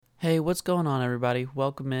Hey, what's going on, everybody?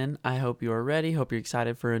 Welcome in. I hope you are ready. Hope you're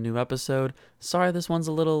excited for a new episode. Sorry this one's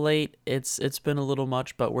a little late. It's been a little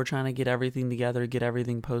much, but we're trying to get everything together, get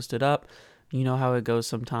everything posted up. You know how it goes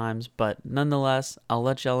sometimes, but nonetheless, I'll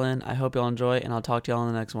let y'all in. I hope y'all enjoy, and I'll talk to y'all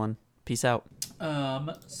in the next one. Peace out.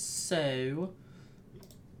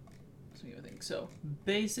 So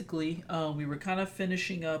basically, we were kind of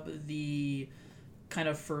finishing up the kind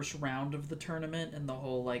of first round of the tournament and the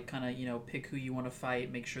whole pick who you want to fight,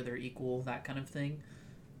 make sure they're equal, that kind of thing.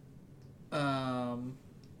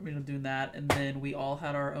 We're doing that, and then we all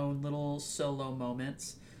had our own little solo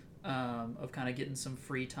moments of kind of getting some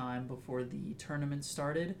free time before the tournament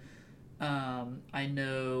started. I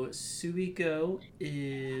know Suiko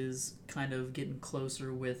is kind of getting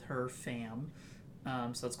closer with her fam,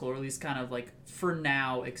 so that's cool. Or at least kind of like for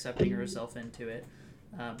now accepting herself into it.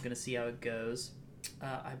 I'm gonna see how it goes.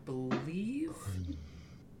 I believe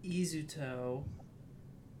Izuto.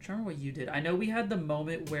 I'm trying to remember what you did. I know we had the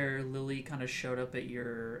moment where Lily kind of showed up at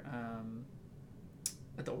your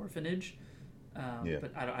at the orphanage,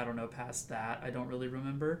 but I don't know past that. I don't really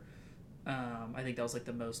remember. I think that was like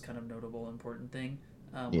the most kind of notable important thing.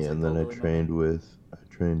 And then I trained with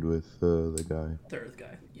the guy. The Earth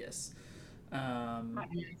guy, yes.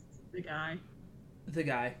 The guy. The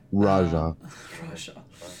guy. Raja. Raja.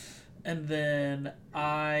 And then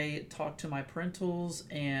I talked to my parentals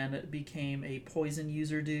and became a poison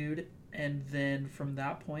user dude. And then from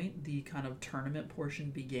that point, the kind of tournament portion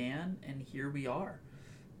began, and here we are.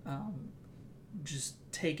 Just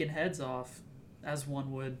taking heads off, as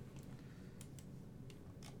one would.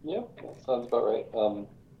 Yeah, that sounds about right.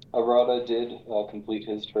 Arata did complete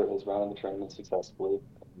his round in the tournament successfully,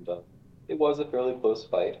 and it was a fairly close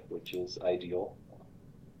fight, which is ideal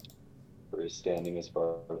for his standing as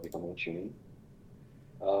far as becoming a chunin.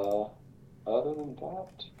 Other than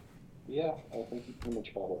that, yeah, I think you pretty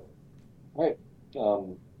much got it. All right,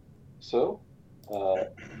 so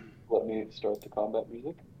let me start the combat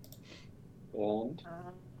music, and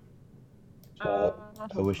I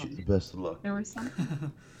wish you the best of luck. There was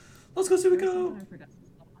something. Let's go, Suiko! I forgot.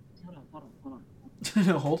 Hold on.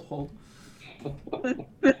 No, hold.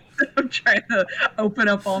 I'm trying to open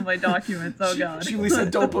up all my documents. Oh, God. She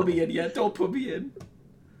said, don't put me in yet. Don't put me in.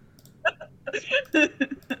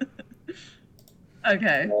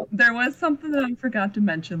 Okay. There was something that I forgot to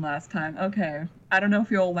mention last time. Okay. I don't know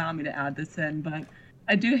if you'll allow me to add this in, but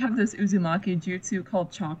I do have this Uzumaki jutsu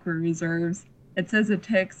called Chakra Reserves. It says it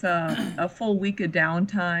takes a full week of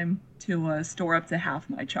downtime to store up to half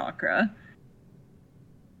my chakra.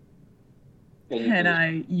 Can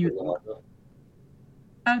I use it?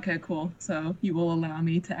 Okay, cool. So you will allow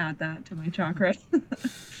me to add that to my chakra.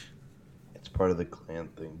 It's part of the clan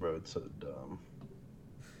thing, bro. It's so dumb.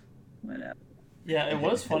 Whatever. Yeah, it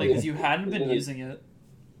was funny because you hadn't been using it.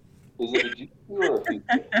 Is it a jutsu or a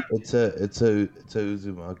jutsu? It's a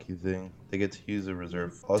Uzumaki thing. They get to use a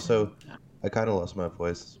reserve. Also, I kind of lost my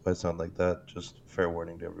voice. That's why I sound like that. Just fair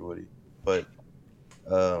warning to everybody. But,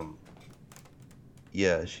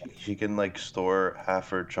 yeah, she can like store half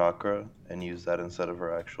her chakra and use that instead of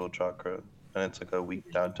her actual chakra, and it's like a week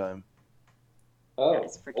downtime. Oh,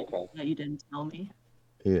 Guys, forget that you didn't tell me.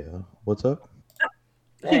 Yeah. What's up?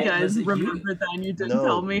 You guys remembered that and you didn't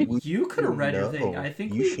tell me. You could have read your thing. I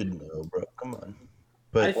think you should know, bro. Come on.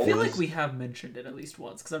 But I feel like we have mentioned it at least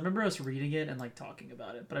once because I remember us reading it and like talking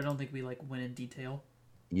about it, but I don't think we like went in detail.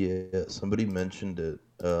 Yeah, somebody mentioned it.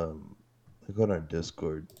 Like on our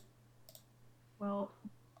Discord. Well.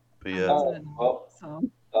 But yeah.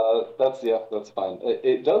 That's fine.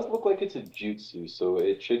 It does look like it's a jutsu, so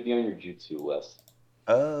it should be on your jutsu list.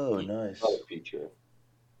 Oh, nice. It's not a feature.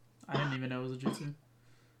 I didn't even know it was a jutsu.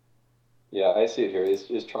 Yeah, I see it here.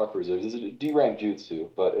 It's Chakra Reserves. It's a D-rank jutsu,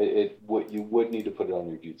 but you would need to put it on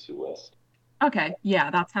your jutsu list. Okay,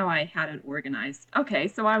 yeah, that's how I had it organized. Okay,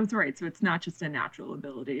 so I was right. So it's not just a natural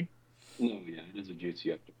ability. No, yeah, it is a jutsu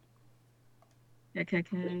you have to. Okay.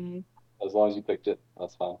 As long as you picked it,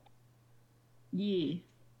 that's fine. Yeah.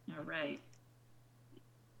 All right.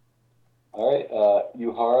 All right,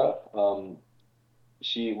 Yuhara.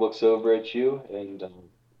 She looks over at you and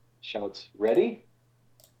shouts, "Ready?"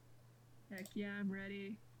 Heck yeah, I'm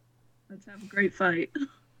ready. Let's have a great fight.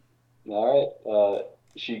 All right.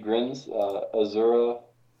 She grins. Azura,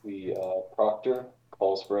 the proctor,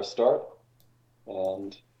 calls for a start,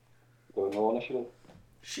 and go and roll initiative.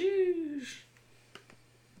 Sheesh.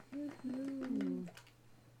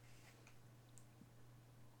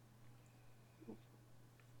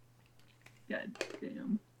 God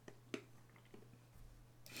damn.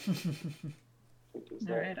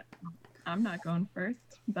 All right. I'm not going first.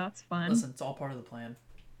 That's fun. Listen, it's all part of the plan.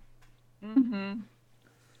 Mm-hmm.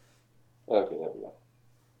 Okay, there we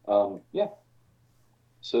go. Yeah.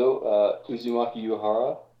 So, Uzumaki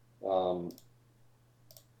Yuhara, um,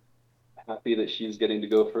 happy that she's getting to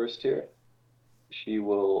go first here. She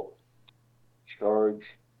will charge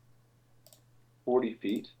 40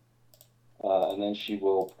 feet, and then she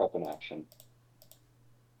will prep an action.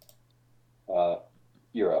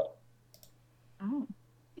 You're up. Oh.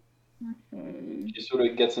 Okay. She sort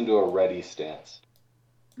of gets into a ready stance.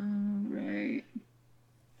 Right.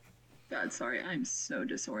 God, sorry, I'm so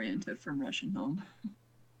disoriented from rushing home.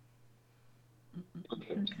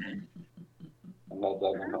 Perfect. Okay. I'm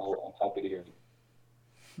happy to hear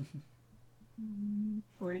it.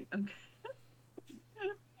 40. Okay.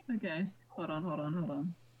 Okay. Hold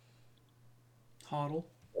on. Hoddle.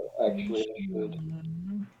 Actually,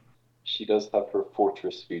 she does have her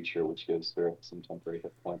fortress feature, which gives her some temporary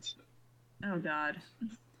hit points. Oh God.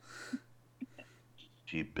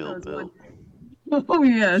 She built. Oh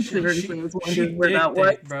yeah, seriously, I was wondering where that was.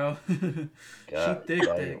 Thick, bro. God, she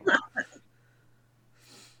thick.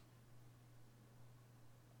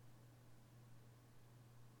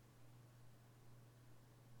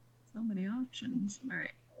 So many options. All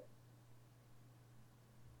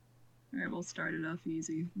right, we'll start it off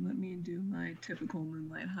easy. Let me do my typical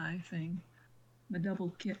Moonlight High thing. The double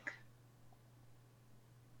kick.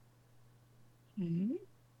 Okay.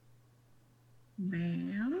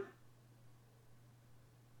 Bam.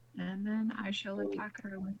 And then I shall attack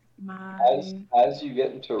her with my... As you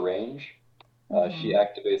get into range, she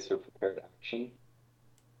activates her prepared action,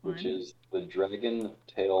 which is the Dragon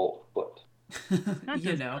Tail Foot.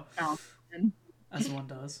 You know, as one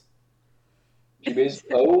does. She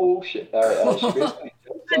basically... Oh, shit. All right, she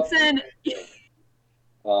basically...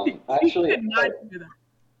 Actually, do that.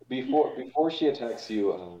 before she attacks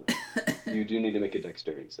you, you do need to make a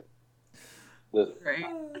dexterity save. Right.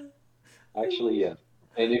 Actually, yeah.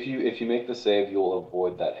 And if you make the save, you'll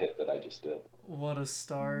avoid that hit that I just did. What a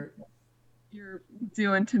start. You're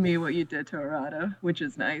doing to me what you did to Arata, which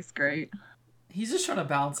is nice. Great. He's just trying to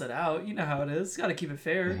balance it out. You know how it is. Got to keep it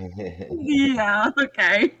fair. Yeah,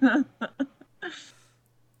 okay.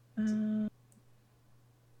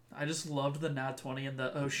 I just loved the nat 20 and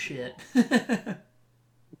the oh shit.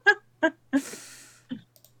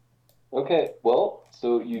 Okay, well,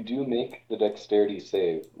 so you do make the dexterity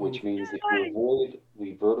save, which means that you avoid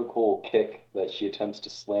the vertical kick that she attempts to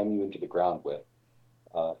slam you into the ground with.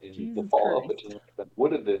 In the follow-up attack that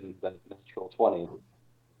would have been that natural 20,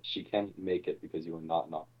 she can't make it because you are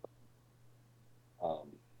not knocked.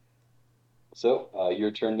 So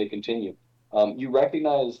your turn to continue. You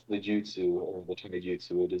recognize the jutsu, or the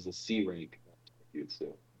taijutsu. It is a C rank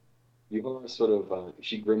jutsu. You are sort of,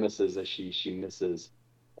 she grimaces as she misses,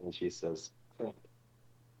 and she says, crap,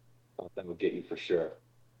 thought that would get you for sure.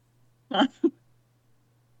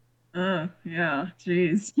 Yeah,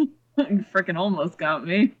 jeez. You freaking almost got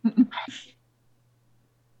me.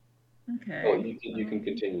 Okay. Oh, you can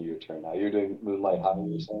continue your turn now. You're doing Moonlight High,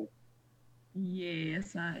 you're saying?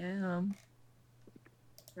 Yes, I am.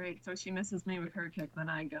 Great, so she misses me with her kick, then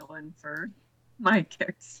I go in for my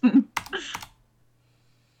kicks.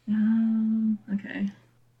 Okay.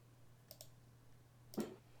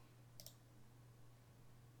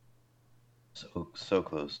 So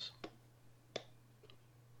close.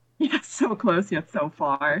 Yeah, so close yet so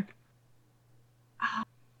far.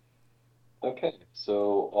 Okay,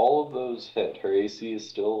 so all of those hit. Her AC is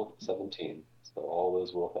still 17, so all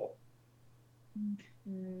those will hit. Okay.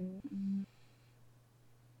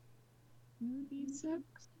 36.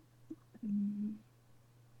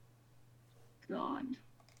 God.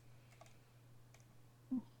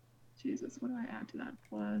 Oh, Jesus, what do I add to that?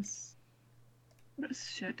 Plus. What is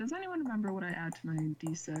shit? Does anyone remember what I add to my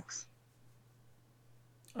D6?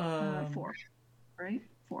 4. Right?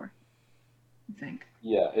 4. I think.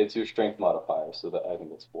 Yeah, it's your strength modifier, so that I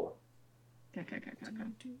think it's 4.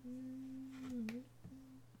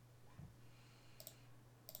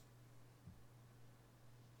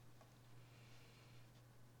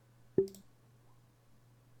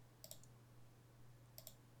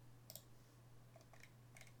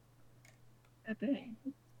 Okay.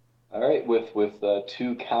 All right, with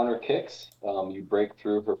 2 counter kicks, you break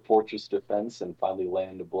through her fortress defense and finally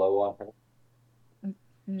land a blow on her.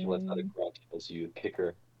 She lets out a grunt as you kick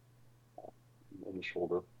her in the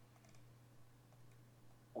shoulder.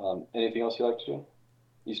 Anything else you like to do?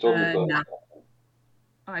 You still have your bonus. No.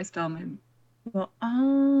 Oh, I still have my. Well,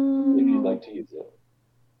 if you'd like to use it.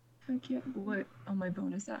 Heck yeah. What? Oh, my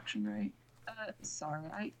bonus action, right? Sorry,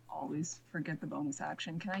 I always forget the bonus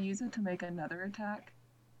action. Can I use it to make another attack?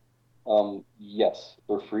 Yes,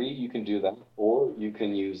 for free you can do that, or you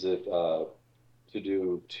can use it to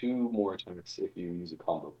do 2 more attacks if you use a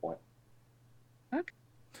combo point. Okay.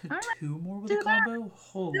 All right, 2 more with do a that. combo? Oh,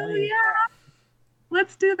 Holy. yeah.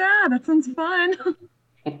 Let's do that. That sounds fun.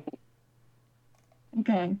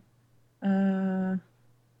 Okay.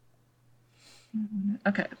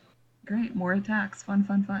 Okay. Great. More attacks. Fun,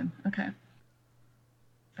 fun, fun. Okay.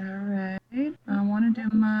 All right. I want to do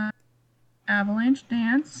my avalanche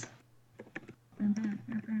dance.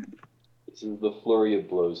 This is the flurry of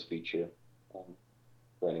blows feature,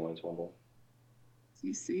 for anyone who's wondering.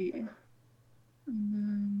 You see. And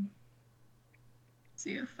then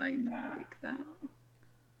see if I like that.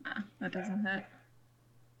 Ah, that doesn't hit.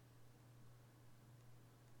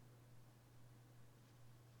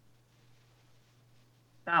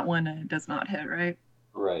 That one does not hit, right?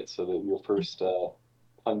 Right, so that your first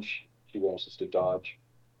punch, she manages to dodge.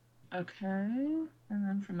 Okay. And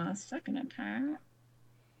then for my second attack.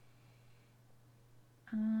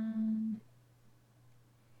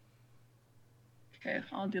 Okay,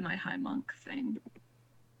 I'll do my high monk thing.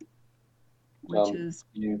 Which is.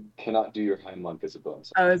 You cannot do your high monk as a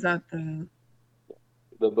bonus. Oh, is that the.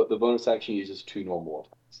 The bonus action uses 2 normal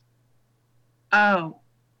attacks. Oh,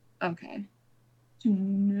 okay.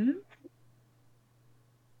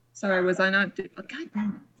 Sorry, was I not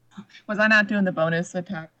was I not doing the bonus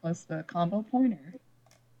attack plus the combo pointer?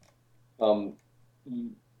 Well,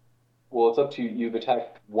 it's up to you. You've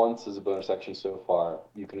attacked once as a bonus action so far.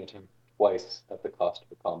 You can attack twice at the cost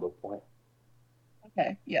of a combo point.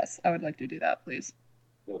 Okay, yes, I would like to do that, please.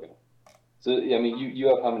 Okay. So, I mean, you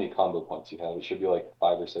have how many combo points you have? It should be like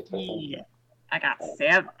 5 or 6, I think. Yeah, I got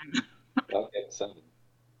 7. Okay, 7.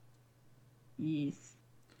 Yes.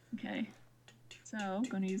 Okay. So, I'm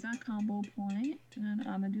going to use that combo point, and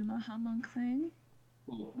I'm going to do my high monk thing.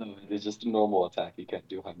 Well, no, it's just a normal attack. You can't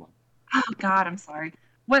do high monk. Oh, God, I'm sorry.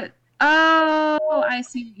 What? Oh, I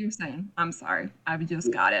see what you're saying. I'm sorry. I've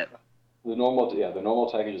just got it. The normal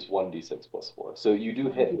attack is just 1d6 plus 4. So you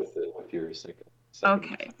do hit with your second.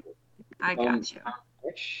 Okay, I got you.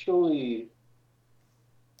 Actually,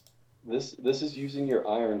 this is using your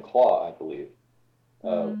iron claw, I believe.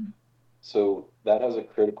 So that has a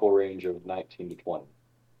critical range of 19 to 20.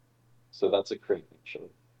 So that's a crit,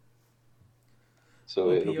 actually.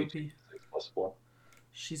 So it'll be 2d6 plus 4.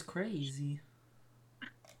 She's crazy.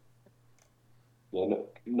 Yeah, no,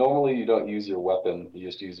 normally you don't use your weapon, you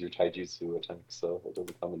just use your taijutsu attack, so it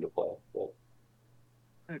doesn't come into play. But...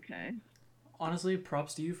 Okay. Honestly,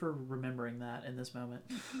 props to you for remembering that in this moment.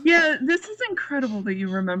 Yeah, this is incredible that you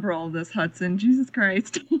remember all this, Hudson. Jesus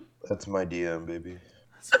Christ. That's my DM, baby.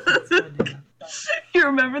 That's my DM. You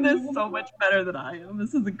remember this so much better than I am.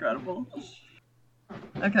 This is incredible.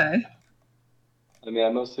 Okay. I mean, I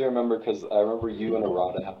mostly remember because I remember you and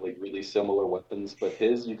Arata have like really similar weapons, but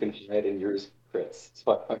his you can hide and yours crits.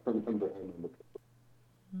 So I remember.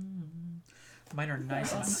 Mine are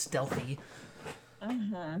nice and stealthy.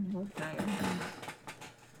 Okay.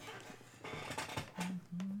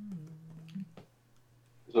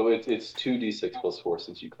 So it's 2d6 plus 4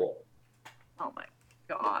 since you crit. Oh my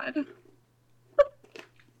god.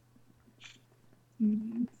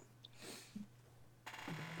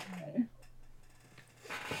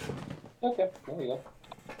 Okay, there you go.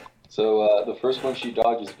 So the first one she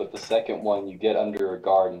dodges, but the second one you get under her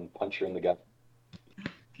guard and punch her in the gut.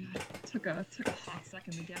 God, took a hot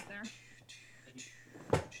second to get there.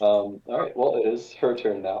 All right, well, it is her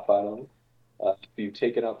turn now, finally. You've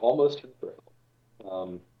taken up almost her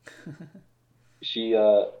throw. She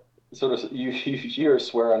sort of, you hear her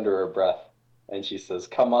swear under her breath, and she says,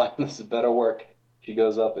 "Come on, this is better work." She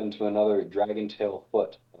goes up into another dragon tail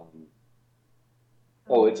foot.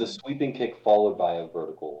 It's a sweeping kick followed by a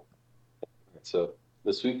vertical. So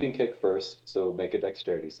the sweeping kick first, so make a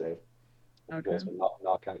dexterity save. Okay. You guys will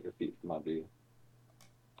knock out your feet from under you.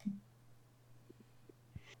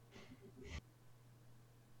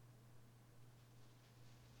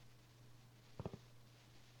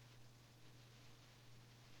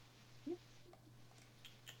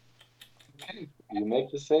 Okay, you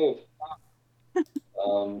make the save.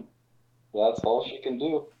 That's all she can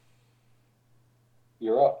do.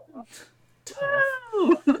 You're up.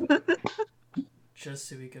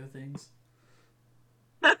 Just Suiko things.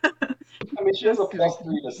 I mean, she has a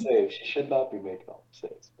 +3 to save. She should not be making all the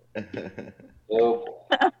saves. Oh,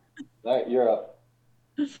 all right, you're up.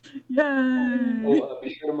 Yay! Oh,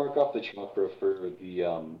 be sure to mark off the chakra for the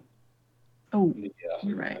you're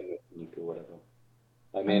right. Or whatever.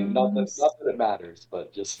 I mean, not that it matters,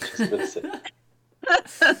 but just for the sake.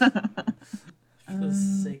 For the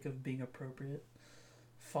sake of being appropriate,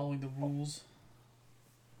 following the rules.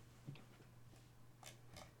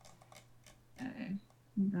 Okay.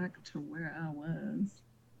 back to where I was.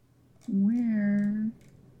 Where?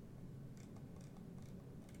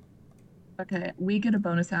 Okay, we get a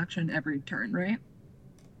bonus action every turn, right?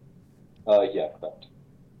 Yeah, correct.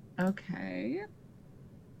 Okay.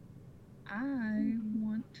 I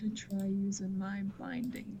want to try using my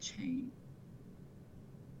binding chain.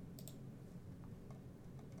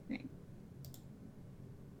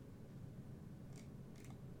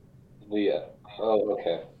 Yeah. Oh,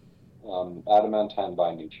 okay. Adamantine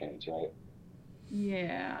binding chains, right?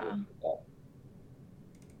 Yeah.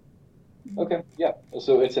 Okay, yeah.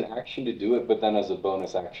 So it's an action to do it, but then as a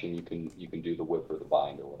bonus action, you can do the whip or the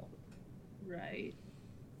bind or whatever. Right.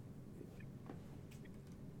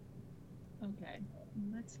 Okay.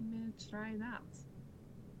 Let me try that.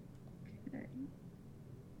 Okay.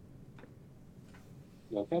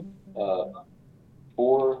 Okay.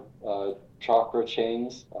 4 chakra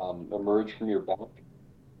chains emerge from your back,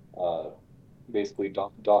 basically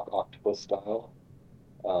Doc Octopus style,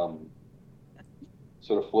 um,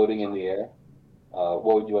 sort of floating in the air.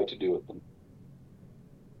 What would you like to do with them?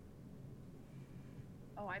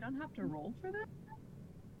 Oh, I don't have to roll for that?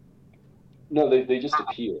 No, they just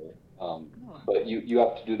appear. Oh. But you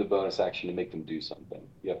have to do the bonus action to make them do something.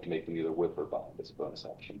 You have to make them either whip or bind as a bonus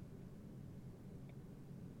action.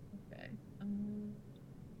 Okay.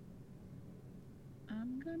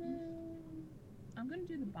 I'm gonna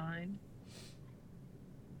do the bind.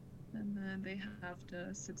 And then they have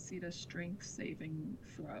to succeed a strength saving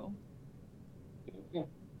throw. Okay.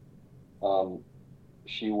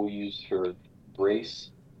 She will use her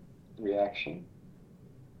brace reaction.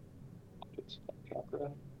 It's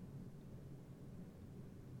chakra.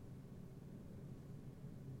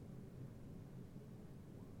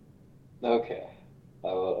 Okay.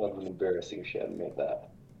 That would have been embarrassing if she hadn't made that.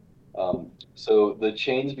 So the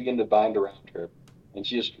chains begin to bind around her, and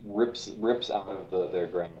she just rips out of their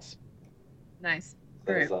grasp. Nice.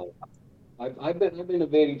 Says, Great. I've been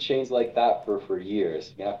evading chains like that for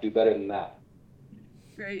years. You have to do better than that.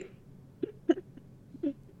 Great.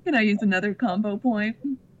 Can I use another combo point?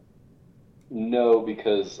 No,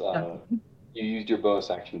 because No. you used your bonus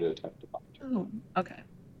action to attempt to bind her. Oh, okay.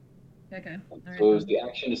 Okay. All right, So it was then. the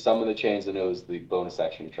action to summon the chains, and it was the bonus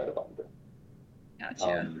action to try to bind her.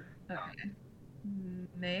 Gotcha. Okay.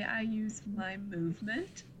 May I use my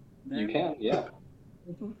movement? You can, yeah.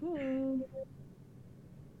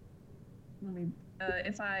 Let me.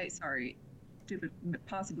 Sorry,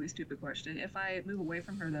 possibly stupid question. If I move away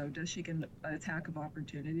from her, though, does she get an attack of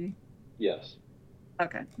opportunity? Yes.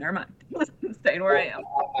 Okay, never mind. Staying where I am.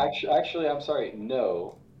 Actually, I'm sorry.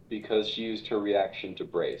 No, because she used her reaction to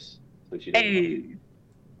brace, so she doesn't. Hey.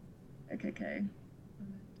 Okay.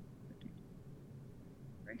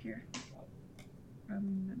 Right here. All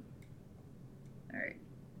right.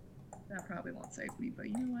 That probably won't save me, but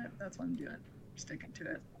you know what? That's what I'm doing. Sticking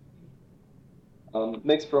to it.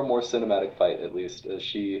 Makes for a more cinematic fight, at least, as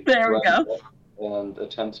she There we runs go. up and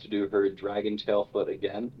attempts to do her dragon tail foot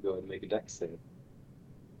again. Go ahead and make a dex save.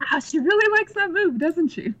 Ah, she really likes that move, doesn't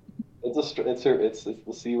she? It's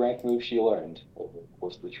the C rank move she learned over the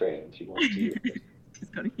course of the training. She wants to use it. She's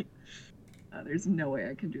gonna. There's no way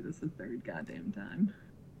I can do this a third goddamn time.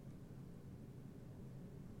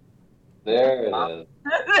 There it is.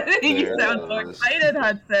 You There sound it so is. excited,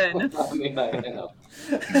 Hudson. I mean, I am.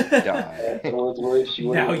 Die. Words she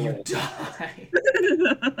wouldn't Now have you learned.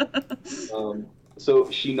 die. So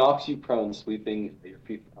she knocks you prone, sweeping your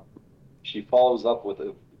feet. She follows up with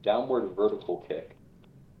a downward vertical kick.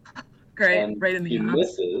 Great, And right in the he abs.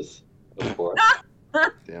 misses, of course.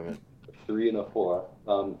 Damn it. 3 and a 4.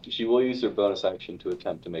 She will use her bonus action to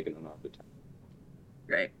attempt to make an unarmed attack.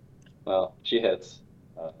 Great. Well, she hits.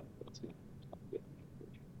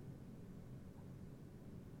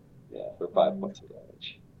 Yeah, for 5 points of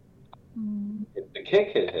damage. If the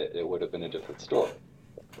kick had hit, it would have been a different story.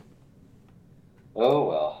 Oh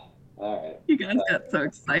well. All right. You guys got so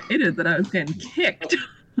excited that I was getting kicked.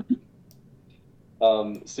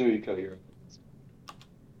 Suiko, you're.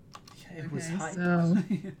 It was Okay, hype. so-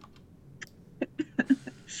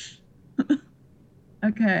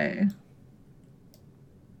 Okay.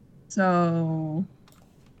 So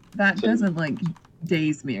that doesn't like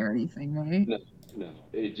daze me or anything, right? No,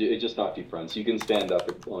 it just knocked you prone. So you can stand up.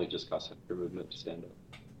 It only just costs your movement to stand up.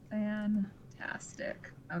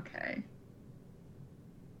 Fantastic. Okay.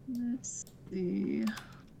 Let's see.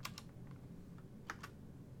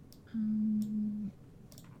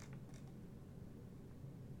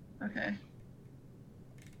 Okay.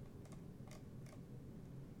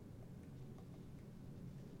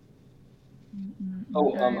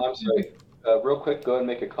 Oh, I'm sorry. Real quick, go ahead and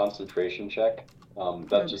make a concentration check.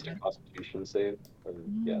 That's just a Okay. Constitution save. Or,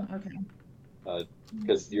 yeah, Okay.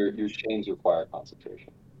 because your chains require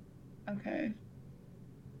concentration. Okay.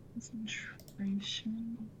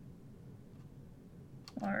 Concentration.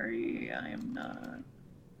 Sorry, I am not.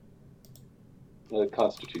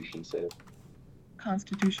 Constitution save.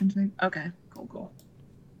 Constitution thing. Okay, cool.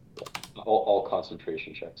 All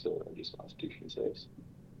concentration checks are just Constitution saves.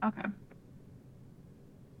 Okay.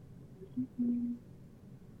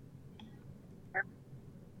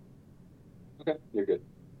 Okay, you're good.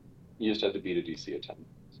 You just have to beat a DC of 10.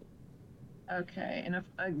 So. Okay, and if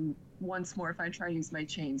once more, if I try to use my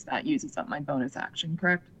chains, that uses up my bonus action,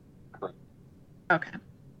 correct? Correct. Okay.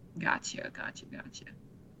 Gotcha.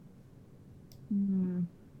 Hmm.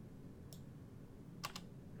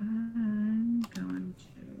 I'm going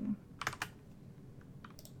to.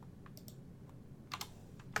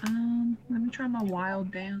 Let me try my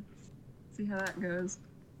wild dance. See how that goes.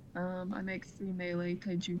 I make 3 melee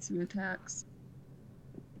taijutsu attacks.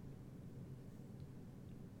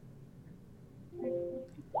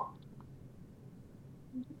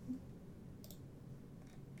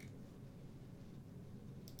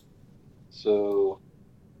 So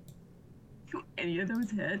Do any of those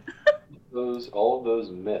hit? all of those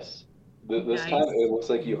miss. This time Nice. it looks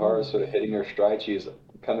like Yuhara is sort of hitting her stride. She's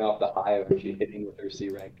coming off the high of actually hitting with her C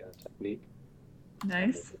rank technique.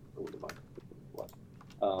 Nice.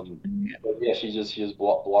 But yeah, she's just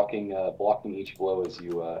blocking each blow as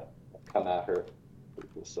you come at her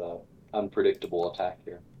with this unpredictable attack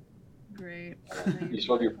here. Great. You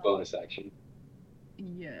still have your bonus action.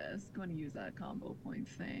 Yes, going to use that combo point.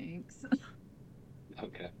 Thanks.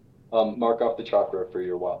 Okay. Mark off the chakra for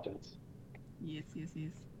your wild dance. Yes.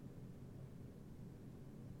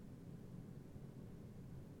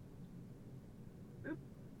 Oop.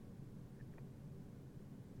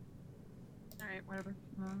 All right, whatever.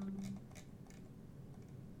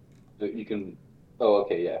 So you can. Oh,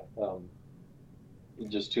 okay, yeah.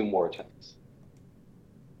 Just 2 more attacks.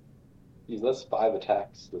 Geez, that's 5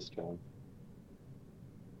 attacks this turn.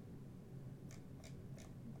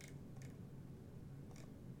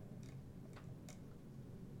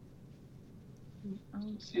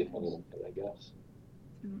 See if one of them hit, I guess.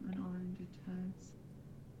 2 unarmed attacks.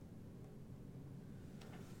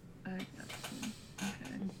 I got 2.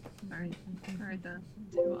 Okay. Alright then.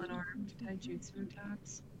 2 unarmed taijutsu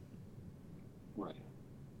attacks. Right.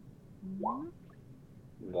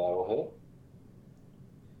 That'll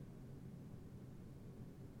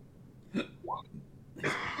hit.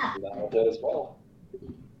 That'll hit as well.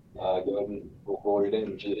 Go ahead and roll your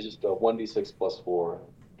damage. It's just a 1d6 plus 4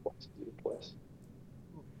 twice.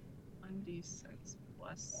 1d6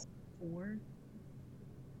 plus 4.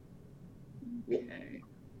 Yep. Okay.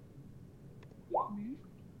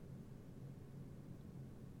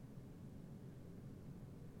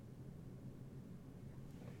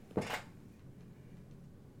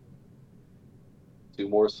 Two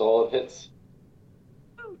more solid hits.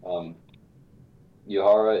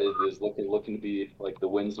 Yuhara is looking to be like the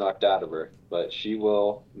wind's knocked out of her, but she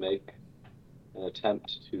will make an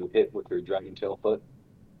attempt to hit with her dragon tail foot.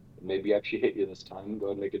 Maybe actually hit you this time. Go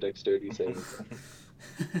ahead and make a dexterity saving.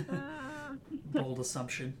 Bold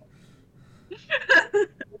assumption.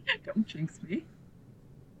 Don't jinx me.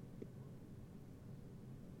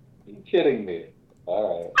 Are you kidding me?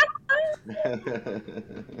 All right.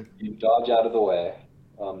 You dodge out of the way.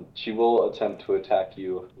 She will attempt to attack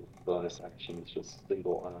you with bonus action. It's just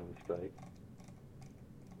single unarmed strike.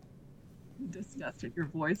 Disgust at your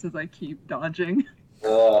voice as I keep dodging.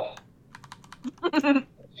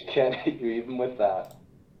 She can't hit you even with that.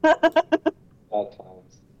 Bad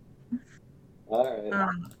times. All right.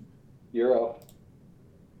 You're up.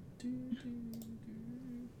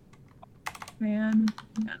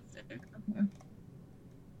 Fantastic. Okay.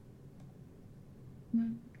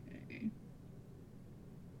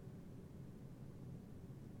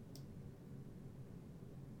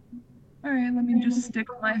 Alright, let me just stick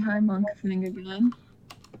my high monk thing again.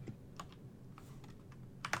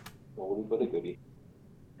 Oldie but a goodie.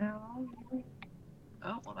 Oh,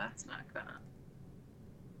 well, that's not gonna.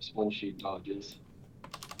 First one she dodges.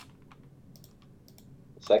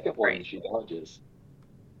 The second one Right. she dodges.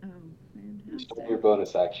 Oh, You stole fantastic. your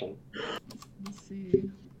bonus action. Let's see.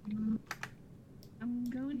 I'm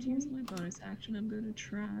going to use my bonus action. I'm going to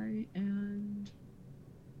try and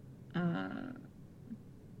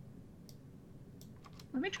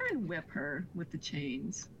let me try and whip her with the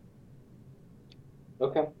chains.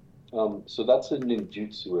 Okay. So that's a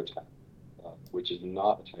ninjutsu attack, which is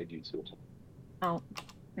not a taijutsu attack. Oh,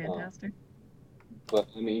 fantastic. But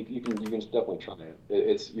I mean, you can definitely try it.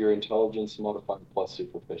 It's your intelligence modifier plus your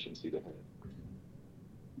proficiency to hit.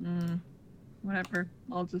 Whatever.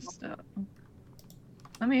 I'll just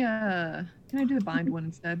let me can I do the bind one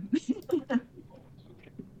instead?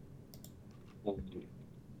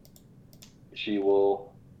 She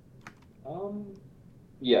will.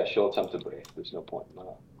 Yeah, she'll attempt to break. There's no point in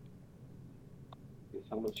that. Guess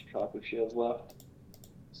how much chocolate she has left?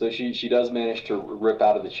 So she does manage to rip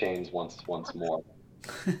out of the chains once more.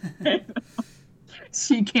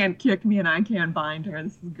 She can't kick me and I can't bind her.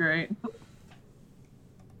 This is great.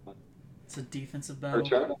 It's a defensive Her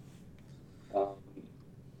battle. turn.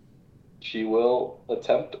 She will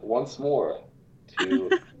attempt once more to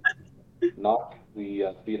knock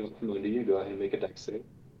the feet up from under you. Go ahead and make a dex save.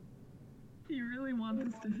 You really want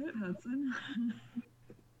this to hit, Hudson? I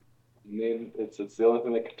mean, it's the only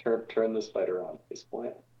thing that can turn this fight around at this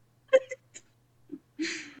point.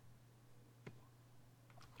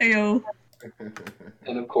 Ayo.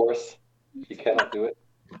 And of course, she cannot do it.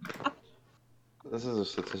 This is a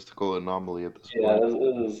statistical anomaly at this Yeah,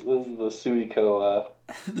 point. this is the Suiko.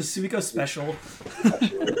 The Suiko special.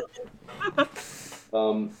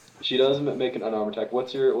 She does make an unarmed attack.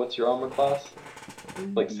 What's your armor class?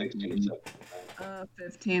 Like 16 or 17. Right?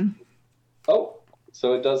 15. Oh,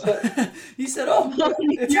 so it does hit. He said, "Oh,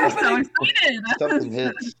 it's You're happening." so excited. Something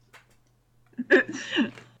hits.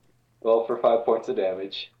 Well, for 5 points of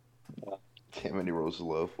damage. Damn, and he rolls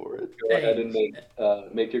low for it. Go ahead and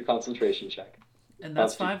make your concentration check. And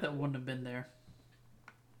that's 5 that wouldn't have been there.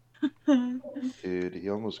 Dude, he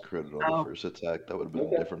almost critted on the first attack. That would have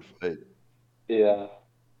been a different fight. Yeah.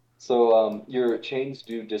 So your chains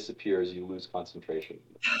do disappear as you lose concentration.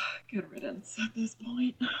 Good riddance at this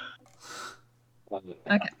point. Okay.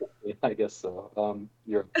 I guess so.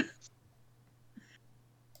 You're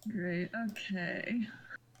Great. Okay.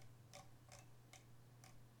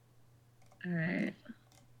 All right.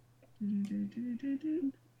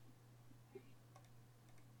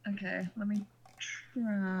 Okay, let me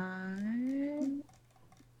try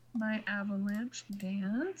my avalanche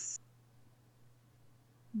dance.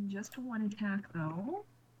 Just one attack though.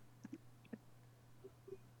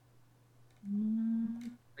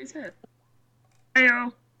 Please hit.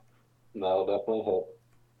 Ayo. that'll definitely hit.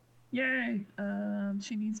 Yay.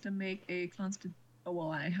 She needs to make a Constitution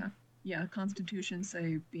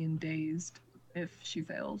save being dazed if she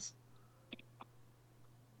fails.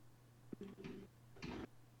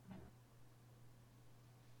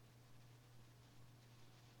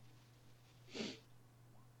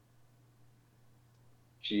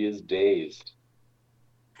 She is dazed.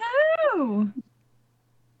 Oh.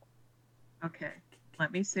 Okay.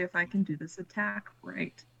 Let me see if I can do this attack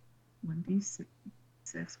right. 1d6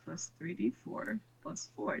 plus 3d4 plus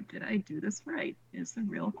 4. Did I do this right? Is the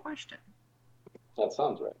real question. That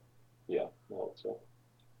sounds right. Yeah, no, that's right.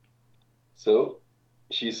 So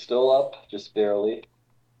she's still up, just barely.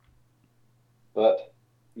 But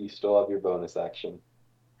you still have your bonus action.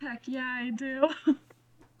 Heck yeah, I do.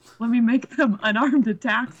 Let me make them unarmed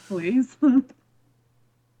attacks, please.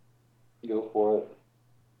 Go for it.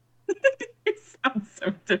 You sound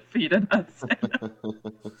so defeated, Hudson.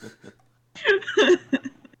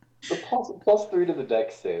 The plus 3 to the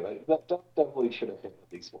dex save. That definitely should have hit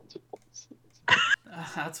at least once or twice.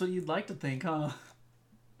 That's what you'd like to think, huh?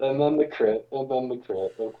 And then the crit, of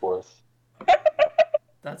course.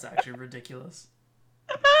 That's actually ridiculous.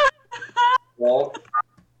 Well,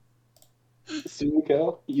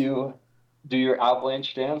 Sumiko, you do your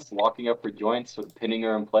avalanche dance, locking up her joints, sort of pinning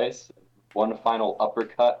her in place. One final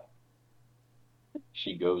uppercut.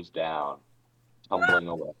 She goes down, tumbling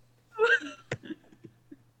away.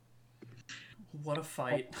 What a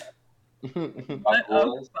fight.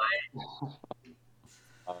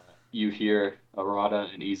 You hear Arata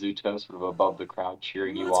and Izuto sort of above the crowd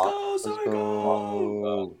cheering you Let's on.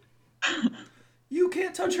 go, Suiko! You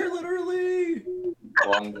can't touch her, literally!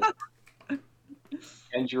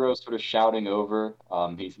 Kenjiro sort of shouting over.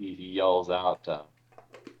 He yells out,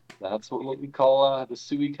 "That's what we call the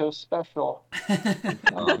Suiko special."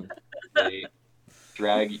 They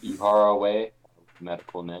drag Ihara away,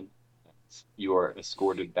 medical nin. You are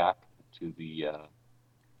escorted back to the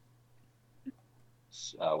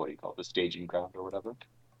the staging ground or whatever.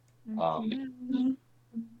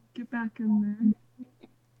 Get back in there.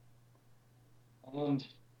 And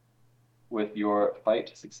with your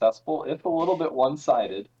fight successful, if a little bit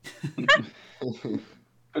one-sided, could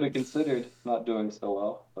have considered not doing so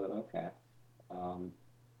well, but okay.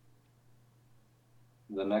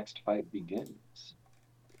 The next fight begins,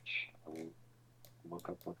 which I will look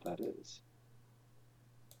up what that is.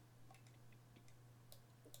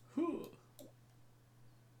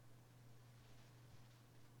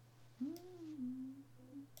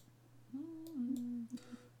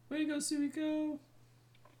 Way to go, Sumiko.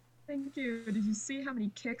 Thank you. Did you see how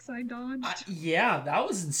many kicks I dodged? Yeah, that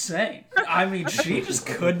was insane. I mean, she just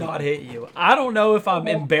could not hit you. I don't know if I'm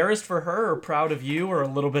embarrassed for her or proud of you or a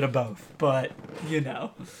little bit of both, but you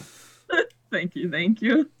know. Thank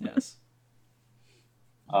you. Yes.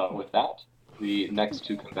 With that, the next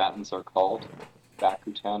two combatants are called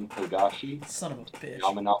Bakutan Kodashi, Son of a bitch.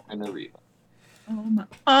 Yamanaka Nariba.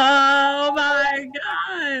 Oh my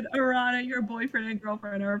god! Arana, your boyfriend and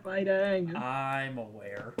girlfriend are fighting. I'm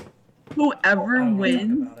aware. Whoever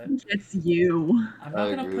wins about it. gets you. I'm not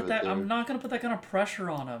gonna put that. I'm not gonna put that kind of pressure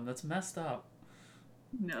on him. That's messed up.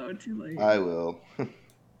 No, too late. I will.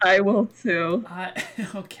 I will too.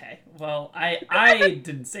 Okay. Well, I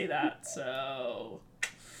didn't say that, so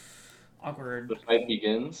awkward. The fight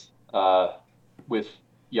begins with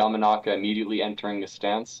Yamanaka immediately entering a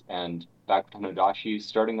stance and Bakutan Kodashi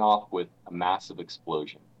starting off with a massive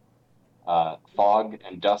explosion. Fog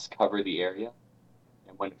and dust cover the area,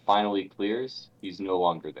 and when it finally clears, he's no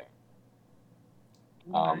longer there.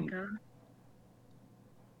 Oh my god.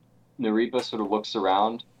 Nariba sort of looks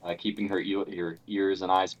around, keeping her ears and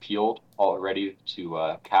eyes peeled, all ready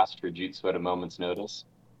to cast her jutsu at a moment's notice.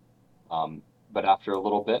 But after a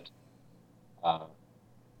little bit,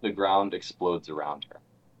 the ground explodes around her.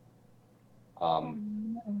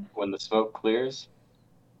 When the smoke clears,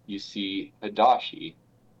 you see Hadashi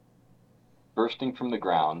bursting from the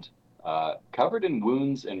ground, covered in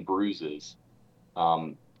wounds and bruises,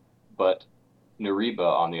 but Nariba,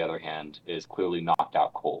 on the other hand, is clearly knocked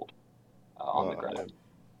out cold on the ground.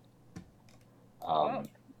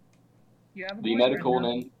 The medical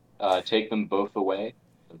men take them both away.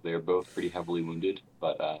 They're both pretty heavily wounded,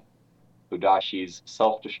 but Hodashi's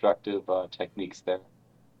self-destructive techniques there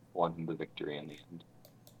won him the victory in the end.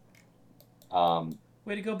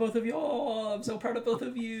 Way to go, both of you! Oh, I'm so proud of both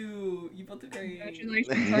of you. You both did great.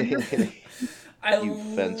 Congratulations on your You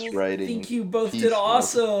fence riding. I think you both did peaceful.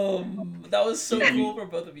 awesome. That was so cool for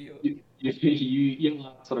both of you. You're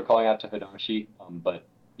not sort of calling out to Hadashi, but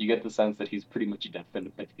you get the sense that he's pretty much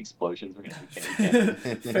deafened by the explosions.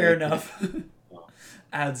 Fair enough.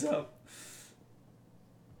 Adds up.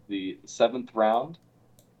 The 7th round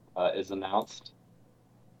is announced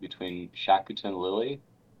between Shakutan Lily.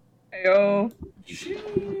 Ayo.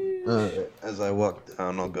 As I walk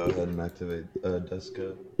down, I'll go ahead and activate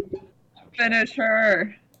Deska. Finish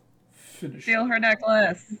her. Steal her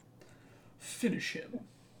necklace. Finish him.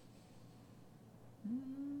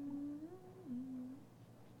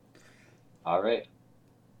 All right.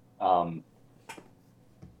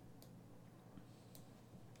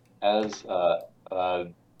 As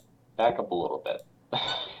back up a little bit.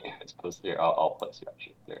 It's supposed to. Here, I'll place you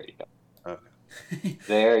actually. There you go. Okay.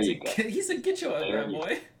 There you go. He's a get you out,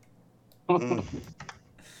 boy.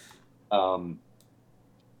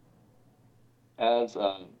 As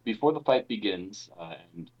before the fight begins,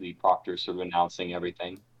 and the proctor sort of announcing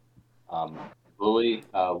everything, Lily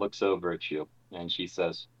looks over at you and she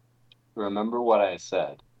says, "Remember what I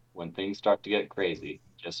said. When things start to get crazy,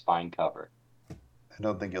 just find cover." I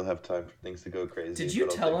don't think you'll have time for things to go crazy. Did you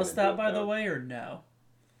but I'll tell take it us into that, by the account. way, or no?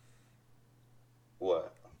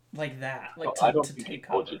 What? Like that, like I don't to think he take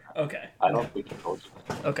told cover. you. Okay. I don't think he told you.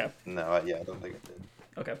 Okay. No, yeah, I don't think I did.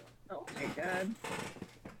 Okay. Oh my god.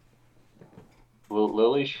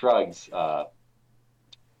 Lily shrugs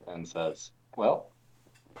and says, "Well,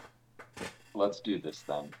 let's do this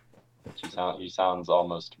then." She sounds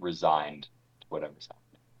almost resigned to whatever's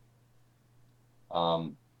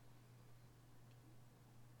happening.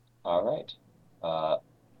 All right.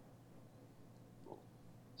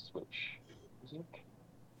 Switch music.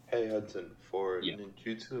 Hey Hudson, for Yeah.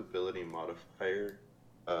 ninjutsu ability modifier,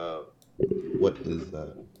 what is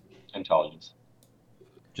that? Intelligence.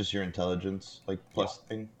 Just your intelligence, like plus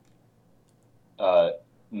thing?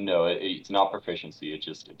 No, it's not proficiency. It's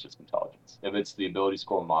just intelligence. If it's the ability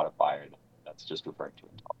score modifier, that's just referring to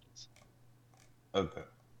intelligence. Okay.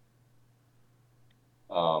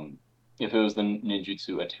 If it was the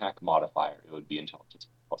ninjutsu attack modifier, it would be intelligence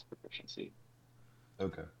plus proficiency.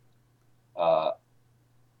 Okay.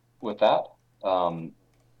 With that,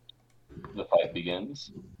 the fight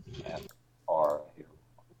begins. And our hero.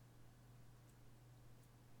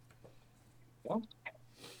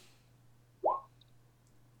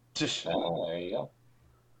 There you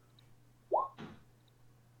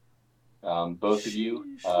go. Both of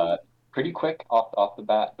you, pretty quick off the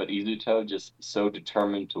bat, but Izuto just so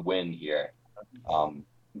determined to win here,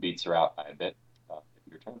 beats her out by a bit.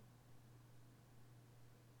 Your turn.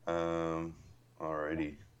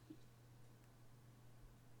 Alrighty.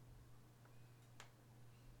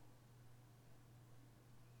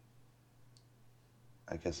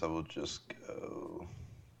 I guess I will just go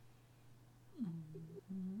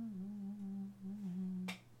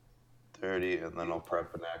 30, and then I'll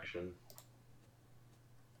prep an action.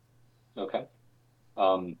 Okay.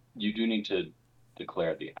 You do need to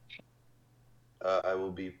declare the action. I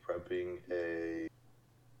will be prepping a.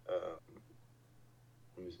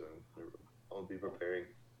 Let me see. I'll be preparing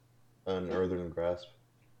an earthen grasp.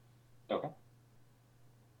 Okay.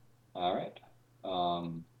 All right.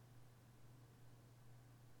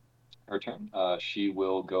 Her turn. She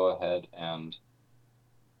will go ahead and,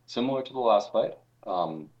 similar to the last fight,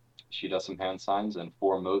 she does some hand signs, and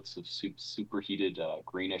 4 motes of superheated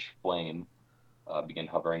greenish flame begin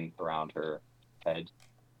hovering around her head.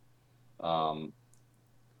 And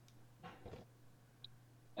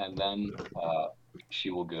then she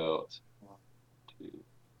will go.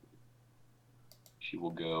 She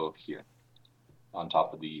will go here on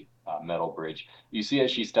top of the metal bridge. You see as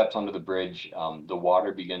she steps onto the bridge, the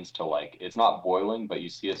water begins to it's not boiling, but you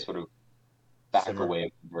see it sort of back Simmer.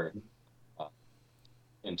 away from her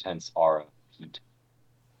intense aura heat.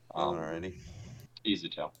 Alrighty.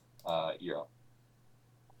 Izuto, you're up.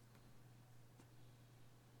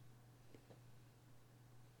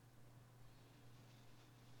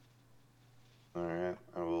 Alright,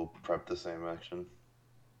 I will prep the same action.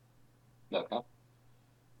 Okay.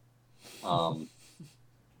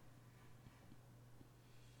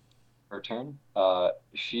 Her turn.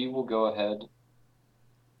 She will go ahead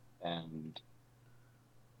and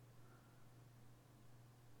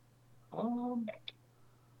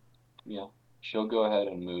yeah, she'll go ahead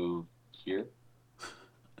and move here.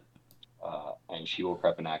 And she will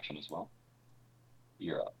prep an action as well.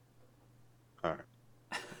 You're up. Alright.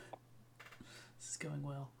 This is going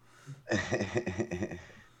well.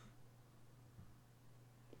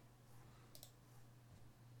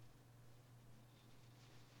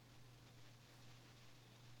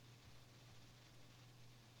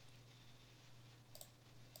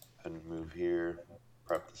 And move here,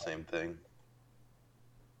 prep the same thing.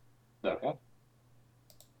 Okay.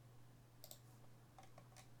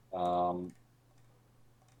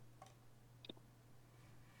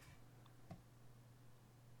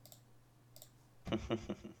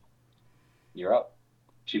 You're up.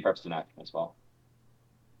 She preps an action as well.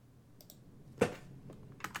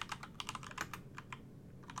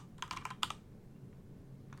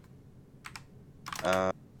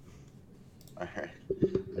 Alright.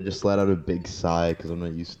 I just let out a big sigh because I'm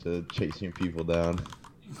not used to chasing people down.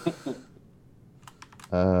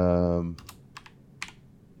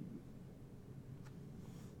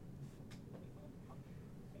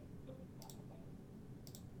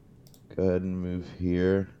 Go ahead and move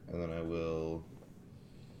here, and then I will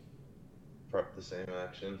prep the same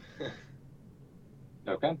action.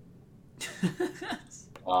 Okay.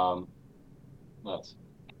 Let's.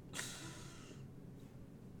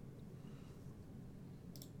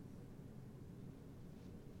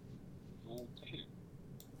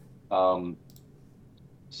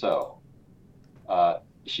 So,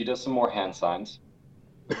 she does some more hand signs,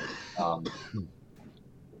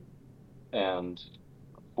 and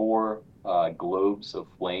 4 globes of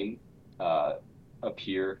flame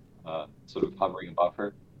appear, sort of hovering above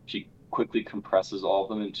her. She quickly compresses all of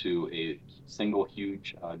them into a single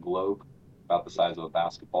huge globe about the size of a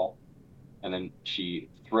basketball, and then she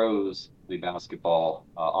throws the basketball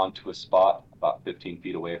onto a spot about 15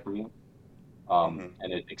 feet away from you,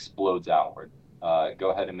 and it explodes outward. Go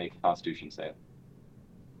ahead and make a Constitution save.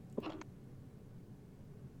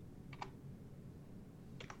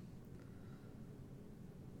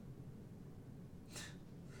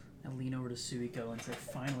 I lean over to Suiko and say,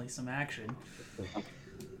 finally, some action.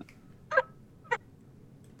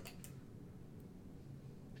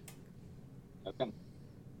 Okay.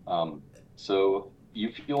 So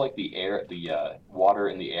you feel like the water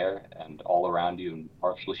in the air and all around you and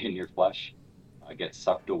partially in your flesh get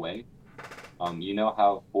sucked away. You now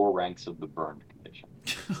have 4 ranks of the burned condition.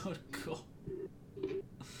 Oh, cool.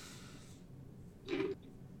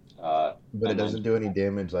 But it doesn't do any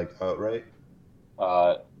damage, outright?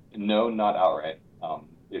 No, not outright.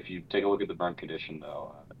 If you take a look at the burn condition,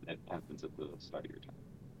 though, it happens at the start of your turn.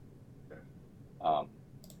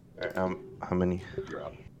 Okay. How many? You're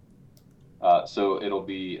up. So it'll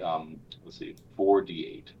be, let's see,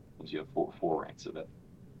 4d8, since you have four ranks of it.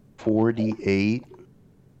 48?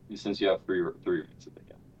 Since you have three ranks of it,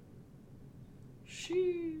 yeah.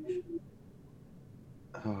 Sheesh.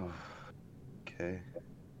 Oh, okay.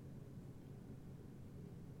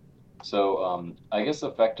 So I guess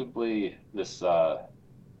effectively this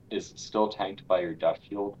is still tanked by your dust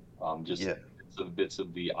shield. Just bits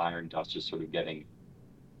of the iron dust just sort of getting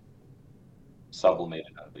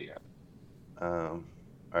sublimated out of the air. All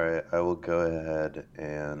right, I will go ahead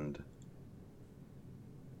and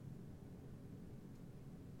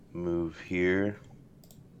move here,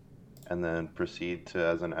 and then proceed to,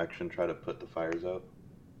 as an action, try to put the fires out.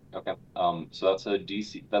 Okay. So that's a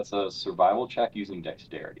DC. That's a survival check using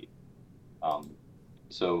dexterity.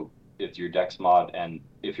 So it's your dex mod, and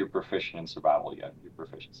if you're proficient in survival, you have your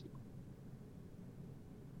proficiency.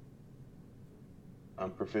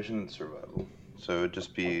 I'm proficient in survival, so it would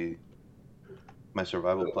just be my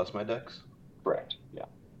survival plus my dex. Correct. Yeah.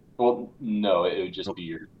 Well, no, it would just be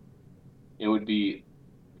your. It would be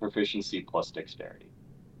proficiency plus dexterity.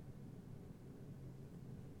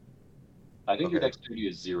 I think your Okay. dexterity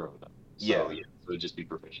is 0 though. Yeah. So so it'd just be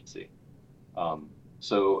proficiency.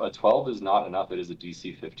 So a 12 is not enough. It is a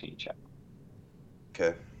DC 15 check.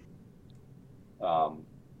 Okay.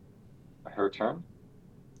 Her turn.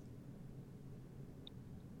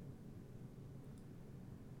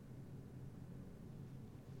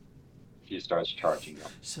 She starts charging them.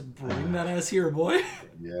 So bring that ass here, boy.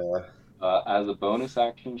 Yeah. As a bonus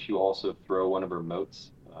action, she'll also throw one of her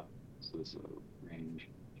motes. So this is a range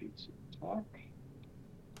jutsu attack.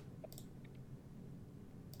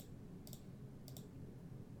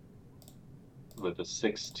 With a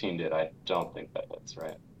 16 hit, I don't think that hits,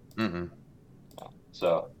 right? Mm-mm. No.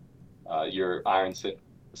 So your iron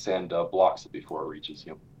sand blocks it before it reaches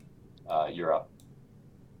you. You're up.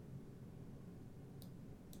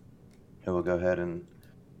 I will go ahead and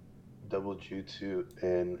double jutsu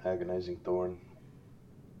an agonizing thorn.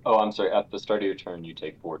 Oh, I'm sorry. At the start of your turn, you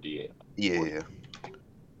take 4d8. Yeah.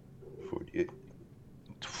 48.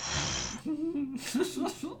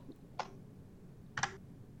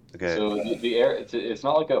 Okay. So the air, it's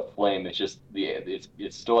not like a flame. It's just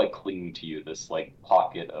it's still like clinging to you. This like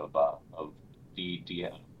pocket of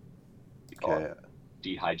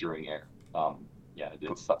dehydrating air. Yeah,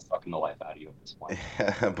 it's sucking the life out of you at this point.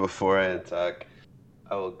 Before I attack,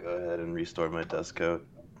 I will go ahead and restore my dust coat.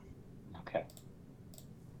 Okay.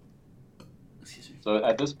 So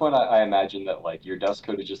at this point, I imagine that like your dust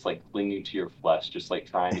coat is just like clinging to your flesh, just like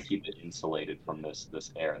trying to keep it insulated from this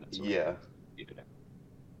air that's Yeah. there.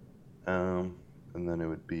 And then it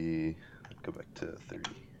would be, I'd go back to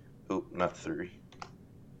 30. Oh, not 3.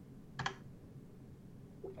 Let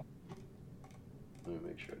me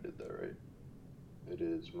make sure I did that right. It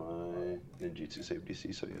is my ninjutsu save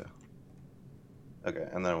DC, so yeah. Okay,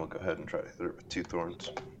 and then we'll go ahead and try to hit it with 2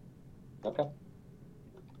 thorns. Okay.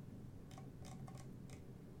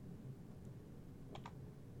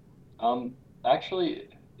 Actually,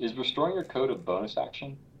 is restoring your code a bonus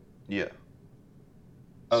action? Yeah.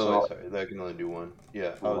 Oh, So, sorry, that can only do 1.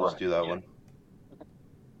 Yeah, I'll just do that one.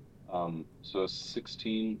 So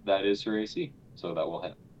 16, that is her AC, so that will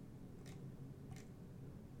hit.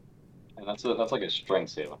 And that's like a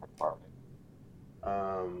strength save on her part.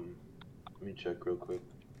 Let me check real quick.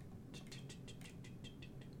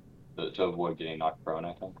 To avoid getting knocked prone,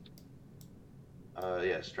 I think.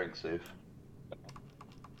 Yeah, strength save.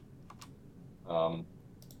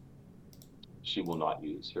 She will not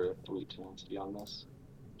use her elite tenacity on this.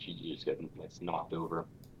 She just gets knocked over.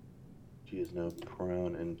 She is now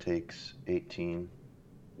prone and takes 18.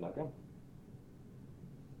 Okay.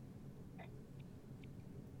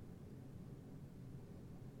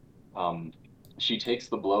 She takes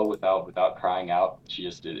the blow without crying out. She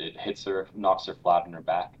just it hits her, knocks her flat on her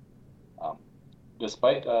back.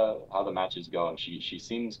 Despite how the match is going, she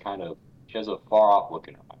seems she has a far off look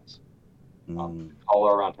in her eyes. The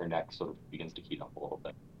collar around her neck sort of begins to heat up a little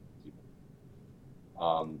bit.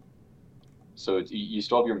 So you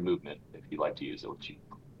still have your movement if you'd like to use it, which you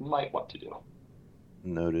might want to do.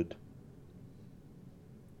 Noted.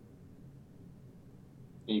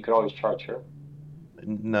 And you could always charge her.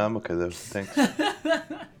 No, I'm okay though. Thanks.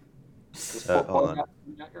 Just hold on.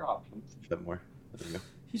 You got your options. A bit more. There we go.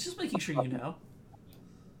 He's just making sure you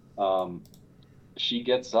know. She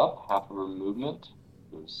gets up, half of her movement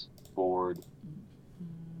goes forward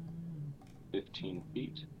 15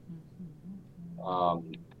 feet. Let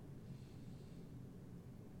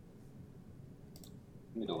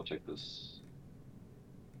me double check this.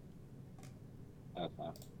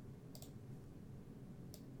 Okay.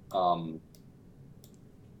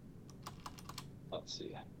 Let's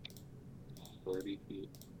see. 30 feet?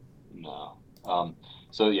 No.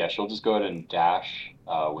 So yeah, she'll just go ahead and dash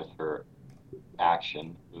with her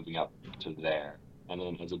action, moving up to there. And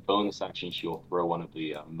then as a bonus action, she'll throw one of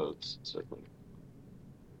the motes circling.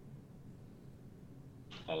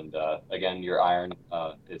 And again, your iron,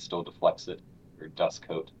 it still deflects it. Your dust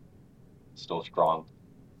coat, still strong.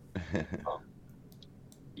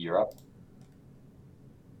 You're up.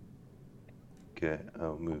 Okay,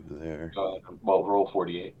 I'll move there. Well, roll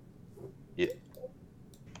 48. Yeah.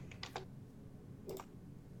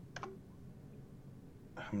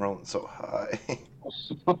 I'm rolling so high.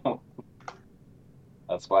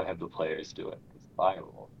 That's why I have the players do it. Because I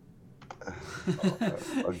roll.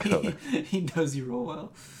 I'll go. He knows you roll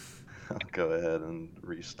well. I'll go ahead and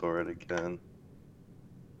restore it again.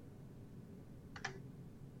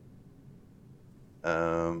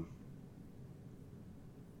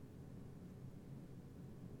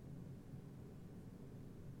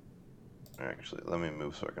 Actually, let me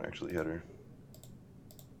move so I can actually hit her.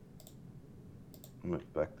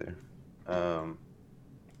 Move back there.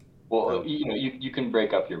 Well, you can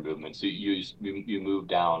break up your movement. So you move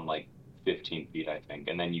down like 15 feet, I think,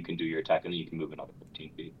 and then you can do your attack, and then you can move another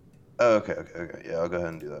 15 feet. Oh, okay. Yeah, I'll go ahead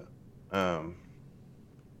and do that.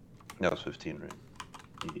 That was 15, right?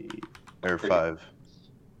 Or 5.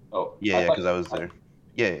 Oh. Yeah, because I was there.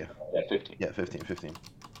 Yeah. Yeah, 15. Yeah, 15.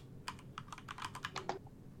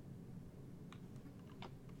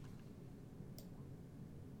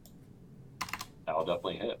 That'll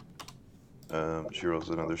definitely hit. She rolls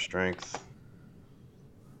another strength.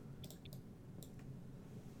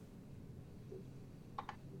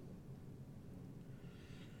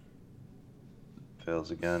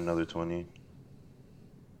 Fails again, another 20.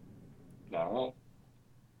 All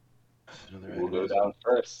Another right. We'll go down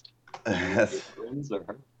first. That's Wins or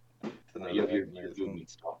her? You have your movement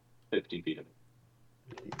still. 15 feet of it.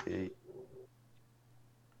 88.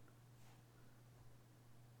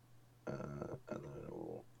 And then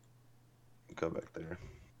we'll go back there.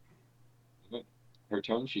 Okay. Her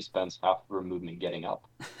turn, she spends half of her movement getting up.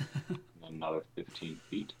 And then another 15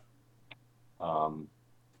 feet.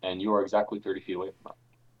 And you are exactly 30 feet away from her.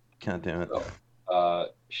 God damn it. So,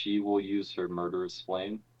 she will use her murderous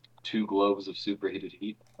flame. 2 globes of superheated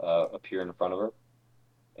heat appear in front of her.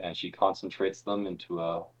 And she concentrates them into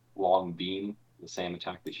a long beam, the same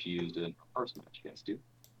attack that she used in her first match against you.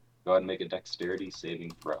 Go ahead and make a dexterity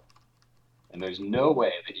saving throw. And there's no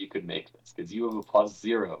way that you could make this, because you have a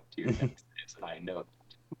 +0 to your dex saves, and I know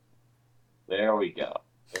that. There we go.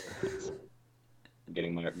 I'm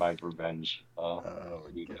getting my revenge. Oh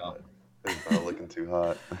my god. It's not looking too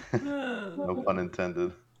hot. No pun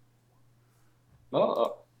intended.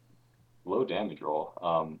 No, low damage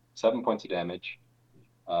roll. 7 points of damage.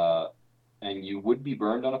 And you would be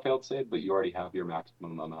burned on a failed save, but you already have your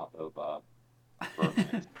maximum amount of burn.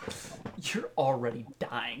 You're already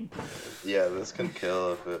dying. Yeah, this can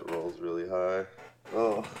kill if it rolls really high.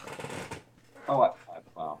 Oh.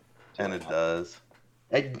 Wow. And it does.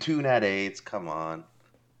 And 2 nat 8s, come on.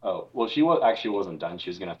 Oh, well, she wasn't done. She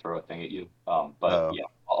was going to throw a thing at you. But yeah,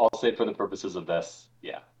 I'll say for the purposes of this,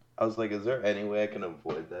 yeah. I was like, is there any way I can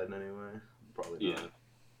avoid that in any way? Probably not.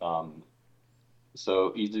 Yeah.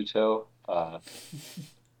 So, Izuto,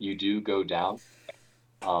 you do go down.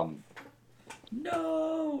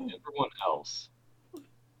 No! Everyone else,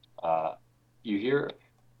 you hear...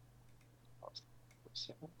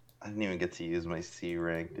 I didn't even get to use my C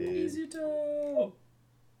rank, dude. Izuto!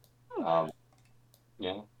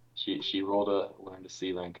 Yeah, she rolled learned a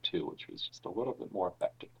C rank too, which was just a little bit more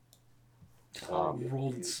effective.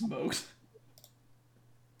 Rolled and smoked.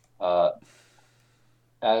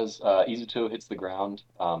 As Izuto hits the ground,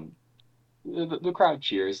 the crowd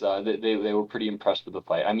cheers. They were pretty impressed with the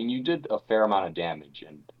fight. I mean, you did a fair amount of damage,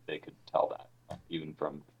 and they could tell that, even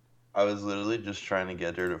from... I was literally just trying to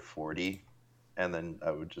get her to 40, and then I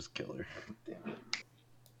would just kill her. Damn it.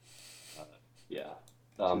 Yeah.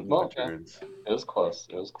 Two more turns. It was close.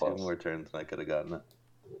 2 more turns, and I could have gotten it.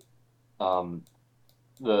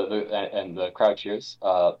 The crowd cheers.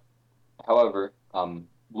 However,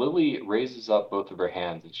 Lily raises up both of her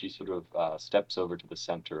hands, and she sort of steps over to the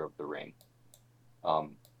center of the ring.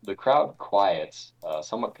 The crowd quiets,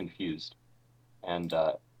 somewhat confused, and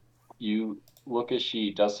you look as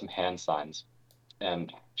she does some hand signs,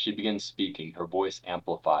 and she begins speaking, her voice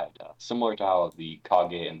amplified, similar to how the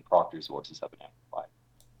Kage and Proctor's voices have been amplified.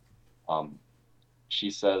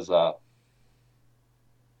 She says,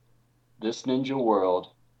 "This ninja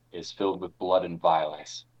world is filled with blood and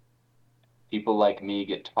violence. People like me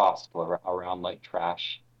get tossed around like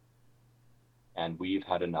trash, and we've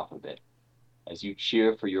had enough of it. As you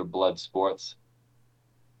cheer for your blood sports,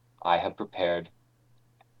 I have prepared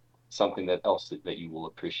something else that you will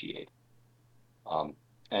appreciate."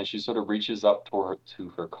 And she sort of reaches up to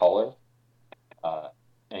her collar,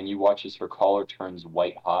 and you watch as her collar turns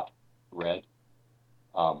white hot red.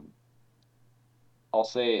 I'll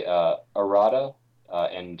say Arata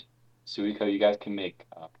and Suiko, you guys can make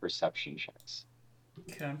perception checks.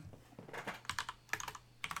 Okay.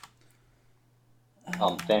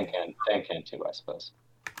 Than can too, I suppose.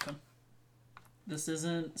 Okay. This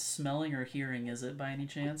isn't smelling or hearing, is it, by any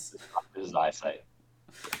chance? This is eyesight.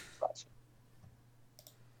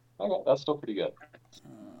 Okay, that's still pretty good.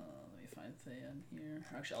 Let me find Than here.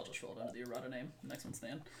 Actually, I'll just roll it under the errata name. Next one's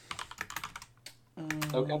Than.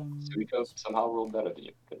 Okay, Suiko somehow rolled better than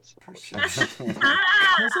you. Perception.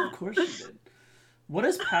 Because of course she did. What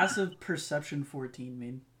does passive perception 14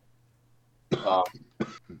 mean?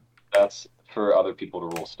 That's for other people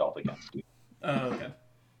to roll stealth against you. Oh, okay.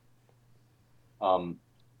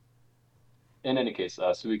 In any case,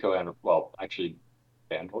 Suiko and actually,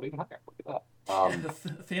 Than rolled even higher. Look at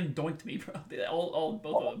that. Than doinked me, bro.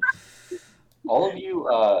 Both of them. All of you.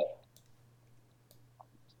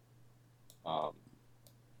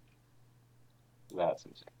 That's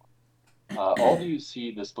insane. All of you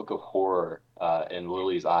see this look of horror in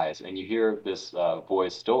Lily's eyes, and you hear this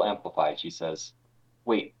voice still amplified. She says,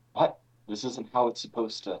 "Wait, what? This isn't how it's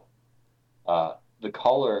supposed to." The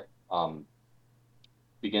color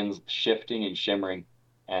begins shifting and shimmering,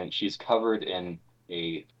 and she's covered in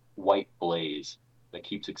a white blaze that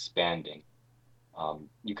keeps expanding.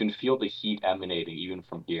 You can feel the heat emanating even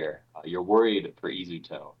from here. You're worried for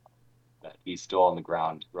Izuto, that he's still on the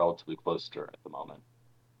ground relatively close to her at the moment.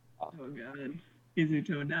 Oh god,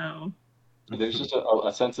 Izuto now. There's just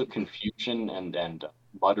a sense of confusion and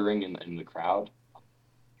muttering in the crowd,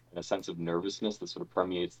 and a sense of nervousness that sort of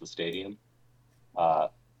permeates the stadium.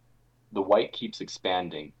 The white keeps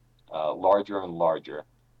expanding, larger and larger,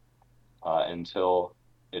 until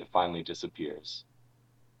it finally disappears,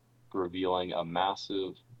 revealing a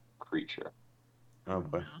massive creature. Oh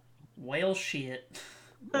boy. Whale shit.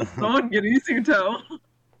 Someone get Izuto.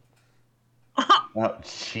 Oh,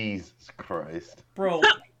 Jesus Christ. Bro,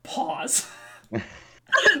 pause. Bro,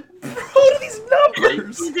 what are these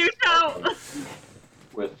numbers? Izuto!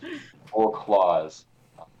 With 4 claws,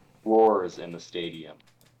 roars in the stadium,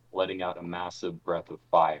 letting out a massive breath of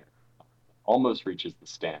fire. Almost reaches the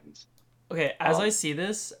stands. Okay, as I see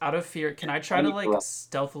this, out of fear, can I try to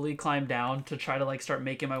stealthily climb down to try to start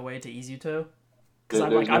making my way to Izuto? Because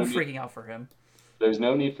I'm freaking out for him. There's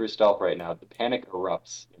no need for stealth right now. The panic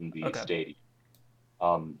erupts in the stadium.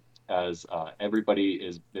 As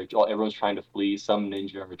everyone's trying to flee. Some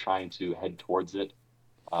ninja are trying to head towards it.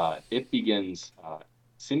 It begins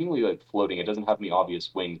seemingly floating. It doesn't have any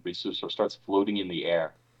obvious wings, but it sort of starts floating in the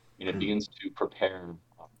air, and it begins to prepare.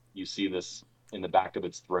 You see this in the back of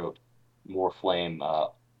its throat, more flame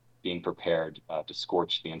being prepared to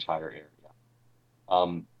scorch the entire area.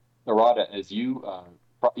 Arata, as you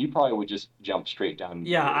probably would just jump straight down.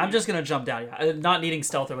 Yeah, I'm just gonna jump down. Yeah, not needing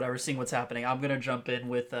stealth or whatever, seeing what's happening. I'm gonna jump in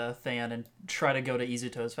with Than and try to go to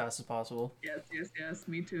Izuto as fast as possible. Yes.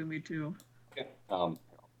 Me too. Okay. I'll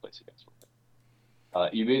place you guys.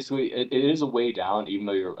 You basically, it is a way down, even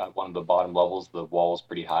though you're at one of the bottom levels. The wall is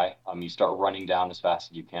pretty high. You start running down as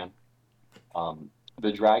fast as you can.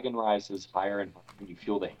 The dragon rises higher and higher. You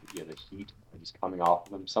feel the heat just coming off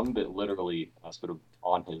of him. Some of it literally sort of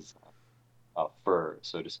on his fur,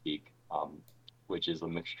 so to speak, which is a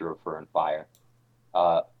mixture of fur and fire.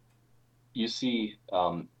 You see,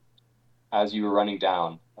 as you were running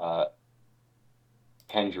down,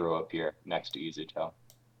 Kenjiro appear next to Izuto.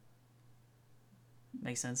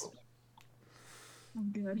 Makes sense.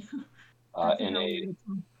 I'm good. In a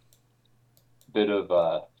bit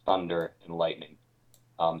of thunder and lightning.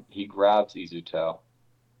 He grabs Izuto,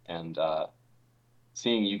 and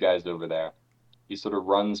seeing you guys over there, he sort of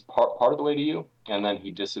runs part of the way to you, and then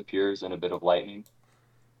he disappears in a bit of lightning,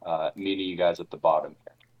 meeting you guys at the bottom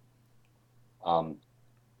here.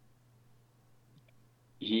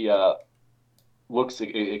 He looks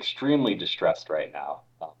extremely distressed right now.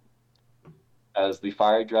 As the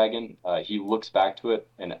fire dragon, he looks back to it,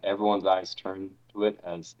 and everyone's eyes turn to it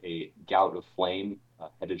as a gout of flame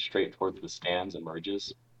headed straight towards the stands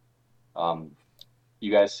emerges.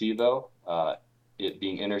 You guys see, though, it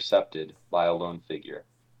being intercepted by a lone figure,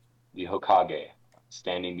 the Hokage,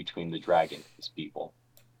 standing between the dragon and his people.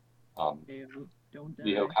 The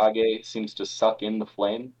Hokage seems to suck in the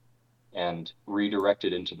flame and redirect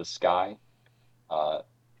it into the sky,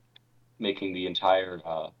 making the entire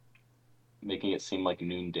making it seem like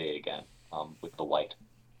noonday again with the light.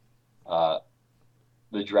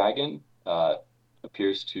 The dragon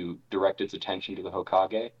appears to direct its attention to the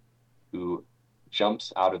Hokage, who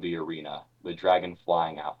jumps out of the arena, the dragon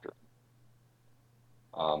flying after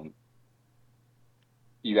him.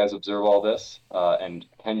 You guys observe all this, and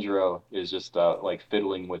Kenjiro is just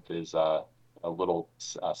fiddling with his a little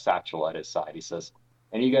satchel at his side. He says,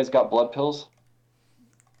 "And you guys got blood pills?"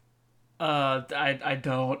 I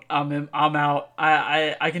don't. I'm out.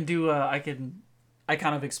 I can do. I can I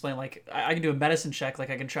kind of explain, like, I can do a medicine check, like,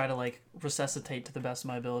 I can try to, like, resuscitate to the best of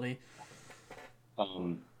my ability.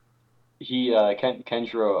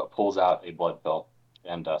 Kenjiro pulls out a blood pill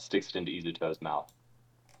and sticks it into Izuto's mouth.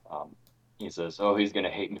 He says, "Oh, he's gonna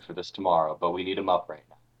hate me for this tomorrow, but we need him up right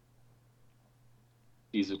now."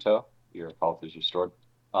 Izuto, your health is restored.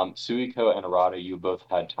 Suiko and Arata, you both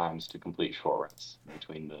had times to complete short rests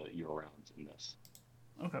between your rounds in this.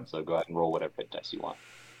 Okay. So go ahead and roll whatever hit dice you want.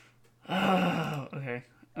 Okay.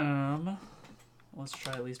 Let's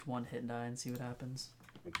try at least one hit die and see what happens.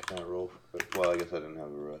 Can I roll? Well, I guess I didn't have a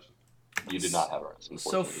rest. You did not have a rest, So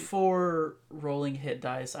unfortunately. for rolling hit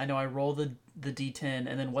dice, I know I roll the d10,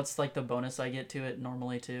 and then what's like the bonus I get to it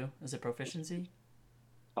normally too? Is it proficiency?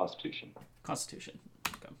 Constitution. Constitution.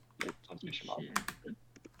 Okay. Yeah, Constitution mod.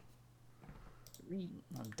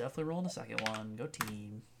 I'm definitely rolling the second one. Go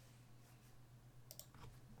team.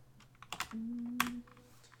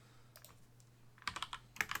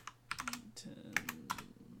 10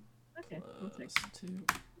 Okay, we'll take plus 2.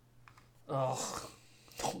 Oh,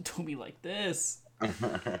 don't do me like this.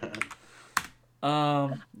 Yeah,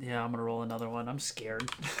 I'm gonna roll another one. I'm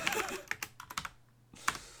scared.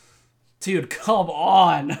 Dude, come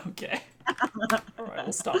on. Okay. Alright,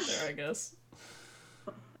 we'll stop there, I guess.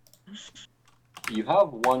 You have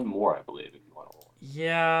one more, I believe, if you want to roll.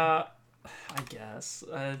 Yeah, I guess.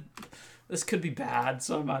 This could be bad,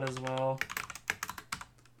 so I might as well.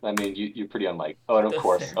 I mean, you're pretty unlike. Oh, and of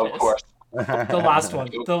course, There it of is. course. The last one.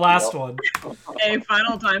 The last one. Hey,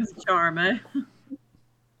 final time's a charm, eh?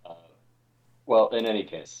 Well, in any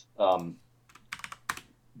case,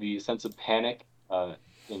 the sense of panic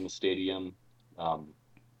in the stadium.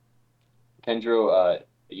 Kendro,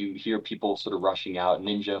 you hear people sort of rushing out,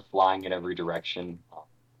 ninja flying in every direction,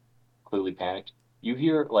 clearly panicked. You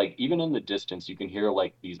hear, like, even in the distance, you can hear,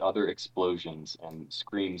 like, these other explosions and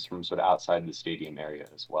screams from sort of outside the stadium area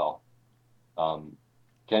as well.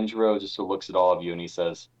 Kenjiro just sort of looks at all of you and he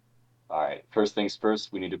says, "All right, first things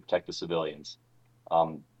first, we need to protect the civilians."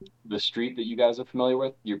 The street that you guys are familiar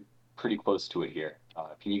with, you're pretty close to it here.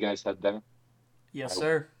 Can you guys head there? Yes,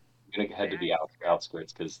 sir. I'm gonna head to the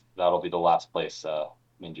outskirts because that'll be the last place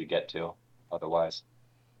Ninja get to. Otherwise,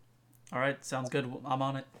 Alright, sounds good. I'm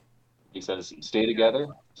on it. he says, "Stay together,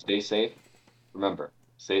 stay safe. Remember,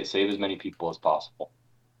 save as many people as possible."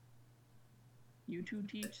 You two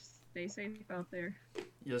teach. Stay safe out there.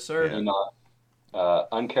 Yes, sir. And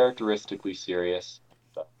uncharacteristically serious.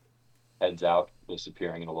 Heads out,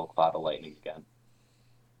 disappearing in a little cloud of lightning again.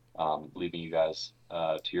 Leaving you guys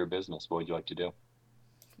to your business. What would you like to do?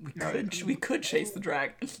 We could chase the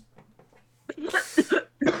dragon.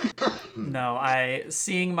 No,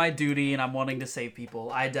 seeing my duty and I'm wanting to save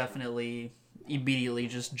people, I definitely immediately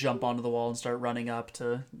just jump onto the wall and start running up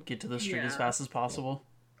to get to the street as fast as possible.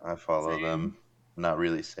 I follow them, not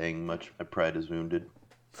really saying much. My pride is wounded.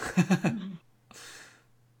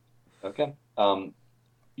 Okay.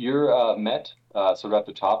 You're met sort of at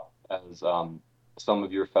the top as some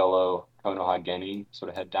of your fellow Konoha Genin sort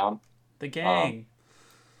of head down. The gang.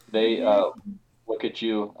 They look at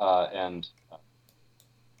you and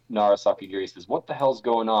Nara Sakigiri says, "What the hell's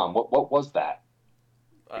going on? What was that?"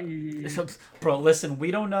 Bro, listen,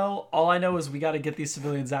 we don't know. All I know is we got to get these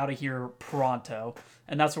civilians out of here pronto,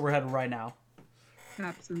 and that's where we're headed right now.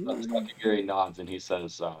 Absolutely. Sakigiri nods and he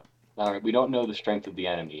says, "All right, we don't know the strength of the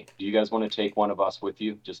enemy. Do you guys want to take one of us with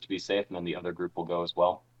you just to be safe, and then the other group will go as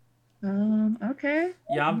well?" Okay.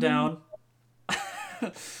 Yeah, I'm down.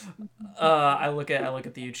 I look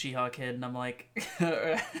at the Uchiha kid and I'm like, look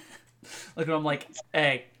at him, I'm like,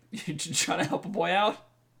 "Hey, you trying to help a boy out?"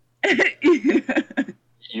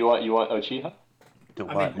 You want Uchiha? To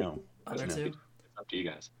I what? mean, No. Other No. two. It's up to you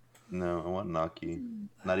guys. No, I want Naki.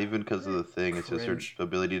 Not even because of the thing. It's just her Cringe.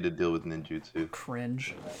 ability to deal with ninjutsu.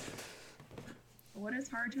 Cringe. What is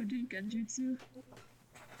hard to do, Genjutsu?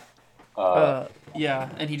 Yeah,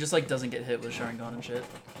 and he just like doesn't get hit with Sharingan and shit.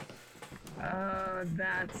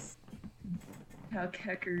 That's how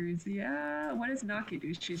Kekkers. Yeah. What does Naki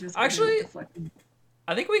do? She's just Actually- deflecting.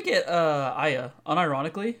 I think we get Aya.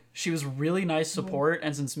 Unironically, she was really nice support,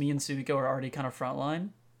 and since me and Suiko are already kind of frontline,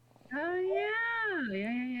 Oh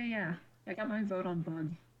yeah. I got my vote on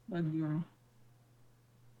Bug Girl.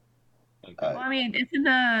 Okay. Well, I mean, isn't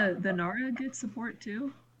the Nara good support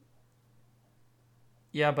too?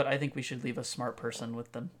 yeah, but I think we should leave a smart person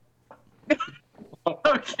with them.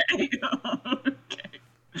 Okay. Okay.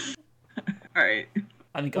 All right.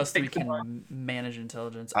 I think We'll us three take the can manage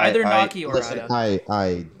intelligence. Either Naki or listen, Aya.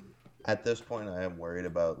 I at this point I am worried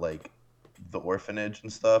about like the orphanage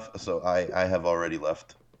and stuff, so I have already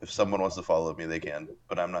left. If someone wants to follow me, they can,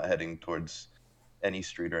 but I'm not heading towards any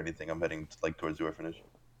street or anything. I'm heading like towards the orphanage.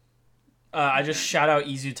 I just shout out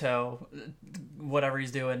Izuto, whatever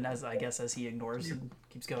he's doing, as he ignores and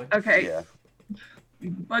keeps going. Okay. Yeah.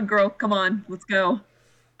 Bug girl, come on, let's go.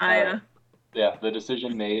 Aya. Yeah, the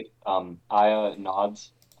decision made. Aya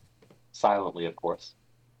nods silently, of course,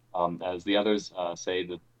 as the others say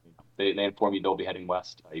that they inform you they'll be heading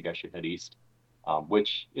west. You guys should head east,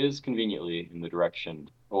 which is conveniently in the direction.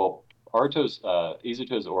 Well,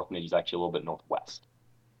 Izuto's orphanage is actually a little bit northwest,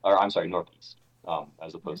 or I'm sorry, northeast,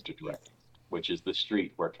 as opposed to direct east, which is the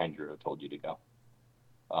street where Kendra told you to go.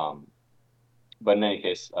 But in any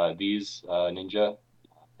case, these ninja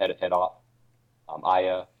head off.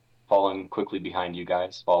 Aya following quickly behind you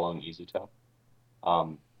guys, following Izuto.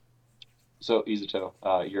 So Izuto,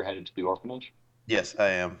 you're headed to the orphanage? Yes, I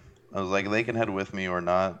am. I was like, they can head with me or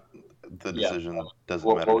not. The decision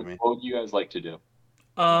doesn't matter to me. What would you guys like to do?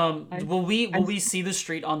 Will we see the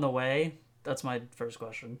street on the way? That's my first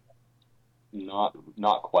question. Not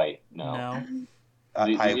quite. No.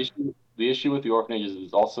 The issue with the orphanage is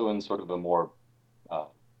it's also in sort of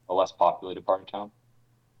a less populated part of town.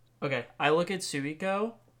 Okay, I look at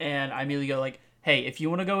Suiko and I immediately go like, "Hey, if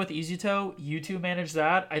you want to go with Izuto, you two manage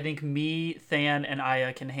that. I think me, Than, and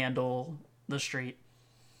Aya can handle the street."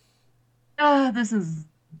 This is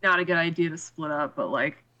not a good idea to split up, but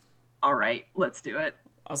like, all right, let's do it.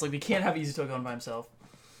 I was like, we can't have Izuto going by himself.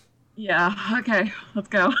 Yeah. Okay, let's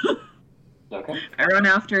go. Okay. I run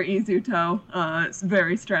after Izuto. It's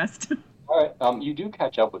very stressed. All right. You do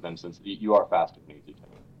catch up with him since you are faster than Izuto.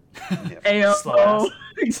 Ayo.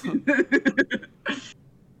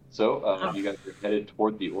 So, you guys are headed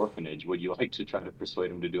toward the orphanage. Would you like to try to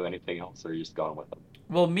persuade him to do anything else, or are you just going with him?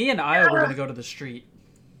 Well, me and Aya were gonna go to the street.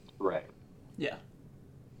 Right. Yeah.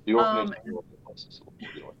 The orphanage is a little bit closer, so we'll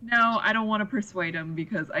deal with it. No, I don't want to persuade him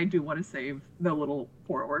because I do want to save the little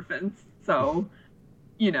poor orphans. So,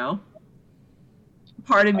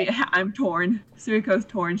 part of me, I'm torn. Suiko's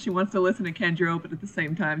torn. She wants to listen to Kenjiro, but at the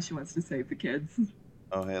same time, she wants to save the kids.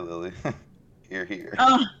 Oh, hey, Lily. Here.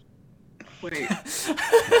 Oh, wait.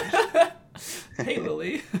 Hey,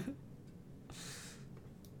 Lily.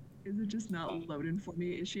 Is it just not loading for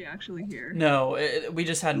me? Is she actually here? No, we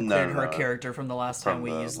just hadn't cleared her character from the last time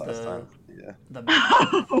we used the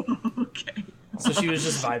map. Okay. So she was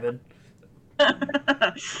just vibing.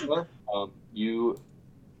 You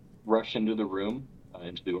rush into the room,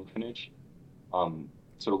 into the orphanage,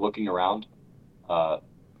 sort of looking around.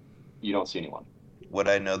 You don't see anyone. Would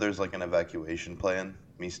I know there's like an evacuation plan?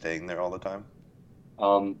 Me staying there all the time?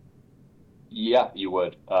 Yeah, you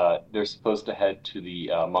would. They're supposed to head to the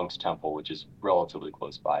monk's temple, which is relatively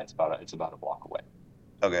close by. It's about a block away.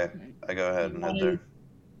 Okay, I go ahead and head there.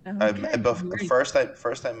 Okay,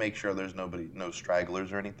 First, I make sure there's no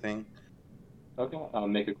stragglers or anything. Okay,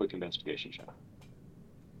 make a quick investigation check.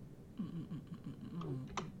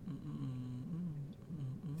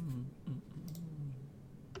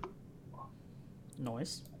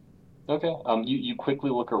 Noise. Okay. You quickly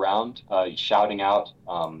look around, shouting out,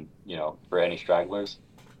 for any stragglers.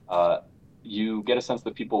 You get a sense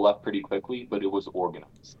that people left pretty quickly, but it was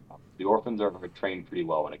organized. The orphans are trained pretty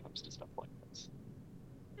well when it comes to stuff like this.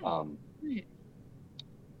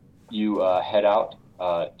 You head out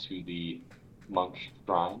to the monk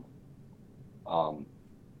shrine,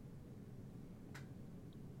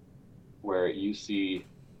 where you see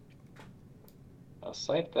a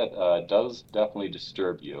sight that does definitely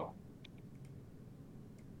disturb you.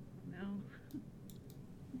 No.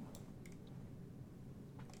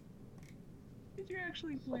 Did you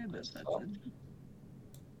actually plan this, Hudson?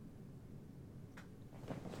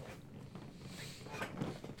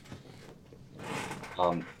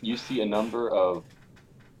 You see a number of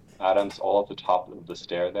atoms all at the top of the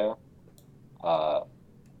stair there,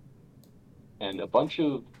 and a bunch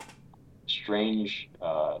of strange,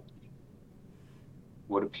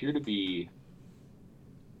 what appear to be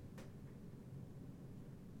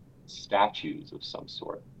statues of some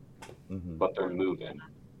sort, but they're moving.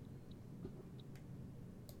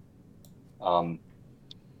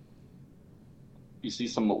 You see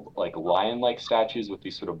some like lion-like statues with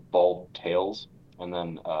these sort of bulbed tails, and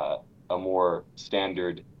then a more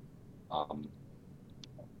standard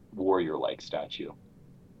warrior-like statue.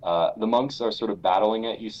 The monks are sort of battling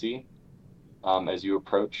it, you see, as you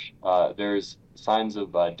approach. There's signs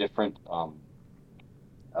of different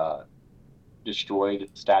destroyed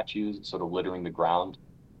statues sort of littering the ground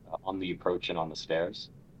on the approach and on the stairs.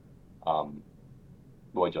 What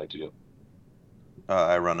would you like to do?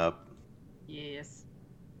 I run up. Yes.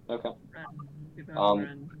 Okay.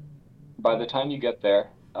 Run. By the time you get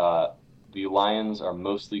there, the lions are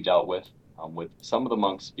mostly dealt with. with some of the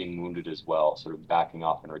monks being wounded as well, sort of backing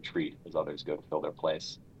off in retreat as others go to fill their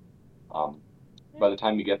place. By the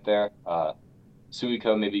time you get there,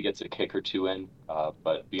 Suiko maybe gets a kick or two in,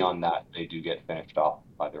 but beyond that, they do get finished off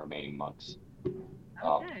by the remaining monks.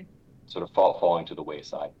 Okay. Sort of falling to the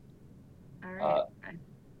wayside. All right.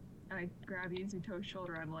 I grab Izuto's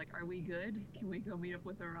shoulder. I'm like, are we good? Can we go meet up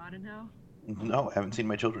with Arata now? No, I haven't seen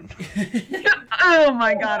my children. Oh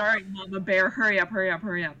my god, all right, Mama Bear, hurry up.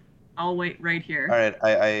 I'll wait right here. All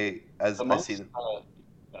right, as The I monks see them.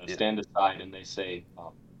 stand aside and they say,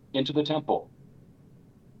 into the temple.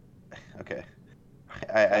 Okay.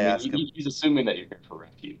 I ask him. He's assuming that you're here for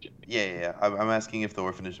refuge. Yeah. I'm asking if the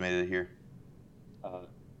orphanage made it here.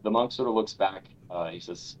 The monk sort of looks back. He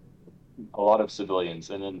says, a lot of civilians.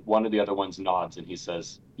 And then one of the other ones nods and he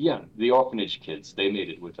says, yeah, the orphanage kids, they made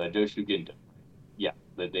it with Doshu Ginda. Yeah,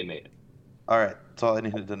 they made it. All right, that's all I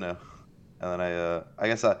needed to know. And then I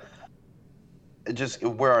guess just,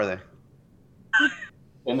 where are they?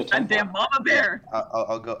 In the temple. Goddamn Mama Bear!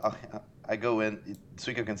 I'll go. I go in.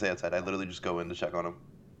 Suiko can stay outside. I literally just go in to check on them.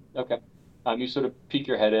 Okay. You sort of peek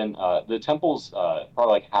your head in. The temple's probably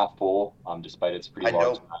like half full, despite its pretty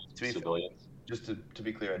large civilians. Just to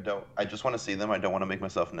be clear, I just want to see them. I don't want to make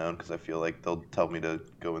myself known because I feel like they'll tell me to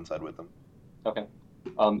go inside with them. Okay.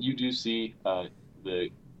 You do see the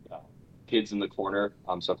kids in the corner,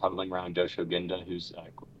 sort of huddling around Dosho Ginda, who's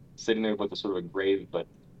sitting there with a sort of a grave, but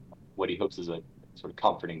what he hopes is a sort of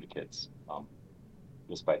comforting the kids,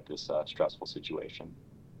 despite this stressful situation.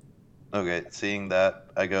 Okay, seeing that,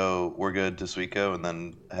 I go, we're good to Suiko, and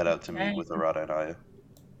then head out to meet with Arata and Aya.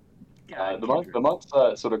 The monks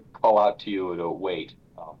sort of call out to you to wait,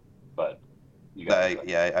 but you guys...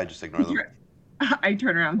 I just ignore them. I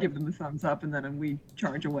turn around, give them a thumbs up, and then we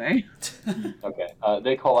charge away. Okay,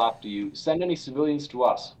 they call after you, send any civilians to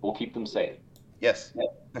us, we'll keep them safe. Yes.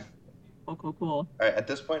 Cool. All right, at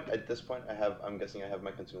this point, I'm guessing I have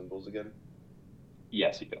my consumables again?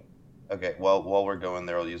 Yes, you do. Okay, well, while we're going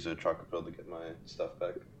there, I'll use a chocolate pill to get my stuff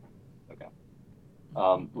back. Okay.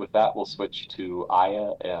 With that, we'll switch to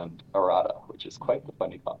Aya and Arata, which is quite the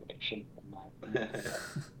funny combination.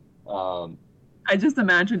 I just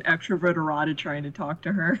imagine extrovert Arata trying to talk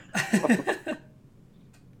to her.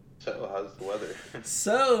 So, how's the weather?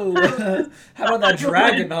 So, how about that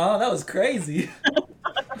dragon, huh? That was crazy.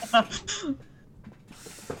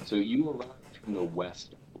 So you arrived from the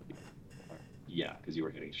west, I believe. Yeah, because you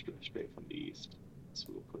were heading straight from the east. So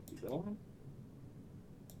we'll put you there.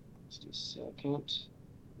 Just a second.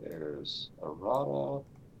 There's Arata.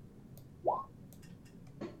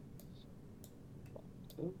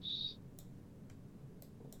 Oops.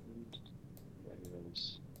 And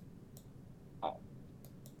there's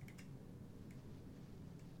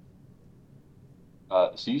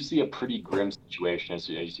so you see a pretty grim situation as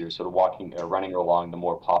you're sort of running along the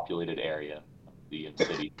more populated area of the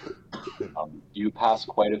city. You pass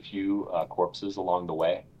quite a few corpses along the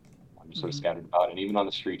way, sort of scattered about, and even on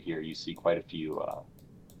the street here, you see quite a few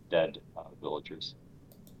dead villagers.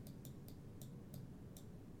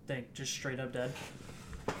 They just straight up dead.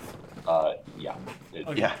 Yeah.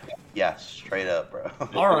 Okay. Yeah, straight up, bro.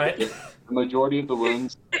 All right. The majority of the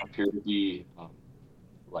wounds appear to be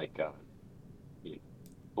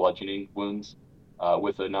bludgeoning wounds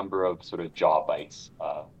with a number of sort of jaw bites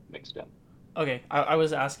mixed in. Okay, I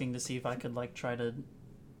was asking to see if I could try to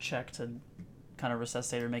check to kind of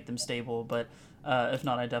resuscitate or make them stable, but if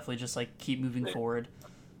not, I definitely just keep moving forward.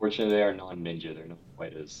 Fortunately, they are non-ninja. They're not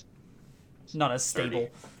quite as not as stable.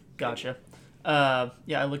 Gotcha. I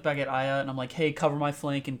look back at Aya and I'm like, hey, cover my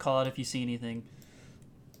flank and call out if you see anything.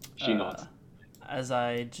 She nods. As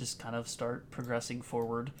I just kind of start progressing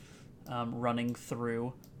forward, running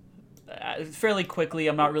through fairly quickly.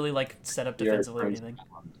 I'm not really set up defensively or anything.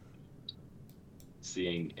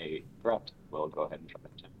 Seeing a threat, we'll go ahead and try to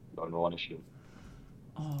go and roll an issue.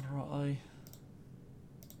 All right.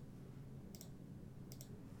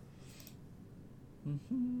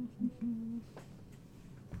 Damn,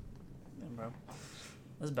 bro.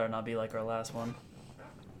 This better not be like our last one.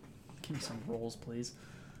 Give me some rolls, please.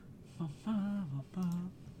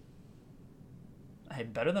 Hey,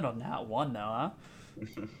 better than a nat 1 now,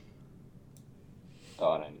 huh?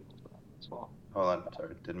 Oh, and I need to do that as well. Hold on,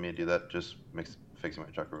 sorry, didn't mean to do that. Just fixing my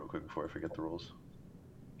chakra real quick before I forget the rules.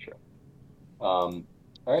 Sure. All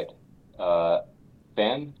right.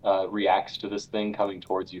 Fan reacts to this thing coming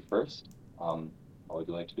towards you first. What would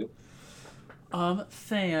you like to do?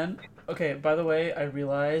 Fan. Okay, by the way, I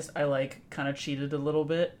realized I kind of cheated a little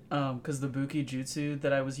bit because the Buki Jutsu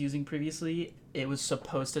that I was using previously, it was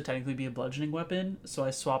supposed to technically be a bludgeoning weapon, so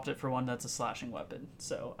I swapped it for one that's a slashing weapon.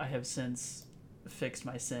 So I have since fixed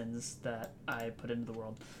my sins that I put into the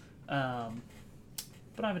world.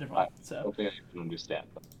 But I have a different one. I So don't think I can understand,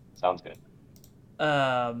 but sounds good.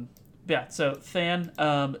 yeah. So Than,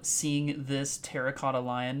 seeing this terracotta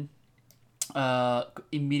lion,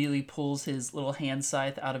 immediately pulls his little hand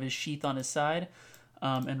scythe out of his sheath on his side,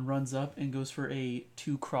 and runs up and goes for a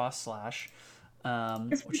 2 cross slash.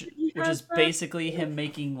 Which is basically him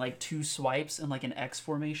making like 2 swipes in like an X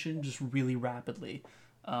formation, just really rapidly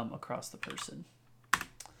across the person.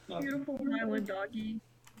 Beautiful island doggy.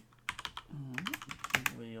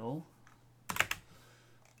 Wheel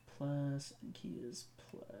plus, I think he is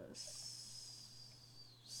plus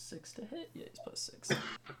 6 to hit. Yeah, he's plus 6.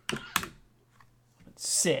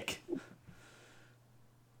 Sick.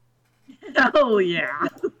 Oh yeah.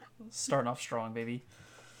 Starting off strong, baby.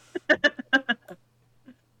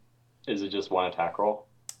 Is it just 1 attack roll?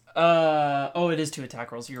 Oh, it is 2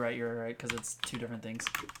 attack rolls. You're right, because it's 2 different things.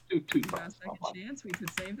 Two We got a second chance. We could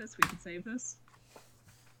save this.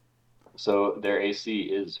 So their AC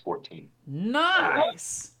is 14.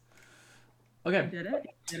 Nice. Okay. Did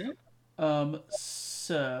it?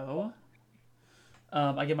 So,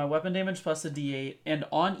 I get my weapon damage plus a D8, and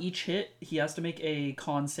on each hit, he has to make a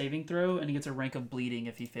con saving throw, and he gets a rank of bleeding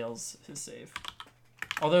if he fails his save.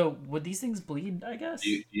 Although, would these things bleed, I guess?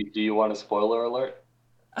 Do you want a spoiler alert?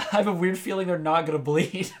 I have a weird feeling they're not going to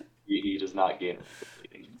bleed. He does not gain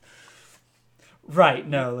bleeding. Right,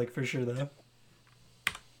 no, like for sure, though.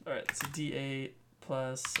 Alright, so D8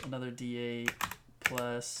 plus another D8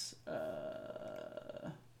 plus...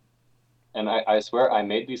 And I swear I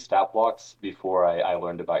made these stat blocks before I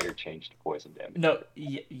learned about your change to poison damage. No,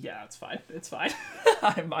 yeah, it's fine. It's fine.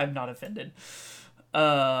 I'm not offended.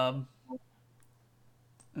 And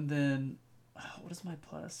then, what is my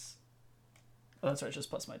plus? Oh, that's right, just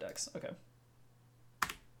plus my dex. Okay.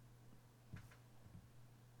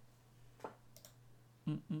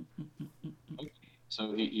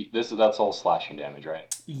 So that's all slashing damage,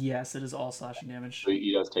 right? Yes, it is all slashing damage. So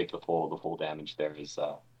he does take the full damage there. His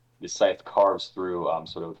scythe carves through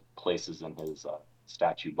sort of places in his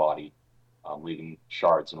statue body, leaving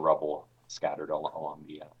shards and rubble scattered along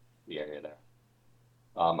the area there.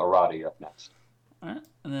 Arata, you're up next. All right,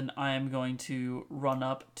 and then I am going to run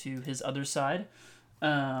up to his other side.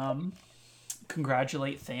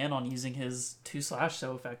 Congratulate Than on using his 2 slash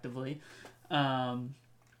so effectively. And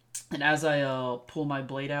as I pull my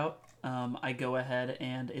blade out, I go ahead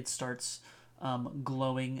and it starts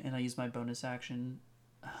glowing, and I use my bonus action.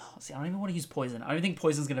 See, I don't even want to use poison. I don't even think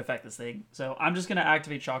poison's going to affect this thing. So I'm just going to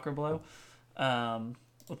activate Chakra Blow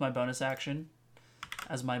with my bonus action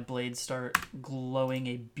as my blades start glowing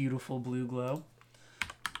a beautiful blue glow.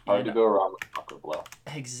 Hard to go wrong with Chakra Blow.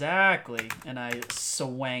 Exactly. And I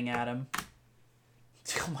swang at him.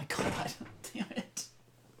 Oh my god. Damn it.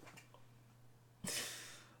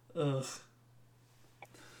 Ugh.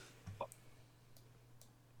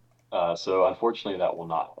 So unfortunately that will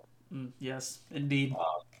not. Yes, indeed.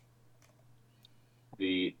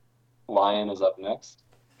 The lion is up next.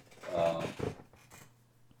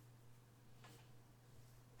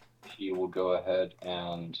 He will go ahead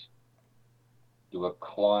and do a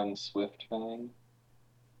clawing swift fang.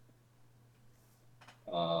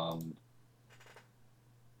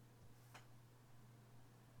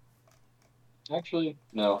 Actually,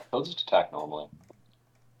 no. He'll just attack normally.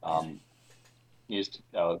 He just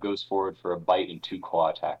goes forward for a bite and 2 claw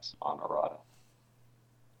attacks on Arata.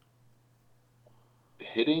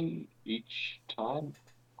 Hitting each time?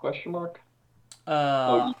 Question mark?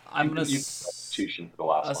 I'm gonna substitution for the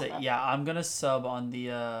last one. Say, yeah, I'm gonna sub on the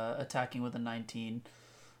attacking with a 19.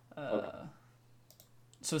 Okay.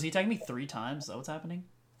 So is he attacking me 3 times? Is that what's happening?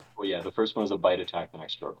 Well, yeah, the first one is a bite attack, the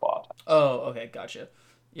next 2 are claw attacks. Oh, okay, gotcha.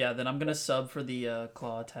 Yeah, then I'm gonna sub for the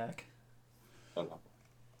claw attack. Okay.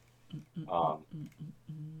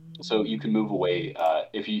 So you can move away.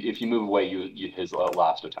 If you move away, his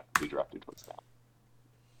last attack will be directed towards that.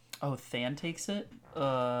 Oh, Than takes it?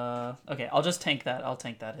 Okay, I'll just tank that. I'll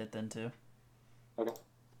tank that hit then too. Okay.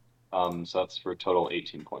 So that's for a total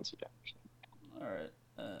 18 points of damage. Alright,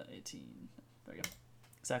 18. There we go.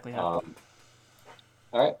 Exactly how.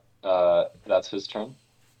 Alright, that's his turn.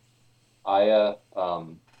 Aya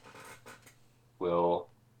will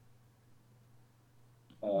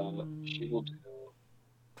she will do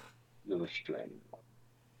the restrain.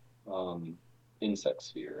 Insect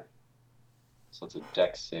sphere. So it's a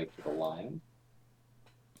dex save for the lion.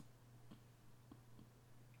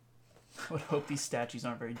 I would hope these statues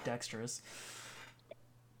aren't very dexterous.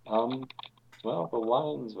 Well, the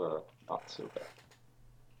lions are not so bad.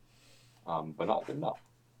 But not good enough.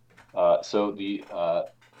 So the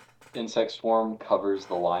insect swarm covers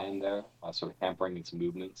the lion there, sort of hampering its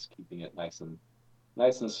movements, keeping it nice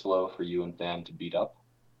and slow for you and Than to beat up.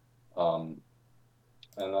 And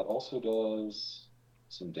that also does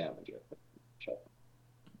some damage, I think. Check.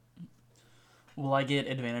 Will I get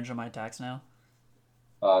advantage on my attacks now?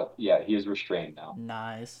 Yeah, he is restrained now.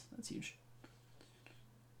 Nice. That's huge.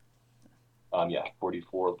 Yeah,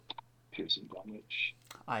 44 piercing damage.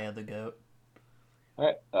 Aya the goat. All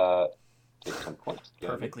right. Take 10 points.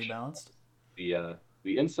 Perfectly balanced. The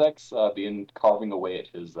insects begin carving away at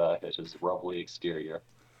his rubbly exterior,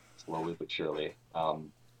 slowly but surely.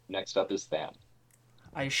 Next up is Than.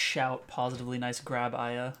 I shout positively nice grab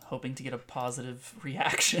Aya, hoping to get a positive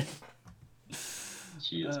reaction.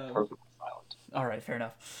 She is perfectly silent. All right, fair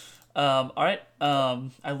enough. All right.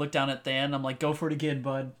 I look down at Than. I'm like, go for it again,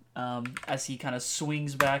 bud. As he kind of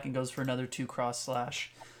swings back and goes for another 2 cross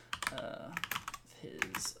slash.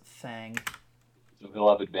 His fang. So he'll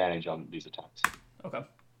have advantage on these attacks. Okay.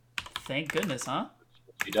 Thank goodness, huh?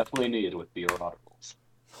 You definitely need with the erotic rolls.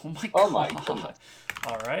 Oh my god. Oh my goodness.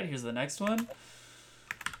 All right, here's the next one.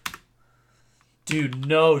 Dude,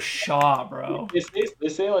 no shot, bro. They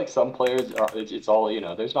say like some players are. It's all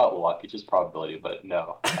There's not luck. It's just probability. But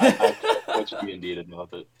no, I coach D&D to know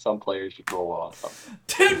that some players should roll well on something.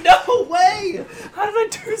 Dude, no way! How did I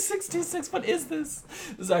do 6d6? What is this?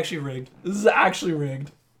 This is actually rigged. This is actually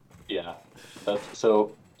rigged. Yeah.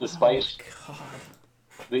 So despite God.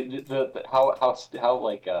 the how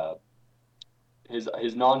like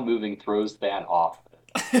his non-moving throws Than off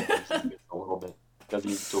a little bit.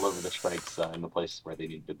 Doesn't deliver the strikes in the places where they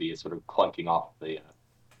need to be. It's sort of clunking off the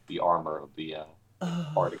armor of the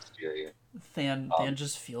hard exterior. Than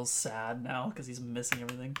just feels sad now because he's missing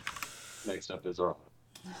everything. Next up is Arata.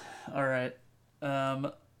 All right.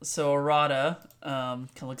 So Arata kind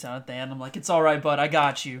of looks down at Than. I'm like, it's all right, bud. I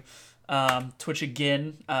got you. Twitch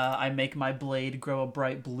again. I make my blade grow a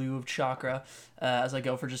bright blue of chakra as I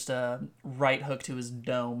go for just a right hook to his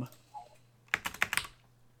dome.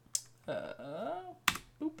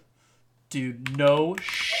 Boop. Dude, no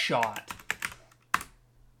shot.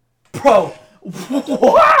 Bro!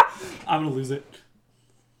 What? I'm gonna lose it.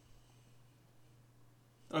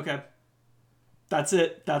 Okay. That's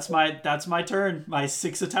it. That's my turn. My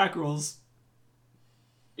 6 attack rolls.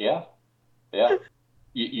 Yeah.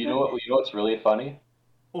 You know what's really funny?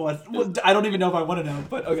 What? I don't even know if I want to know,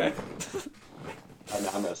 but okay. I'm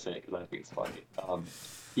gonna say it because I think it's funny.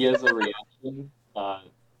 He has a reaction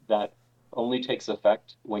that only takes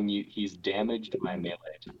effect when he's damaged by melee.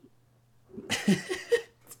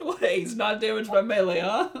 Wait, he's not damaged by melee,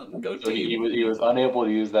 huh? Go So team. he was unable to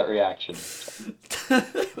use that reaction.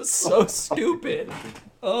 It was so stupid.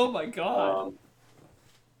 Oh my god.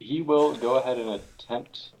 He will go ahead and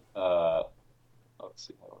attempt. Let's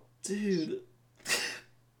see. Dude.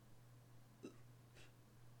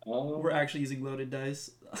 We're actually using loaded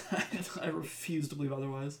dice. I refuse to believe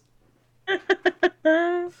otherwise.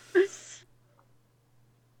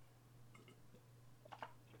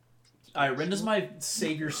 Alright, when does my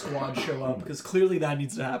savior squad show up? Because clearly that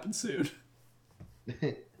needs to happen soon.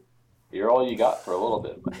 You're all you got for a little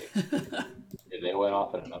bit, buddy. They went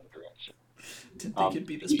off in another direction. Didn't think it'd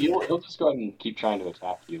be this he'll just go ahead and keep trying to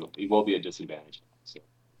attack you. He will be at disadvantage. So.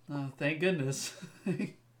 Oh, thank goodness.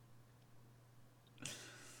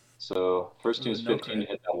 So, first team's 15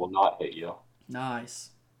 hit, that will not hit you. Nice.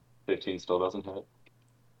 15 still doesn't hit.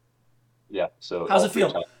 Yeah, so... How's it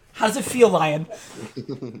feel? How's it feel, Lion?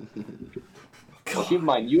 Well, keep in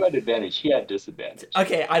mind, you had advantage, he had disadvantage.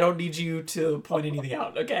 Okay, I don't need you to point anything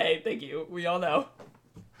out. Okay, thank you. We all know.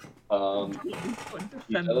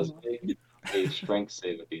 He does make a strength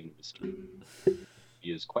save at the end of his turn.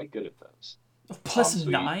 He is quite good at those. Plus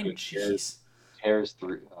 9? Jeez. Tears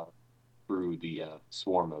through the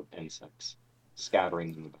swarm of insects,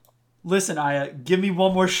 scattering them about. Listen, Aya, give me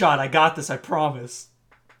one more shot. I got this, I promise.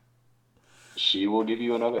 She will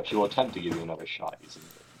attempt to give you another shot using the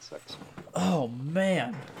insects. Oh,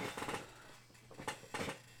 man.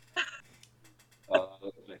 I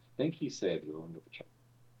think he saved you. Let me double check.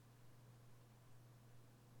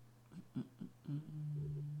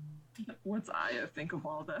 What's Aya think of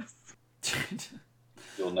all this?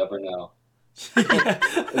 You'll never know.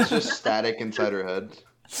 It's just static inside her head.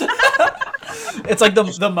 It's like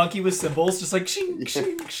the monkey with symbols, just like shing,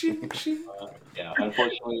 shing, shing, shing. Yeah,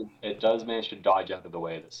 unfortunately, it does manage to dodge out of the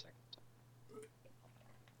way this second.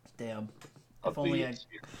 Damn. If only I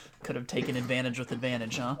could have taken advantage with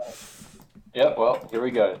advantage, huh? Yep, well, here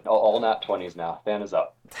we go. All nat 20s now. Than is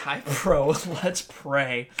up. Hi, bro. Let's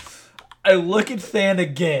pray. I look at Than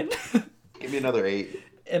again. Give me another 8.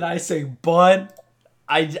 And I say, bud,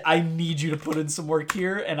 I need you to put in some work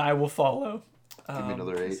here, and I will follow. Give me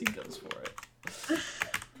another 8. He goes for it.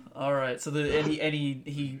 All right, so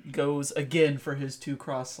he goes again for his 2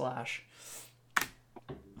 cross slash.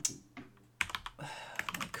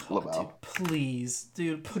 Oh my God, dude, please,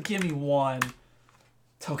 dude, give me 1.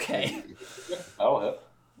 It's okay. That'll hit.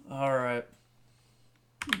 All right.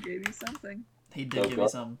 He gave you something. He did give me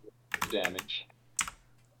some damage.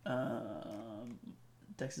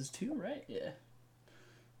 Dex is 2, right? Yeah.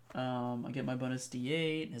 I get my bonus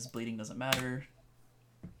D8. His bleeding doesn't matter.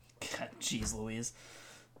 God, jeez Louise.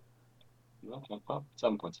 Well,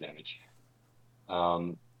 7 points of damage.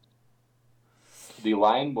 The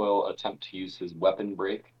lion will attempt to use his weapon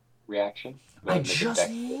break reaction. I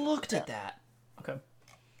just looked at that. Okay.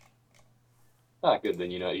 Ah, good.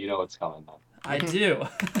 Then you know what's coming. Then. I do.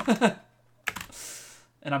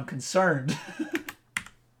 And I'm concerned.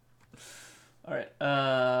 All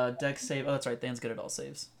right. Dex save. Oh, that's right. Dan's good at all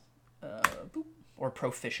saves. Boop. Or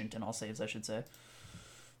proficient in all saves, I should say.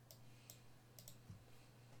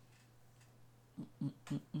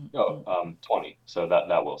 Oh, 20. So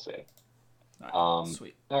that will save. All right,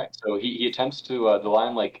 sweet. All right. So he attempts to the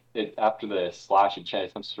lion after the slash and chain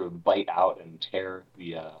attempts to bite out and tear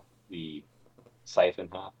the scythe in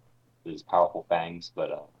half with his powerful fangs,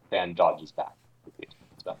 but Fan dodges back.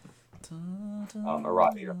 So,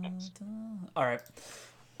 Arata, you're up next. All right.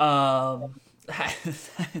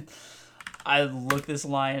 I look this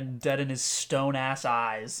lion dead in his stone ass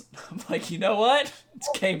eyes. I'm like, you know what? It's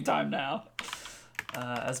game time now.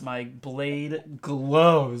 As my blade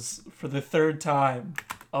glows for the 3rd time,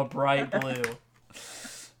 a bright blue,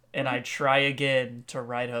 and I try again to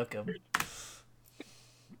right hook him.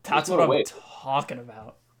 That's what I'm talking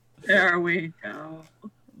about. There we go.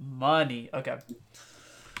 Money. Okay.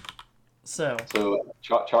 So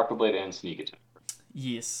Chakra Blade and Sneak Attack.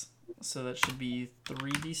 Yes. So that should be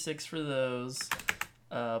 3d6 for those,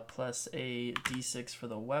 plus a d6 for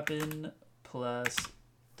the weapon, plus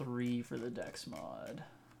 3 for the dex mod,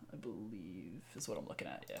 I believe is what I'm looking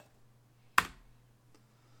at. Yeah.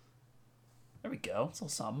 There we go. It's a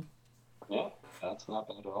little something. Yeah, that's not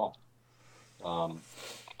bad at all.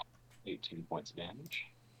 18 points of damage.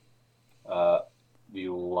 The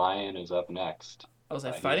lion is up next. I was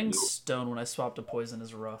fighting stone when I swapped to poison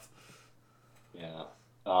is rough. Yeah.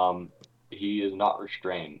 He is not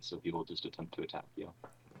restrained, so he will just attempt to attack you.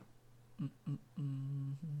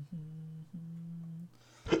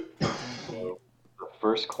 So the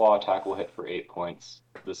first claw attack will hit for 8 points.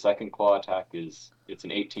 The second claw attack it's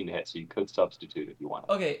an 18 to hit, so you could substitute if you want.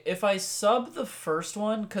 Okay, if I sub the first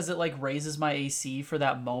one because it raises my AC for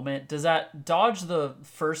that moment, does that dodge the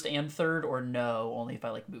first and third, or no? Only if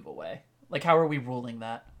I move away. How are we ruling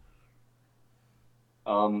that?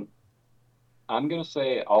 I'm gonna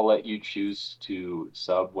say I'll let you choose to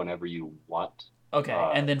sub whenever you want. Okay,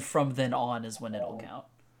 and then from then on is when it'll count.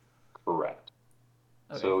 Correct.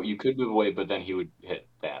 Okay. So you could move away, but then he would hit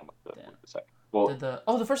Dan with the second. Well,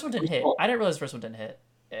 the first one didn't hit. I didn't realize the first one didn't hit.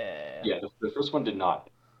 Yeah, the first one did not.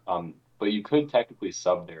 But you could technically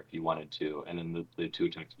sub there if you wanted to, and then the 2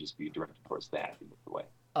 attacks would just be directed towards Dan if you moved away.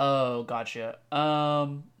 Oh, gotcha. Yeah.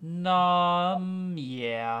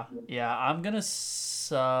 I'm gonna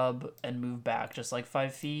sub and move back just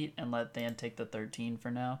 5 feet and let Dan take the 13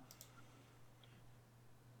 for now.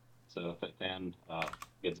 So if Dan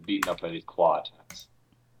gets beaten up by these claw attacks,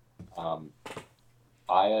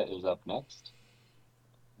 Aya is up next,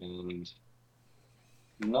 and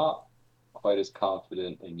not quite as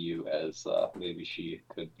confident in you as maybe she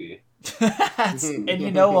could be. And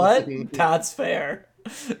you know what? That's fair.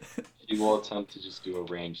 She will attempt to just do a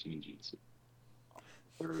ranged ninjutsu.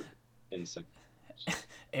 For insect.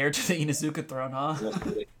 Heir to the Inuzuka throne, huh?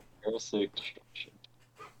 Parasitic destruction.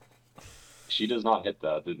 She does not hit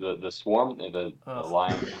the swarm. The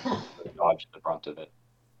lion dodged the front of it.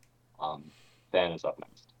 Than is up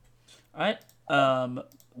next. All right.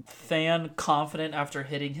 Than, confident after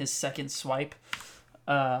hitting his second swipe,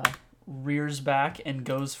 rears back and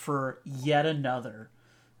goes for yet another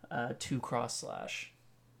 2 cross slash.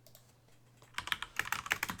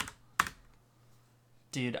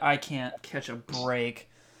 Dude, I can't catch a break.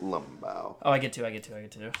 Lumbow. Oh, I get to.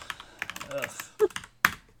 Ugh.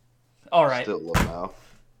 All right. Still Lumbow.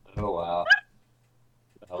 Oh, wow.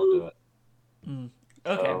 I'll do it.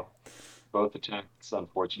 Okay. So, both attacks,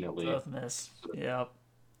 unfortunately. Both miss. Yep.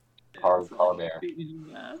 Car bear.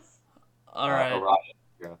 Yes. All right. Arata,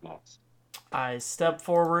 you're up next. I step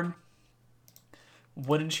forward.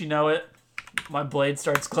 Wouldn't you know it? My blade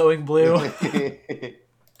starts glowing blue.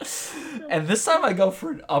 And this time I go for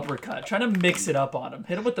an uppercut, trying to mix it up on him.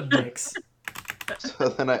 Hit him with the mix. So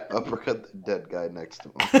then I uppercut the dead guy next to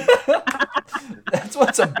him. That's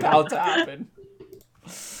what's about to happen.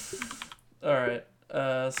 All right.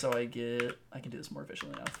 So I can do this more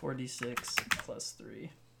efficiently now. 4d6 plus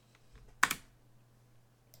 3.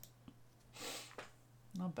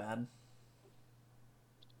 Not bad.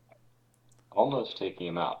 Almost taking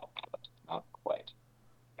him out, but not quite.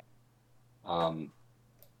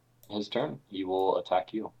 His turn. He will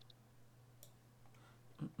attack you.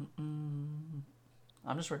 I'm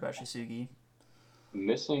just worried about Shisugi.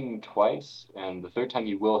 Missing twice, and the third time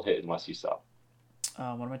you will hit unless you sub.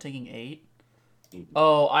 What am I taking? 8? Mhm.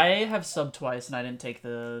 Oh, I have sub twice, and I didn't take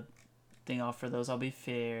the thing off for those. I'll be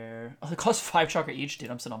fair. Oh, it costs 5 chakra each,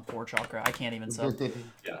 dude. I'm sitting on 4 chakra. I can't even sub.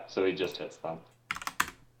 Yeah, so he just hits them.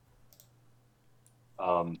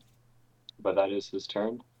 But that is his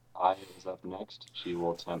turn. Aya is up next. She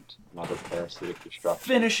will attempt another parasitic destruction.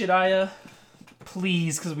 Finish it, Aya.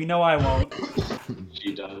 Please, because we know I won't.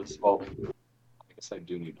 She does. Well, I guess I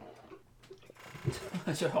do need.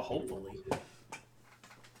 Hopefully.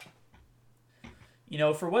 You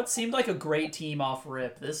know, for what seemed like a great team off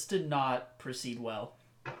rip, this did not proceed well.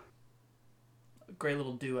 A great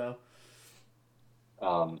little duo.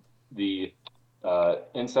 The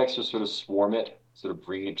insects just sort of swarm it, sort of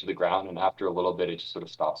bring it to the ground, and after a little bit, it just sort of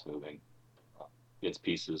stops moving. Its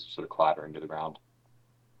pieces sort of clattering to the ground.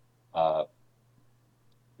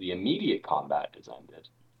 The immediate combat is ended.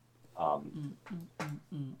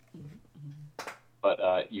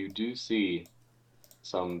 But you do see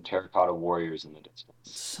some terracotta warriors in the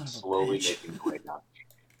distance, slowly making their way down.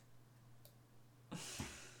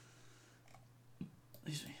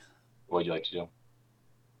 Excuse me. What would you like to do?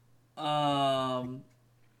 I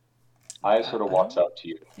Aya sort of walks up to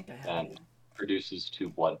you think I have. and produces 2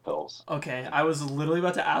 blood pills. Okay, I was literally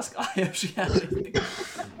about to ask Aya if she had anything.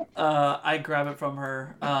 I grab it from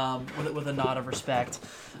her with a nod of respect.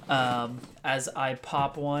 As I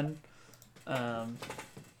pop one, let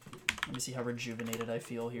me see how rejuvenated I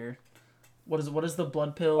feel here. What is the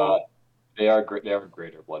blood pill? They are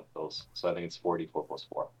greater blood pills, so I think it's 44 plus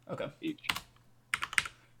 4. Okay. Each.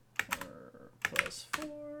 4 plus 4.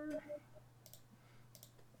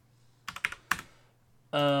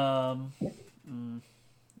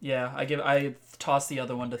 Yeah, I toss the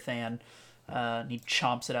other one to Than, and he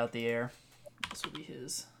chomps it out the air. This will be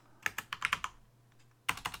his.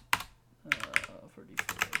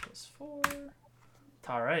 44 plus 4.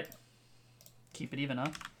 All right. Keep it even,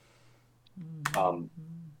 huh?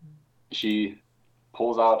 She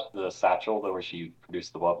pulls out the satchel where she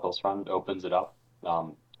produced the blood pills from, opens it up,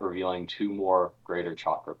 revealing 2 more greater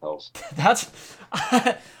chakra pills. That's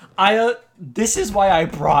this is why I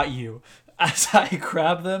brought you. As I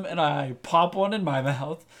grab them and I pop one in my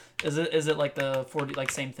mouth. Is it like the 40 like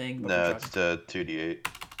same thing? No, it's the 2d8.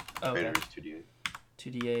 Oh, okay. Greater is 2d8.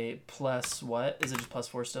 2d8 plus what? Is it just plus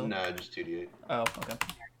 4 still? No, just 2d8. Oh, okay.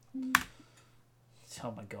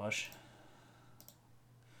 Oh my gosh.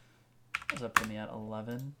 Does that put me at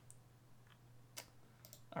 11?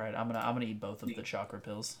 All right, I'm gonna eat both of the chakra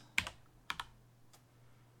pills.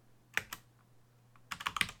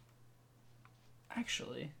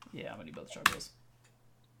 Actually, yeah, I'm gonna eat both the chakra pills.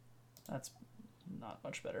 That's not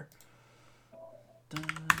much better.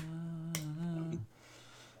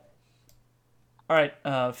 All right,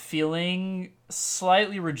 feeling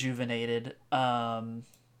slightly rejuvenated. Can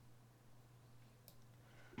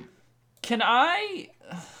I?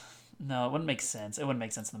 No, it wouldn't make sense. It wouldn't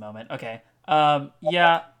make sense in the moment. Okay.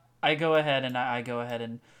 Yeah, I go ahead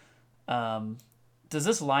and does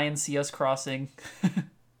this lion see us crossing?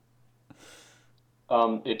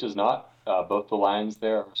 It does not. Both the lions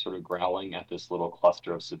there are sort of growling at this little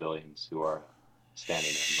cluster of civilians who are standing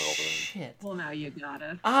in the middle of the room. Shit. Well, now you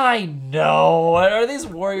gotta. I know. Are these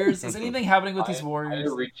warriors? Is anything happening with these warriors?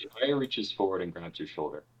 Aya reaches forward and grabs your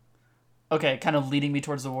shoulder. Okay, kind of leading me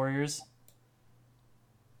towards the warriors.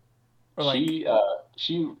 Or like,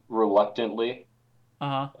 she reluctantly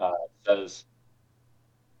says,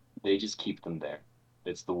 "They just keep them there.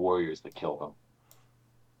 It's the warriors that kill them."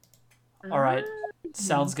 all right,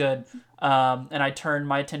 sounds good. And I turn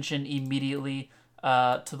my attention immediately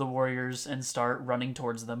to the warriors and start running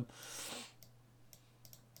towards them.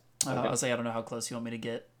 Okay. I was like, I don't know how close you want me to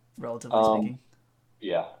get, relatively speaking.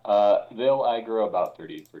 Yeah, they'll aggro about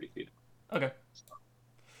 30 feet. Okay.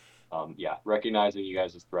 Yeah, recognizing you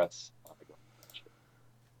guys as threats.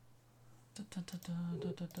 Do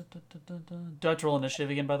I have to roll initiative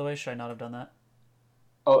again, by the way? Should I not have done that?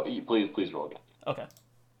 Oh, please roll again. Okay.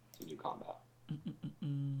 To do combat.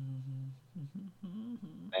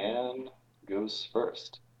 Man goes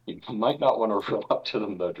first. You might not want to run up to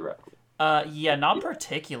them though directly. Yeah, not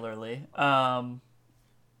particularly. All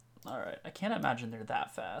right, I can't imagine they're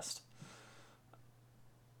that fast.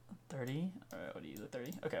 30. All right, what do you use at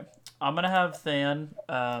 30? Okay, I'm gonna have Than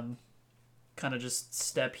kind of just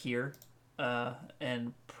step here,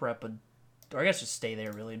 and prep a, or I guess just stay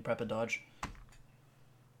there really and prep a dodge.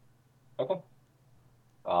 Okay.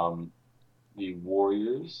 The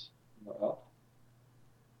warriors are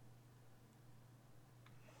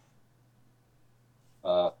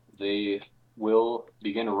up. They will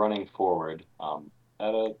begin running forward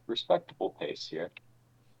at a respectable pace here.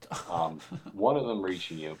 One of them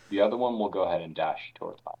reaching you. The other one will go ahead and dash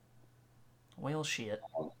towards Aya. Well, shit.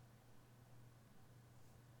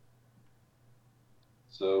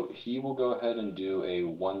 So he will go ahead and do a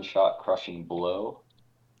one-shot crushing blow,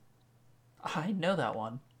 I know that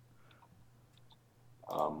one.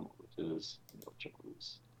 which is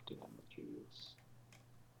whose damage is.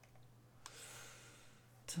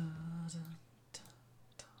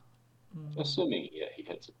 Assuming he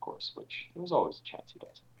hits, of course, which there's always a chance he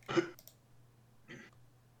does.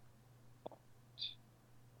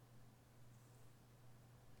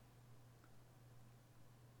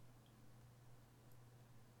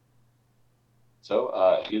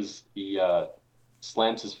 So he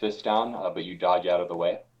slams his fist down, but you dodge out of the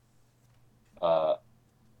way.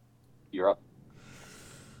 You're up.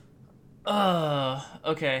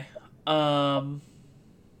 Okay.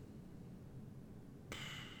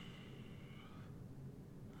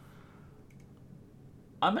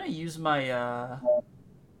 I'm gonna use my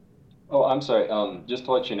Oh, I'm sorry. Just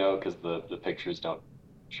to let you know, because the pictures don't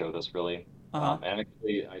show this really. Uh-huh. And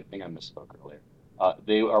actually, I think I misspoke earlier.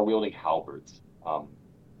 They are wielding halberds.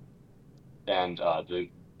 And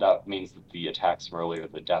that means that the attacks from earlier,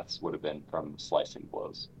 the deaths would have been from slicing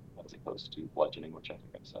blows, as opposed to bludgeoning, which I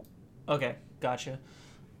think I said. Okay, gotcha.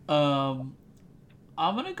 I'm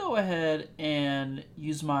gonna go ahead and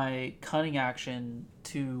use my cunning action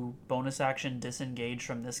to bonus action disengage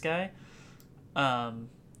from this guy, and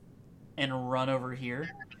run over here,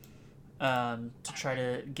 to try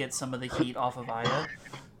to get some of the heat off of Aya.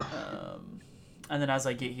 And then as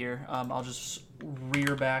I get here, I'll just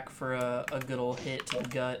rear back for a good old hit to the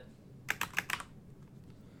gut.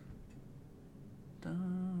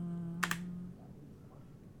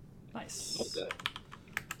 Nice. Okay.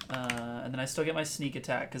 And then I still get my sneak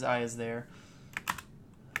attack because Aya's there.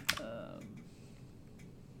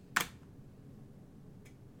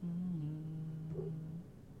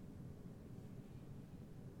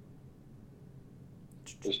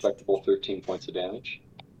 Respectable 13 points of damage.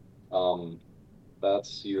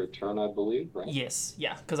 That's your turn, I believe, right? Yes,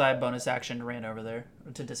 yeah, because I bonus action ran over there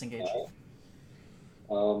to disengage.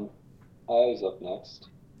 Aya's up next.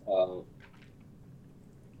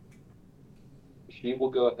 She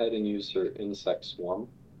will go ahead and use her insect swarm,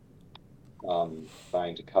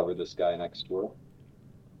 trying to cover this guy next to her.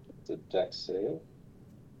 It's a dex save.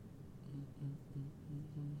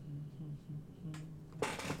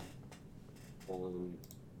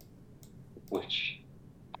 Which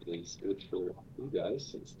is good for you guys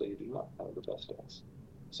since they do not have the best dex.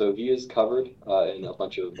 So he is covered in a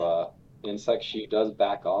bunch of insects. She does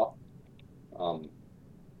back off.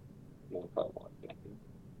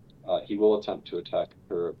 He will attempt to attack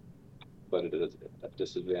her, but it is at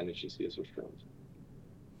disadvantage as he is restrained.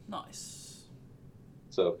 Nice.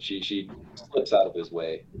 So she slips out of his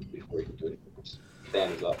way before he can do anything else.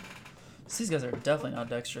 Than is up. So these guys are definitely not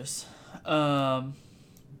dexterous.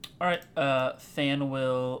 Alright, Than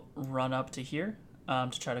will run up to here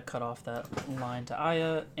to try to cut off that line to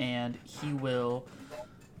Aya, and he will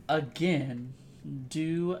again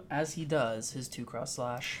do as he does his 2-cross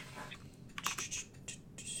slash.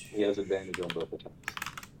 He has advantage on both attacks.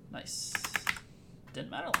 Nice. Didn't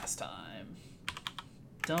matter last time.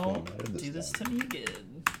 Don't do this to me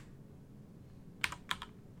again.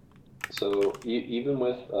 So even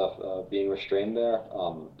with being restrained there,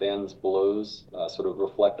 Dan's blows sort of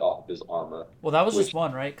reflect off of his armor. Well, that was just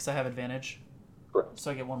one, right? Because I have advantage. Correct.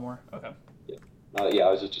 So I get one more. Okay. Yeah,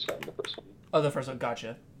 I was just describing the first one. Oh, the first one.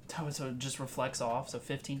 Gotcha. So it just reflects off. So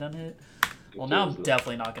 15 doesn't hit. Well, now I'm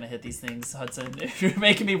definitely not going to hit these things, Hudson, if you're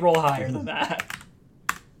making me roll higher than that.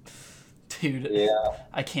 Dude, yeah.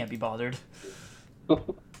 I can't be bothered.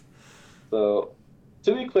 So,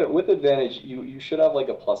 to be clear, with advantage, you should have like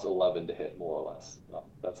a plus 11 to hit, more or less.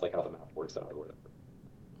 That's like how the math works out or whatever.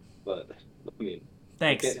 But, I mean,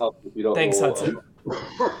 thanks. I can't help if you don't Thanks, roll Hudson.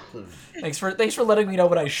 Thanks for letting me know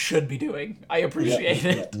what I should be doing. I appreciate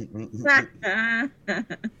it.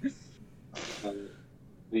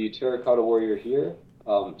 The terracotta warrior here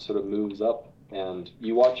sort of moves up, and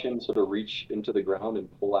you watch him sort of reach into the ground and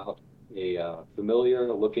pull out a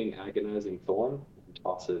familiar-looking agonizing thorn and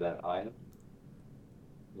toss it at Aya.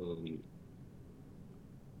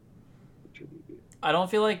 I don't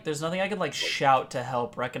feel like there's nothing I could like shout to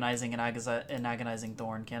help recognizing an agonizing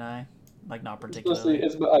thorn, can I? Like not particularly.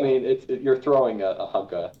 You're throwing a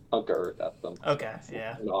hunk of earth at them. Okay, It's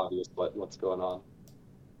yeah. obvious what's going on.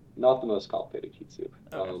 Not the most complicated Kitsu.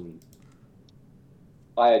 Okay.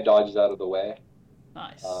 Aya dodges out of the way.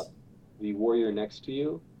 Nice. The warrior next to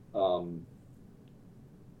you. I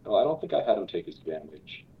don't think I had him take his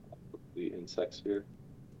damage. The insect sphere.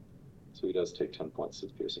 So he does take 10 points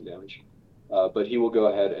of piercing damage. But he will go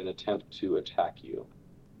ahead and attempt to attack you.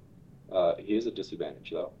 He is at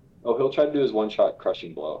disadvantage, though. Oh, he'll try to do his one-shot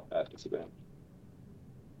crushing blow at disadvantage.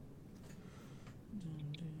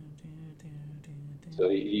 So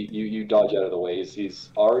you dodge out of the way. He's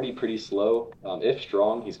already pretty slow. If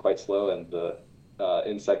strong, he's quite slow, and the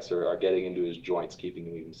insects are getting into his joints, keeping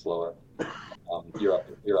him even slower. You're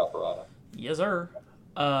up, Arata. Yes, sir.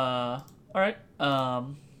 All right.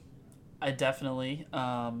 I definitely,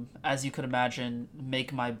 as you could imagine,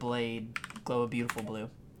 make my blade glow a beautiful blue,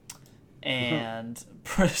 and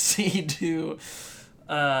proceed to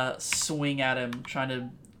swing at him, trying to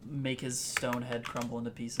make his stone head crumble into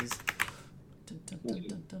pieces.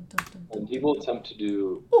 And he will attempt to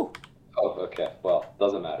do. Ooh. Oh, okay. Well,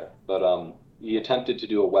 doesn't matter. But he attempted to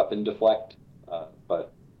do a weapon deflect,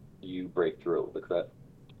 but you break through with the crit.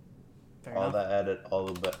 Fair All enough. that added, all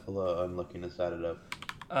the unluckiness added up.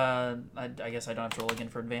 I guess I don't have to roll again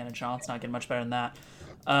for advantage, huh? It's not getting much better than that.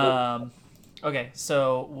 Okay,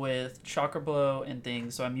 so with chakra blow and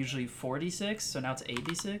things, so I'm usually 4d6, so now it's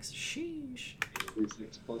 8d6. Sheesh.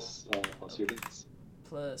 3d6 plus your hits.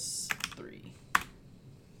 Plus 3.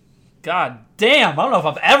 God damn, I don't know if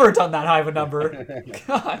I've ever done that high of a number.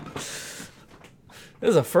 God. This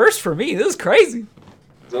is a first for me. This is crazy.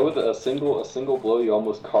 So with a single blow, you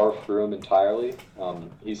almost carve through him entirely.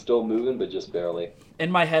 He's still moving, but just barely.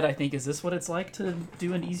 In my head, I think, is this what it's like to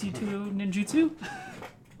do an easy 2 ninjutsu?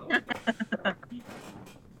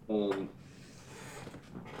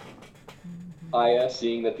 Aya,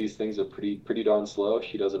 seeing that these things are pretty darn slow,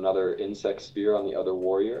 she does another insect spear on the other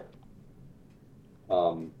warrior.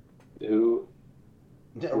 Who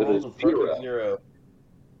with rolls a a perfect 0.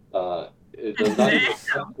 it does not even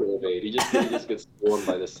attempt to evade. He just gets thrown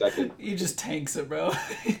by the second. He just tanks it, bro.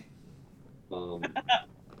 I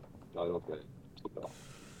don't think.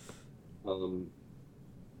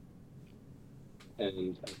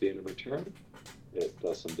 And at the end of her turn, it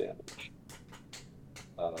does some damage.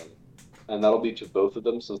 And that'll be to both of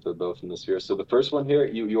them since they're both in the sphere. So the first one here,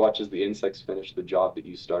 you watch as the insects finish the job that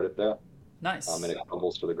you started there. Nice. And it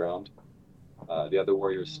crumbles to the ground. The other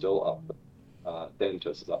warrior is still up.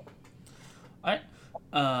 Thanatos is up. Alright.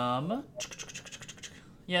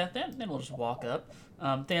 Yeah, then we'll just walk up.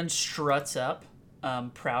 Than struts up,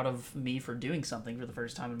 proud of me for doing something for the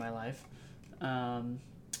first time in my life.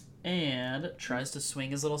 And tries to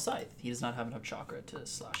swing his little scythe. He does not have enough chakra to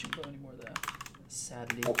slash and blow anymore, though.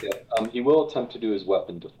 Sadly. Okay. He will attempt to do his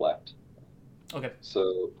weapon deflect. Okay.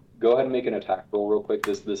 So go ahead and make an attack roll real quick.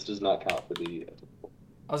 This does not count for the.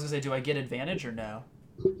 I was gonna say, do I get advantage or no?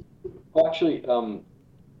 Well, actually,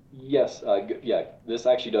 yes. Yeah, this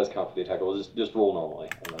actually does count for the attack roll. Just roll normally,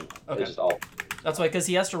 and then Okay. it's just all. That's why, because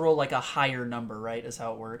he has to roll like a higher number, right? Is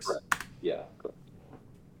how it works. Correct. Yeah. Correct.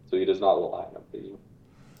 So he does not roll a high number.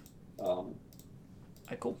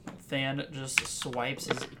 Alright, cool. Than just swipes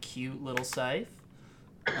his cute little scythe.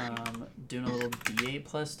 Doing a little D8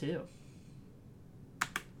 plus 2.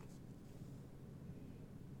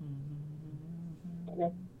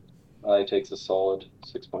 He takes a solid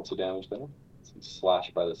 6 points of damage there. He's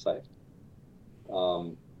slashed by the scythe.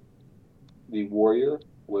 The warrior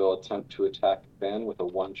will attempt to attack Ben with a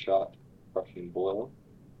one-shot crushing blow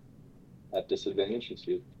at disadvantage and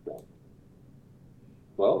see if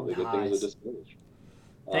well, the good thing is a disadvantage.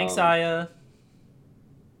 Thanks, Aya.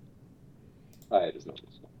 Aya does not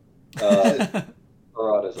disadvantage.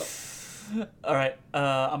 Arata's up. Alright,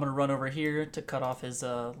 I'm gonna run over here to cut off his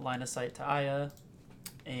line of sight to Aya.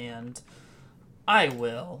 And I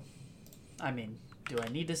will. I mean, do I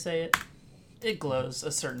need to say it? It glows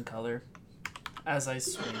a certain color as I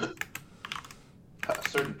swing. A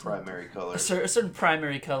certain primary color. A certain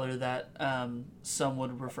primary color that some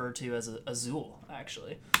would refer to as azul,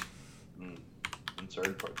 actually. In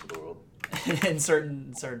certain parts of the world. In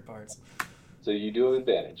certain parts. So you do have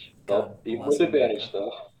advantage. God Even bless with advantage,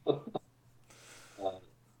 though.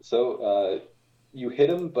 You hit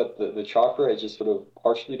him, but the chakra is just sort of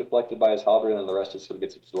partially deflected by his halberd, and then the rest just sort of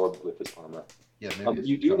gets absorbed with his armor. Yeah, maybe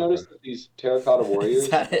You do notice that these terracotta warriors. Is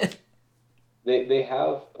that it? They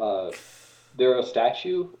have they're a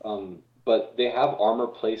statue, but they have armor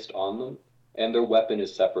placed on them, and their weapon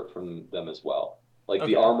is separate from them as well. Like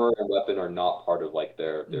the Okay. armor and weapon are not part of like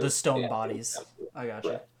their The stone stand. bodies. I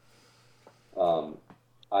gotcha. Correct.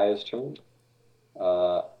 Aya's turn.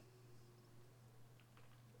 Uh,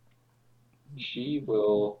 she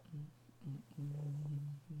will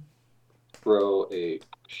throw a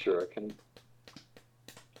shuriken.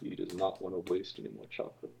 He does not want to waste any more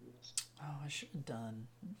chocolate in this. Oh, I should have done.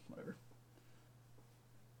 Whatever.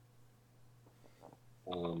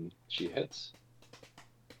 She hits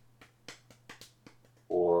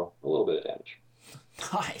for a little bit of damage.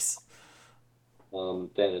 Nice.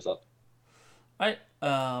 Dan is up. Alright.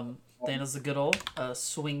 Dana's a good old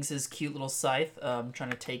swings his cute little scythe, trying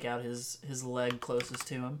to take out his leg closest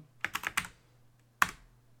to him.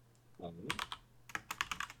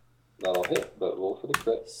 That'll hit, but roll for the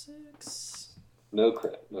crit. 6. No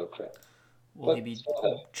crit, no crit. Will he be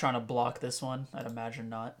trying to block this one? I'd imagine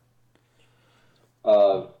not.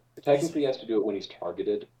 Technically, he has to do it when he's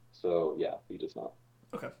targeted. So yeah, he does not.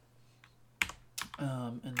 Okay.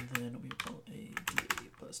 And then we roll a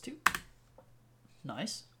d8 plus 2.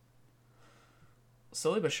 Nice.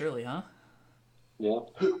 Slowly but surely, huh? Yeah. All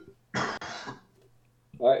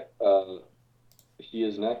right. He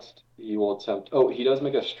is next. He will attempt. Oh, he does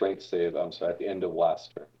make a strength save. I'm sorry, at the end of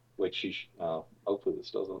last turn, which he. Hopefully,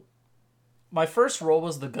 this doesn't. My first roll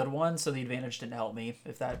was the good one, so the advantage didn't help me.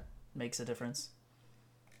 If that makes a difference.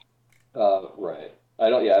 Right. I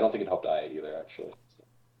don't. Yeah, I don't think it helped Aya either. Actually. So,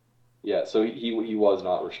 yeah. So he was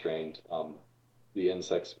not restrained. The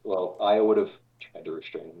insects. Well, Aya would have tried to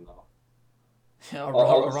restrain him though. Yeah,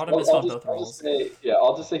 Arata missed on both rolls.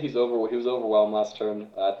 I'll just say he was overwhelmed last turn.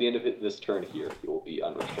 At the end of this turn here, he will be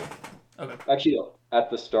unrestrained. Okay. Actually, no, at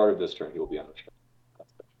the start of this turn, he will be unrestrained.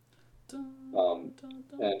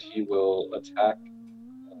 And he will attack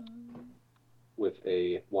with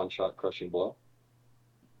a one-shot crushing blow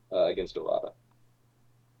against Arata,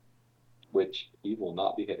 which he will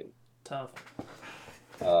not be hitting. Tough.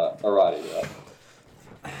 Arata, you're up.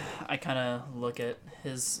 I kind of look at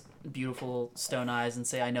his beautiful stone eyes and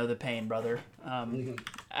say, "I know the pain, brother."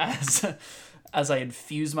 As I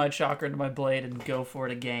infuse my chakra into my blade and go for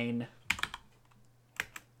it again.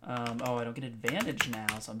 I don't get advantage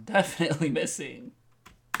now, so I'm definitely missing.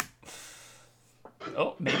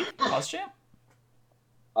 Oh, maybe pause champ.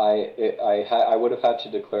 I would have had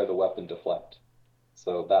to declare the weapon deflect,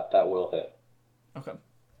 so that will hit. Okay.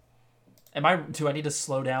 Do I need to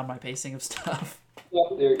slow down my pacing of stuff? Yeah,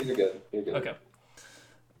 you're good. You're good. Okay.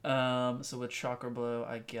 So with chakra blow,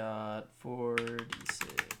 I got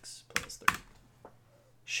 4d6 plus 3.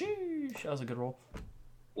 Sheesh, that was a good roll.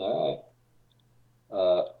 All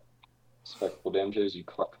right. Spectacle damages. You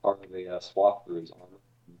carve a swath through his armor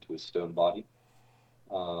into his stone body.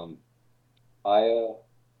 Aya,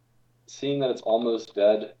 seeing that it's almost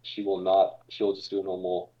dead, she'll just do a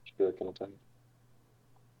normal shuriken attack.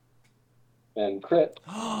 And crit.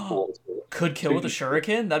 Could kill with a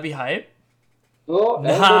shuriken? That'd be hype. Oh,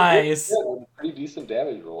 nice. Pretty decent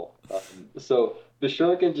damage roll. So the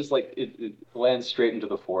shuriken just like it lands straight into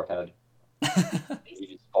the forehead. He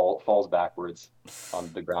just falls backwards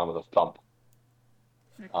on the ground with a thump.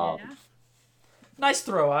 Okay. Nice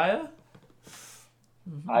throw, Aya.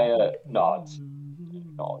 Aya nods.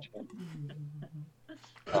 Acknowledgement.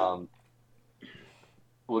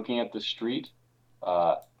 Looking at the street,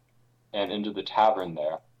 and into the tavern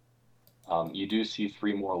there, you do see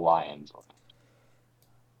 3 more lions,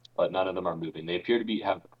 but none of them are moving. They appear to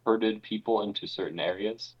have herded people into certain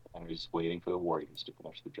areas and are just waiting for the warriors to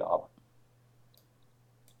finish the job.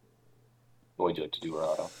 What would you like to do,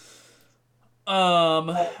 Rado?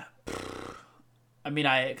 I mean,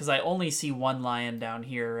 because I only see one lion down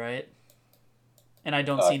here, right? And I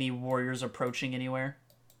don't see any warriors approaching anywhere.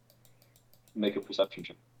 Make a perception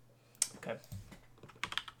check. Okay.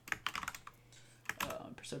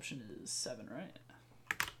 Perception is 7, right?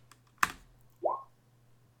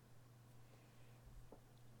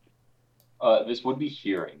 This would be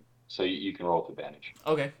hearing, so you can roll with advantage.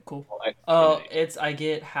 Okay, cool. I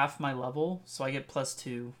get half my level, so I get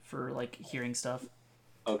 +2 for like hearing stuff.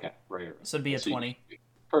 Okay, right. So it'd be a 20.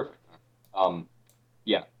 Perfect.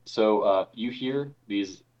 Yeah. So you hear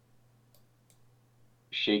these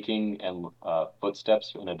shaking and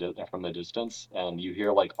footsteps from the distance, and you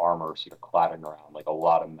hear like armor sort of clattering around, like a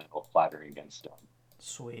lot of metal clattering against stone.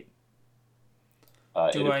 Sweet.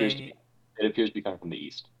 It appears to be coming from the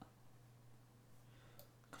east.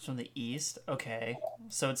 Comes from the east. Okay.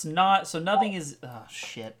 So it's not. So nothing is. Oh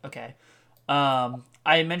shit. Okay.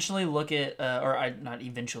 I eventually look at, not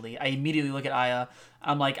eventually, I immediately look at Aya.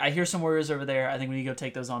 I'm like, I hear some warriors over there. I think we need to go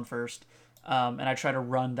take those on first. And I try to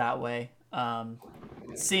run that way.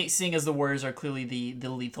 Seeing as the warriors are clearly the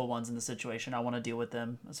lethal ones in the situation, I want to deal with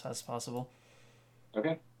them as fast as possible.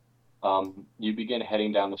 Okay. You begin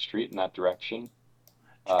heading down the street in that direction.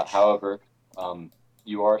 However,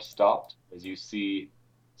 you are stopped as you see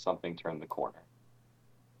something turn the corner.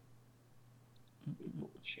 We'll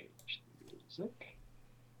change the music.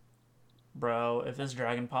 Bro, if this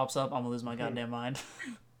dragon pops up, I'm gonna lose my goddamn mind.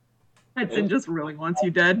 Hudson just really wants you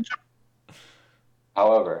dead.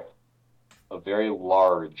 However, a very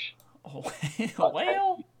large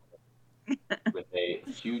Well, with a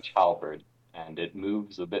huge halberd, and it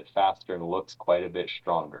moves a bit faster and looks quite a bit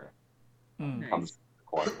stronger. Comes to the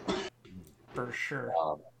corner. For sure.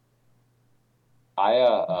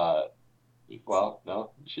 Aya, well,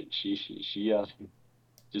 no, she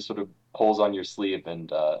just sort of pulls on your sleeve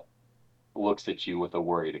and looks at you with a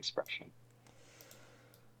worried expression.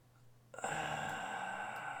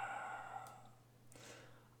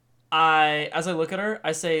 As I look at her,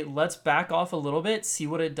 I say, let's back off a little bit, see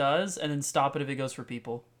what it does, and then stop it if it goes for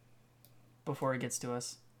people before it gets to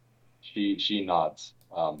us. She nods,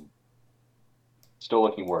 still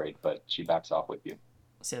looking worried, but she backs off with you.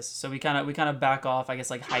 Yes, so we kind of back off, I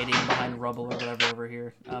guess, like hiding behind rubble or whatever over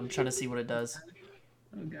here, trying to see what it does.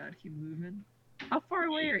 Oh god, keep moving. How far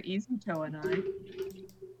away are Izuto and I?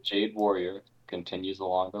 Jade Warrior continues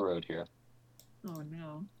along the road here. Oh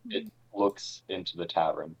no. It looks into the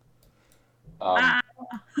tavern.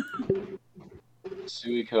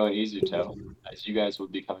 Suiko and Izuto, as you guys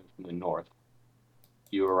would be coming from the north,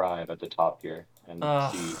 you arrive at the top here and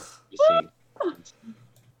see the scene.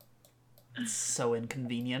 It's so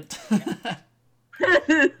inconvenient.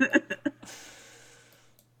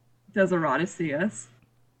 Does Arata see us?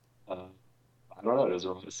 I don't know. Does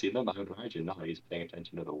Arata see them? I would imagine not. He's paying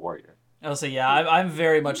attention to the warrior. Oh, so yeah, I'm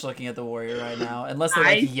very much looking at the warrior right now, unless they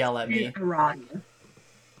like yell at me. Arata.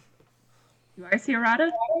 Do I see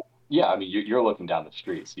Arata? Yeah, I mean you're looking down the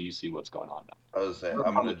street, so you see what's going on now. I was saying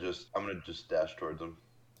I'm gonna just dash towards them.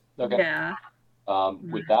 Okay. Yeah.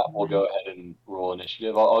 With that, we'll go ahead and roll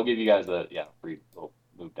initiative. I'll give you guys we'll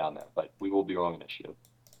move down there, but we will be rolling initiative.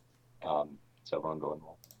 So everyone go and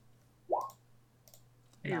roll.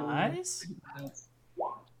 Nice.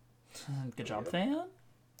 Good job, Than.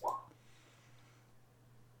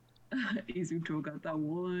 Izuto got that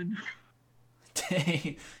one.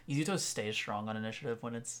 Izuto stays strong on initiative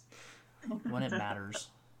when it matters.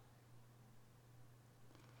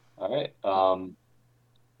 All right.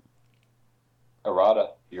 Arata,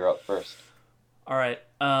 you're up first. All right.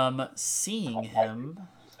 Seeing him.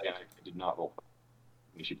 I did not roll.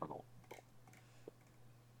 You should roll.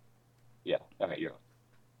 Yeah. Okay, you're up.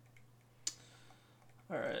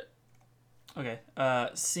 All right. Okay.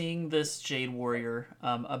 Seeing this Jade Warrior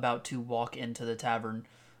about to walk into the tavern,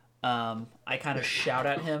 I kind of shout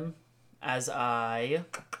at him as I...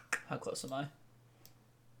 How close am I?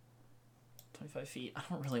 25 feet. I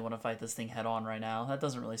don't really want to fight this thing head on right now. That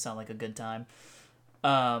doesn't really sound like a good time.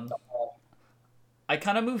 I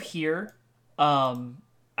kind of move here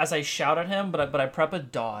as I shout at him, but I prep a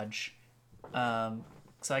dodge.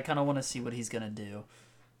 So I kind of want to see what he's going to do.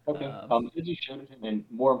 Okay. As you shout at him, and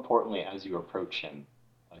more importantly, as you approach him,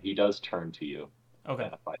 he does turn to you. Okay.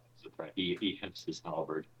 Identify as a threat. He hefts his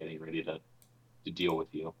halberd, getting ready to deal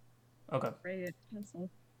with you. Okay. Great pencil.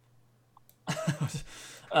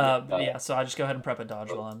 Yeah, so I just go ahead and prep a dodge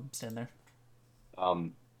while I'm standing there.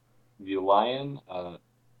 The lion,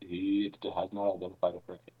 he has not identified a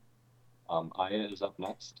threat. Aya is up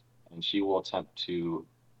next, and she will attempt to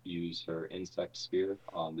use her insect spear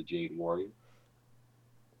on the Jade Warrior.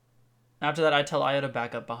 After that, I tell Aya to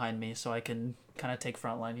back up behind me so I can kind of take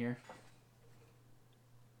front line here.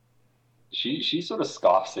 She sort of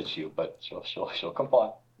scoffs at you, but she'll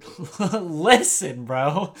comply. Listen,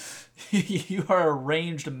 bro, you are a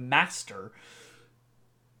ranged master.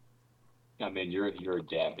 I mean, you're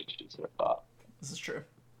damaged. It's her thought. This is true.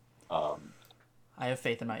 I have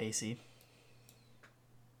faith in my AC.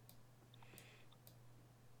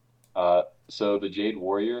 So the Jade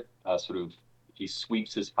Warrior he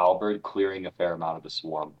sweeps his halberd, clearing a fair amount of the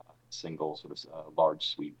swarm. Single sort of large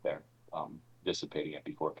sweep there, dissipating it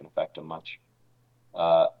before it can affect him much.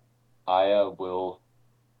 Aya will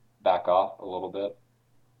back off a little bit.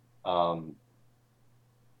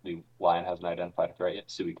 The lion hasn't identified a threat yet.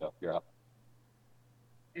 Suiko, you're up.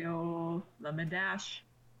 Yo, let me dash.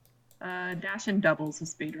 Dash and doubles the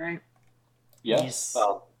speed, right? Yes.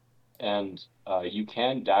 And you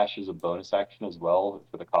can dash as a bonus action as well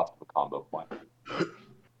for the cost of a combo point.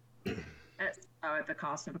 Oh, at the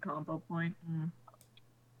cost of a combo point.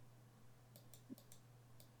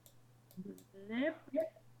 Blip.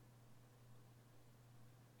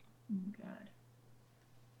 Oh, God.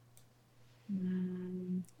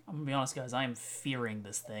 I'm gonna be honest, guys. I am fearing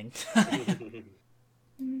this thing.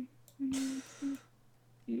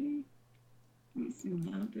 Zoom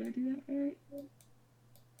out. Did I do that right?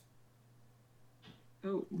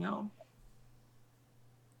 Oh, no.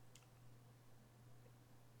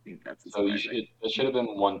 I think that's as So far as I... it should have been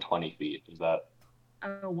 120 feet. Is that?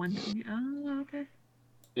 Oh, 120. Oh, okay.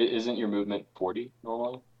 Isn't your movement 40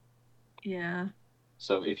 normally? Yeah.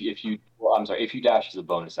 So if you well, I'm sorry, if you dash as a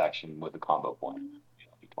bonus action with a combo point,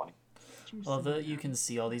 it'll be 20. I love that you can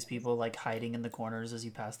see all these people like hiding in the corners as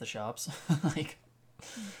you pass the shops, like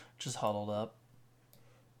just huddled up.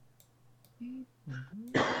 I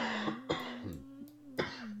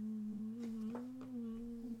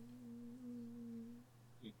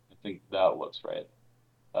think that looks right.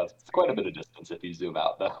 That's quite a bit of distance if you zoom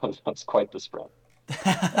out. That's quite the sprint.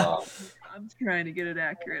 I'm trying to get it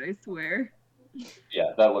accurate, I swear.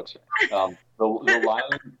 Yeah, that looks right. The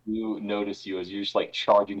lion do notice you as you're just like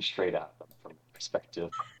charging straight at them from perspective.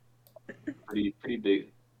 Pretty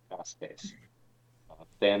big fast pace.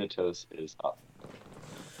 Thanatos is up.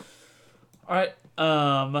 All right.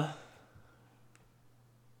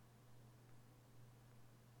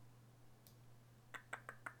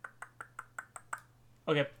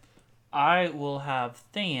 Okay. I will have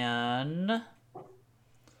Than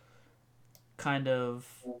kind of...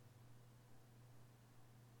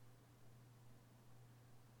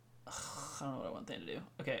 I don't know what I want Than to do.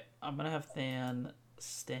 Okay, I'm going to have Than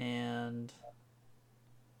stand...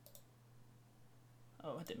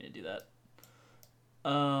 Oh, I didn't mean to do that.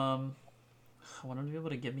 I want him to be able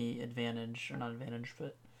to give me advantage, or not advantage,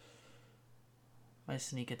 but my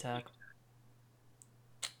sneak attack.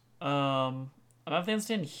 I'm gonna have Than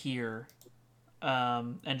stand here,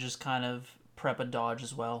 and just kind of prep a dodge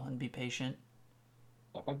as well and be patient.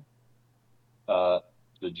 Okay.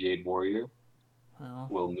 The Jade Warrior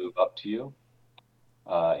will move up to you.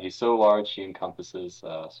 He's so large, he encompasses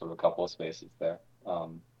sort of a couple of spaces there.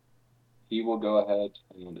 He will go ahead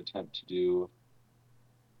and attempt to do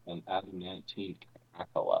an adamantine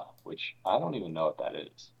Akala, which I don't even know what that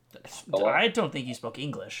is. I don't think you spoke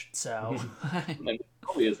English, so... It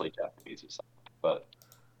probably is like Japanese or something. But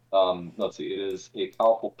let's see, it is a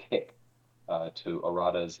powerful kick to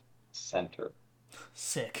Arata's center.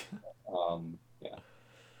 Sick. Yeah,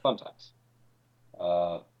 fun times.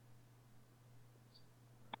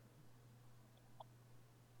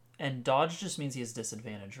 And dodge just means he has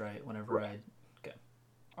disadvantage, right? Whenever right. Okay.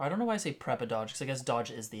 I don't know why I say prep a dodge, because I guess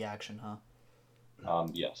dodge is the action, huh?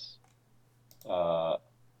 Yes.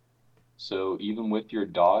 So even with your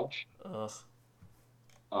dodge...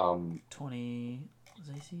 20...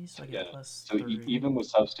 AC, so I get plus so 30. even with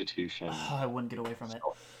substitution... I wouldn't get away from it.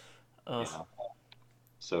 Yeah.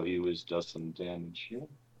 So he was just some damage here.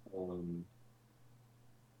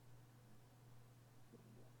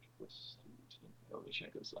 Let me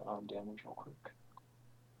check his damage real quick.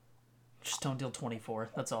 Just don't deal 24.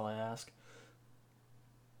 That's all I ask.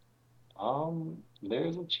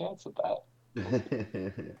 There's a chance of that.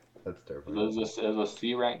 That's terrible. There's a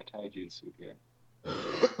C rank taijutsu here.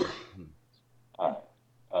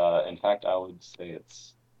 Alright. In fact, I would say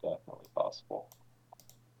it's definitely possible.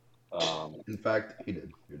 In fact, he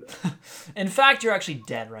did. You're dead. In fact, you're actually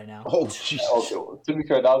dead right now. Oh, Jesus. Okay, well, to be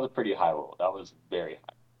fair, that was a pretty high roll. That was very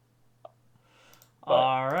high.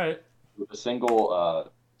 All right. With a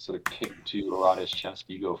single sort of kick to Arata's chest,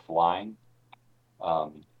 you go flying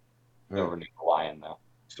over to the lion now.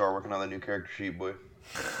 Start working on the new character sheet, boy.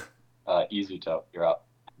 Izuto, you're up.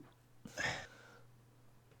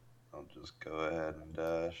 I'll just go ahead and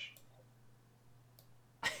dash.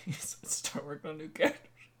 Start working on new characters.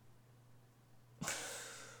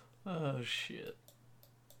 Oh, shit.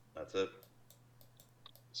 That's it.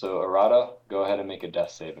 So, Arata, go ahead and make a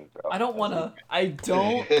death saving throw. I don't wanna.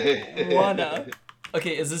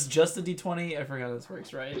 Okay, is this just a d20? I forgot how this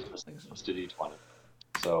works, right? Just a d20.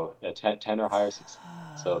 So, 10 or higher success.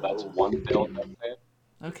 So, that's one failed death save.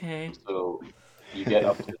 Okay. So, you get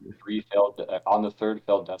up to 3 failed... on the third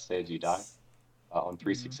failed death save, you die. On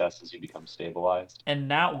 3 successes, you become stabilized. And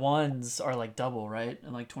nat ones are like double, right?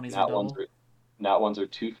 And like 20s are double? Nat ones are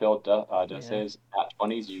 2 failed death saves. Nat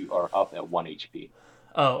 20s, you are up at 1 HP.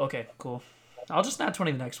 Oh, okay, cool. I'll just nat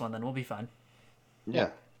 20 the next one, then we'll be fine. Yeah.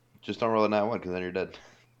 Just don't roll a nat 1, because then you're dead.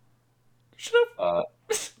 Should've.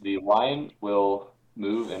 The lion will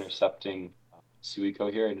move, intercepting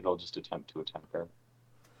Suiko here, and it'll just attempt to attack her.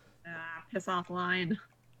 Piss off line.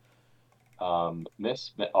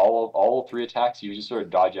 Miss, all three attacks, you just sort of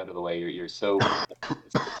dodge out of the way. You're so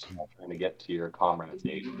trying to get to your comrade's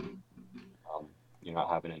aid. You're not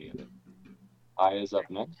having any of it. Aya is up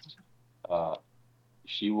next.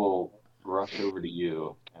 She will rush over to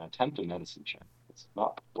you and attempt a medicine check. It's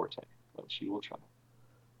not forte, but she will try.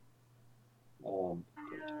 Oh,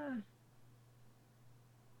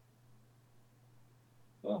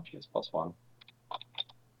 she has +1.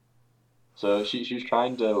 So she's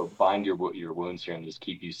trying to bind your wounds here and just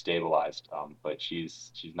keep you stabilized. But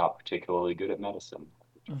she's not particularly good at medicine.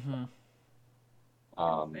 Mm-hmm.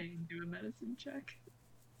 Do a medicine check.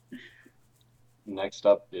 Next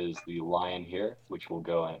up is the lion here, which will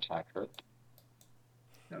go and attack her.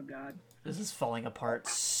 Oh God. This is falling apart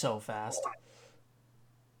so fast.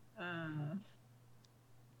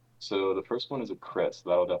 So the first one is a crit, so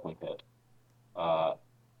that'll definitely hit.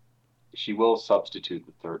 She will substitute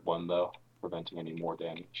the third one though, preventing any more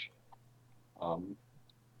damage.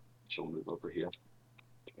 She'll move over here.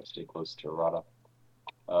 Stay close to Arata.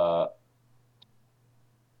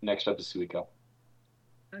 Next up is Suiko.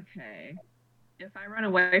 Okay. If I run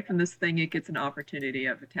away from this thing, it gets an opportunity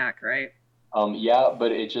of attack, right? Yeah,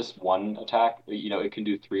 but it's just one attack. You know, it can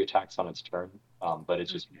do 3 attacks on its turn. But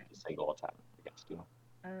it's just a single attack against you.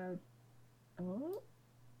 Oh.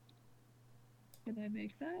 Can I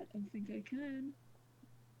make that? I think I can.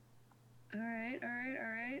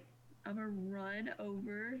 Alright. I'm gonna run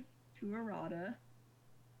over to Arata.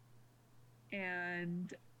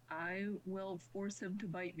 And I will force him to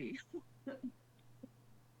bite me.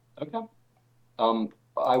 Okay.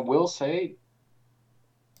 I will say,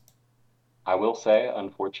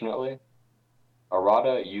 unfortunately,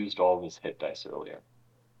 Arata used all of his hit dice earlier.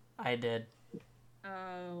 I did.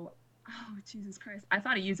 Oh, Jesus Christ. I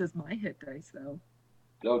thought he uses my hit dice, though.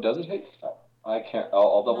 No, does it hit? I can't.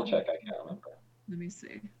 I'll double check. I can't remember. Let me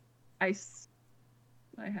see. I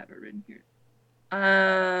have it written here.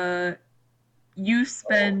 You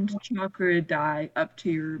spend chakra die up to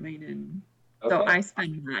your remaining. Okay. So I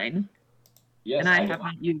spend 9. Yes, and I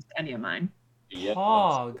haven't used any of mine. Yet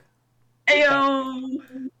Hog. Ayo!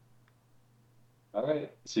 All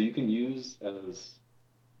right. So you can use as.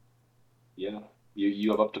 Yeah.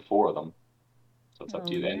 You have up to 4 of them. So it's up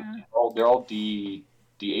to you. Yeah. They're all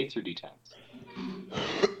D8s or D10s.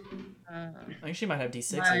 I think she might have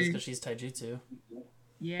D6s because she's Taijutsu.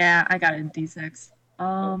 Yeah, I got a D6.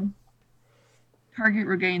 Target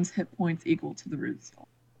regains hit points equal to the result,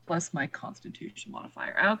 plus my Constitution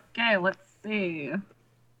modifier. Okay, let's see.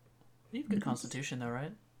 You have good Constitution though,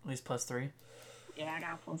 right? At least +3. Yeah, I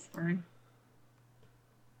got +3.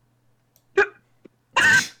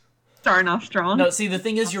 Starting off strong. No, see, the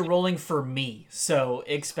thing is you're rolling for me, so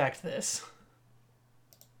expect this.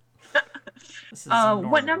 This is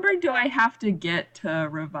what number do I have to get to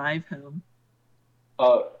revive him?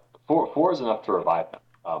 4 is enough to revive him.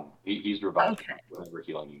 He's revived whatever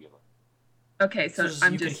healing you give him. Okay, so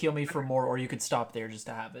you could heal me for more, or you could stop there just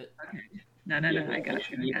to have it. Okay. No, I got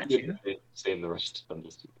you. Save the rest of them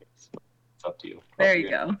just in case. It's up to you. There you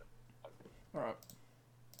go. All right.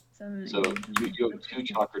 So you have 2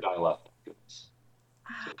 chakra die left. So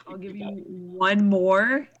I'll give you 1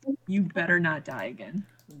 more. You better not die again.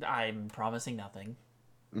 I'm promising nothing.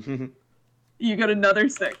 You got another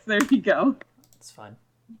 6. There you go. It's fine.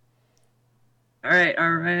 All right.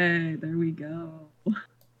 There we go.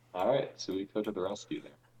 All right, so we go to the rescue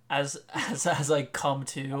there. As I come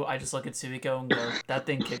to, I just look at Suiko and go, "That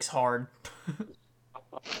thing kicks hard."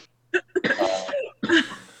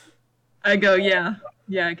 I go, yeah,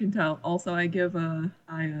 I can tell. Also, I give Aya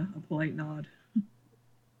a polite nod.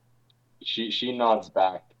 She nods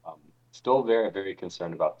back, still very, very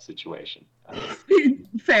concerned about the situation.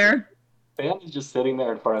 Fair. Fan is just sitting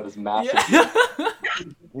there in front of this massive.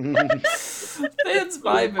 Fan's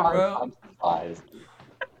vibing, bro. I'm surprised.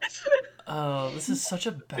 Oh, this is such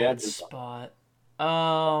a bad spot.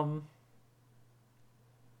 I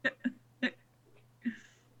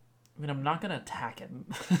mean, I'm not gonna attack him.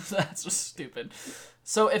 That's just stupid.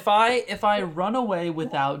 So if I run away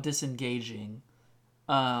without disengaging,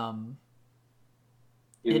 it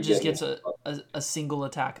just gets a single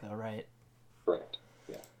attack though, right? Correct.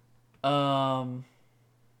 Yeah.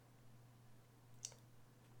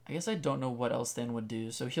 I guess I don't know what else Than would do.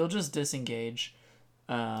 So he'll just disengage,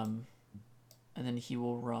 and then he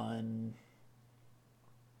will run.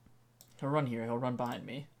 He'll run here. He'll run behind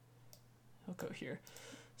me. He'll go here.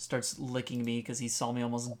 Starts licking me because he saw me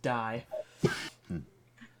almost die.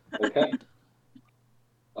 Okay.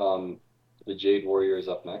 The Jade Warrior is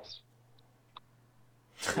up next.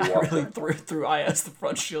 I really threw IS the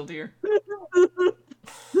front shield here.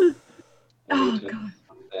 Oh god.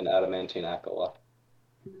 an adamantine acolyte,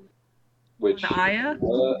 which Aya?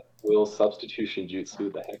 will substitution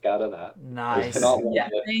jutsu the heck out of that. Nice. Cannot let Yeah,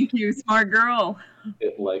 thank you, smart girl.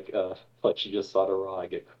 it like you just saw Rai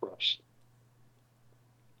get crushed.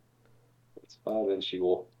 It's 5, and she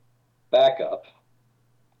will back up.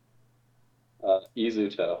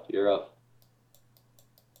 Izuto, you're up.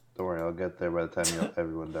 Don't worry, I'll get there by the time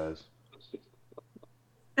everyone dies.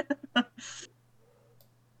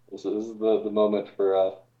 This is the moment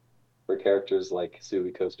for characters like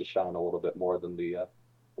Suiko's to shine a little bit more than the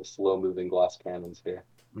slow-moving glass cannons here.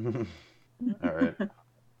 All right.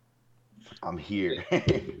 I'm here.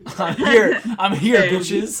 I'm here,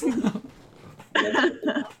 bitches.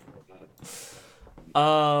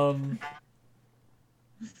 I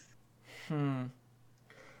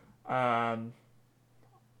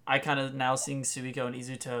kind of now seeing Suiko and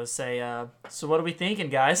Izuto say, so what are we thinking,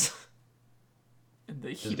 guys?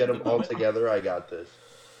 Just get them all together. I got this.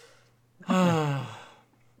 I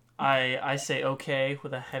say okay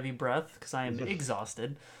with a heavy breath because I am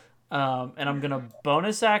exhausted. And I'm going to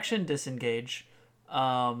bonus action disengage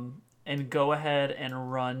and go ahead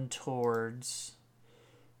and run towards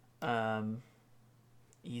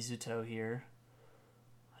Izuto here.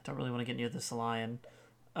 I don't really want to get near this lion.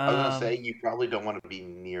 I was going to say, you probably don't want to be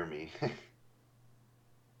near me.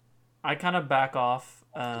 I kind of back off.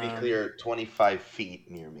 To be clear, 25 feet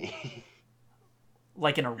near me.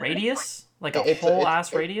 Like in a radius? Like a whole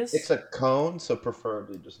ass radius? It's a cone, so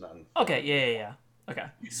preferably just not in front. Okay, yeah. Okay,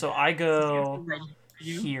 so I go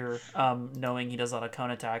here, knowing he does a lot of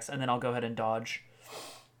cone attacks, and then I'll go ahead and dodge.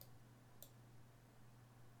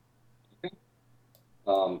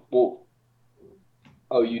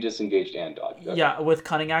 You disengaged and dodged. Okay. Yeah, with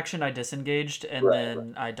cunning action, I disengaged, and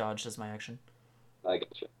then I dodged as my action. I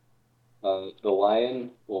gotcha. The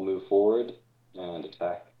lion will move forward and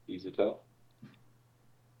attack Izuto.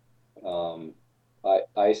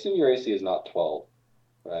 I assume your AC is not 12,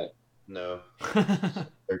 right? No.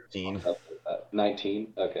 13.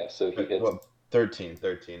 19? Okay, so he hits... Well, 13.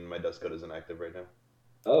 My dust code isn't active right now.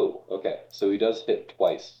 Oh, okay. So he does hit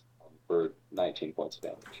twice for 19 points of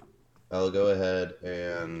damage. I'll go ahead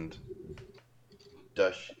and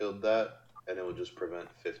dust shield that, and it will just prevent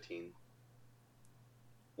 15.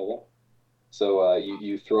 Okay. So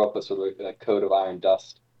you throw up a sort of a coat of iron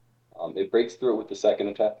dust. It breaks through it with the second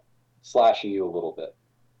attack, slashing you a little bit.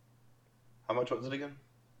 How much was it again?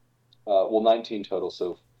 19 total,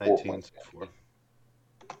 so 4 points.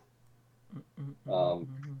 4.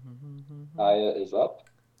 Aya is up.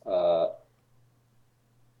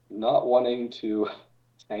 Not wanting to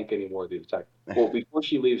tank any more of the attack. Well, before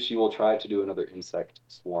she leaves, she will try to do another insect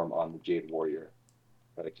swarm on the Jade Warrior.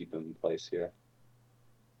 Try to keep him in place here.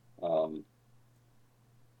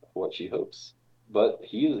 What she hopes. But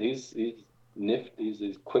he's nifty.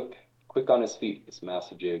 He's quick on his feet, this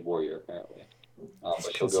massive Jade Warrior, apparently.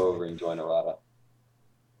 But she'll go over and join Arata.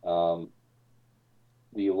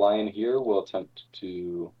 The lion here will attempt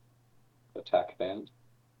to attack Van.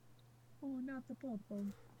 Oh, not the purple.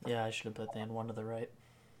 Yeah, I should have put Than one to the right.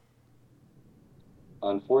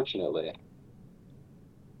 Unfortunately,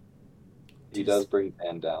 he does bring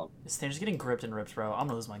Van down. This thing is getting gripped and ripped, bro. I'm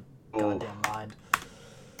gonna lose my goddamn mind.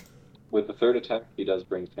 With the third attack, he does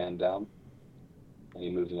bring Fan down. And he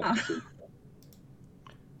moves next to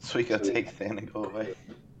Suiko, take Than and go away.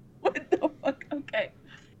 What the fuck? Okay.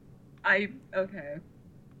 Okay.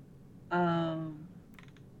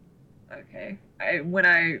 Okay.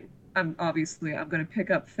 I'm gonna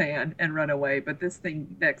pick up Fan and run away, but this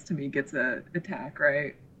thing next to me gets a attack,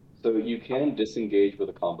 right? So you can disengage with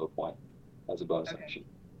a combo point as a bonus action.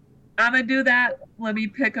 I'm gonna do that. Let me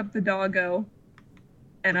pick up the doggo,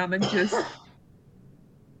 and I'm gonna just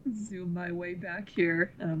zoom my way back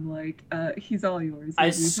here. And I'm like, he's all yours.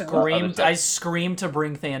 I screamed to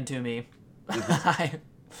bring Than to me. I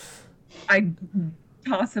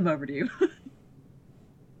toss him over to you.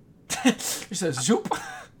 He says, zoop.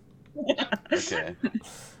 Okay.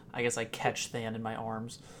 I guess I catch Than in my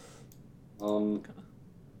arms.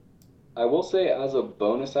 I will say, as a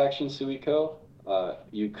bonus action, Suiko,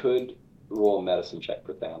 you could roll a medicine check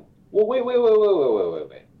for Than. Well, wait.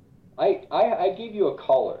 I gave you a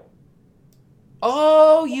collar.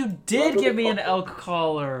 Oh, you did give me an elk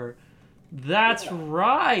collar. That's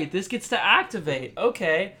right. This gets to activate.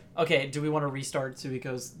 Okay, do we want to restart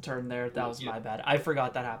Suiko's turn there? That was my bad. I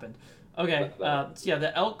forgot that happened. Okay, so yeah,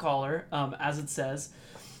 the elk collar, as it says,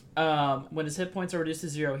 when his hit points are reduced to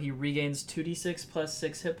 0, he regains 2d6 plus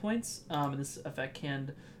 6 hit points. And this effect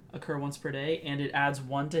can occur once per day, and it adds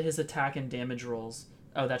 1 to his attack and damage rolls.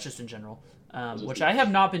 Oh, that's just in general, which I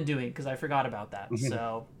have not been doing because I forgot about that.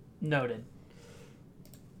 So, noted.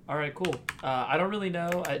 All right, cool. I don't really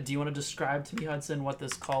know. Do you want to describe to me, Hudson, what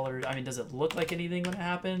this collar? I mean, does it look like anything when it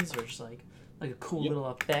happens, or just like a cool little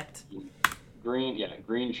effect? Green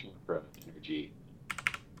chakra energy.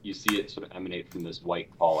 You see it sort of emanate from this white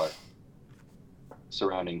collar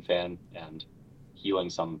surrounding Fan and healing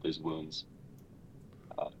some of his wounds.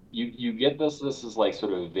 You get this is like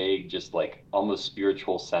sort of a vague, just like almost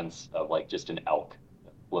spiritual sense of like just an elk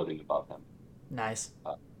floating above him. Nice.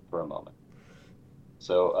 For a moment.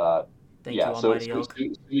 So Thank you, Almighty Elk.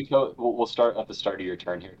 Suiko, we'll start at the start of your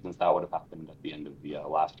turn here, since that would have happened at the end of the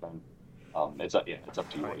last turn. It's up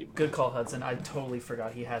to you. Right. Good call, Hudson. I totally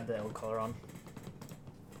forgot he had the elk collar on.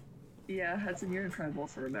 Yeah, Hudson, you're incredible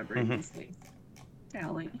for remembering these things.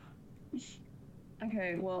 Talent.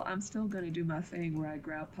 Okay, well, I'm still gonna do my thing where I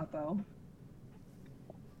grab Puppo.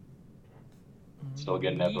 Still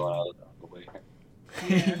getting everyone out of the way here.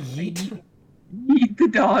 Yeah, Yeet. Eat the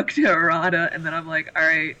dog to Arata, and then I'm like,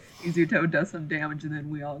 alright, Izuto does some damage, and then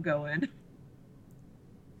we all go in.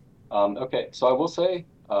 Okay, so I will say,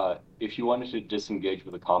 if you wanted to disengage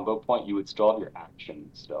with a combo point, you would still have your action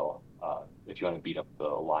still, if you want to beat up the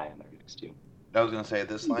lion there next to you. I was gonna say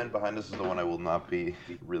this line behind us is the one I will not be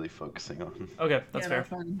really focusing on. Okay, that's fair. That's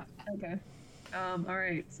fine. Okay.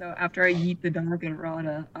 Alright, so after I yeet the dog at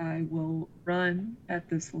Arata, I will run at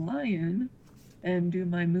this lion and do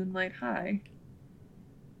my Moonlight High.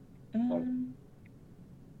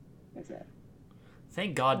 What's that?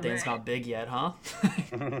 Thank God Dane's not big yet, huh?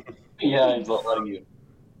 Yeah, he's not letting you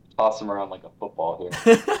toss him around like a football here.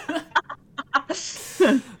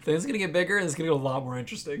 Things gonna get bigger and it's gonna get a lot more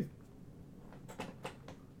interesting.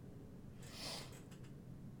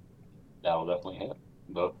 That'll definitely hit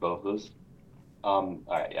both of those.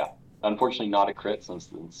 Alright, yeah. Unfortunately, not a crit since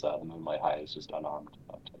the Moonlight High is just unarmed.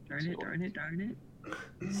 Darn it.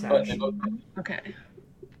 Okay.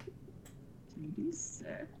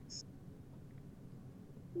 2d6.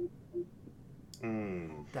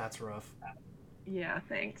 That's rough. Yeah,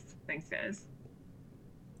 thanks. Thanks, guys.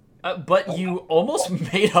 But you almost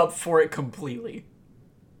made up for it completely.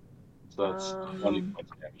 So that's 20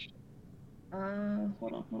 points of damage.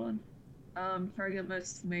 Hold on. Target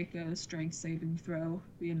must make a strength saving throw,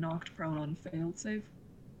 being knocked prone on failed save.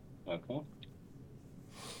 Okay.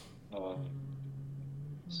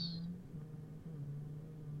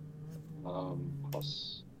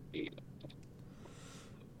 +8.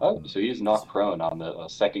 Oh, so he's knocked prone on the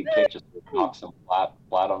second kick, just knocks him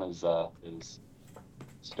flat on his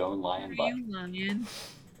stone lion butt. Lion.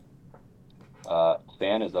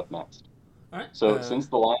 Fan is up next. All right. So since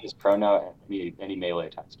the lion is prone now, any melee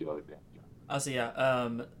attacks do have advantage. So yeah,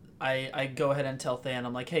 I go ahead and tell Than,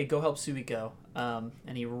 I'm like, hey, go help Suiko.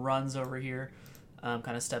 And he runs over here,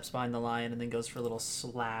 kind of steps behind the lion, and then goes for a little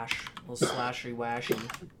slashy washy.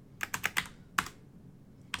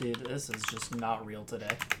 Dude, this is just not real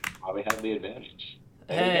today. Probably have the advantage.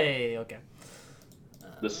 Hey, okay.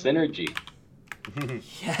 The synergy.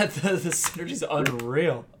 Yeah, the synergy's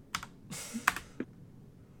unreal.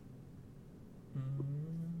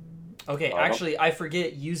 Okay, actually, I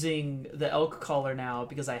forget using the elk collar now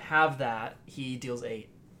because I have that. He deals 8.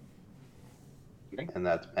 And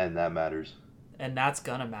that matters. And that's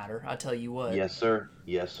gonna matter. I'll tell you what. Yes, sir.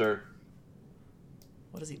 Yes, sir.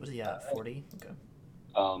 What is he at? 40? Okay.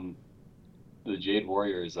 The Jade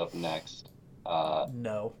Warrior is up next.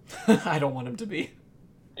 No. I don't want him to be.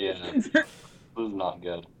 Yeah. This is not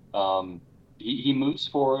good. He moves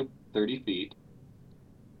forward 30 feet,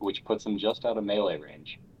 which puts him just out of melee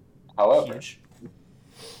range. However,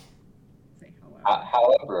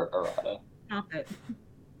 Arata. Stop it.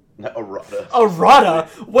 Arata. Arata?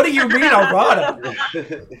 What do you mean,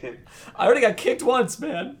 Arata? I already got kicked once,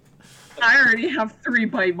 man. I already have 3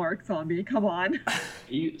 bite marks on me. Come on.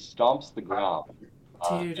 He stomps the ground.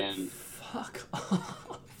 Dude, and fuck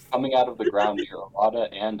off. Coming out of the ground near Arata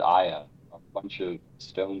and Aya, a bunch of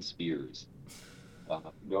stone spears.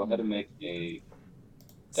 Go ahead and make a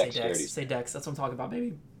dexterity. Say dex. That's what I'm talking about,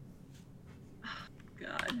 baby.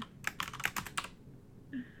 God.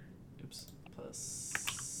 Oops.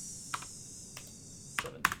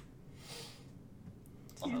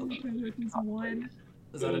 +7. He's 1.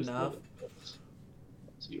 Is that enough?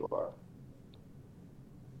 So you are.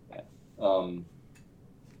 Yeah.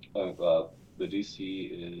 The DC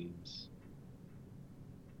is.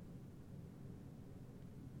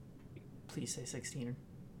 Please say 16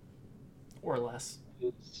 or less.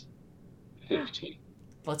 It's 15.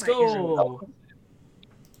 Let's go.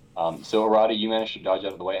 So Arata, you managed to dodge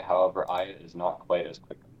out of the way. However, Aya is not quite as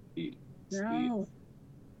quick on the feet as the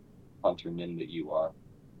hunter nin that you are.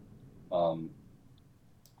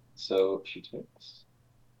 So she takes.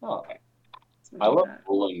 Oh, okay. I love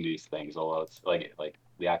rolling these things, although it's like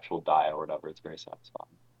the actual die or whatever. It's very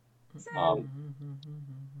satisfying.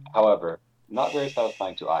 However, not very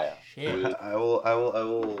satisfying to Aya. Shit. I will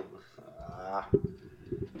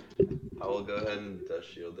go ahead and Death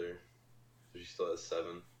Shield her. She still has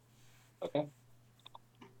 7. Okay.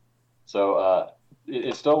 So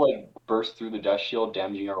it still like bursts through the Death Shield,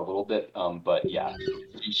 damaging her a little bit. But yeah,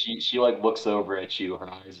 she like looks over at you, her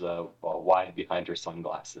eyes wide behind her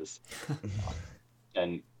sunglasses,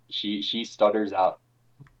 and she stutters out,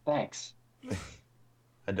 "Thanks."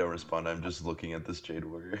 I don't respond. I'm just looking at this Jade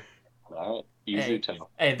Warrior. All right, Izuto.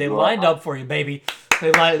 Hey, they lined up for you, baby.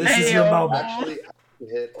 This is your moment. Actually, I can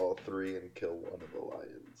hit all 3 and kill one of the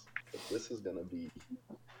lions. But this is gonna be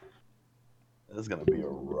a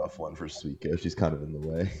rough one for Suiko. She's kind of in the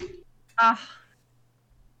way.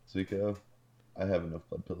 Suiko, I have enough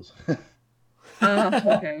blood pills.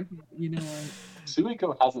 Okay. You know what?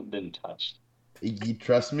 Suiko hasn't been touched. You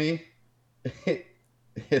trust me?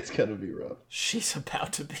 It's gonna be rough. She's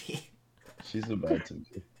about to be. She's about to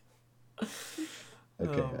be.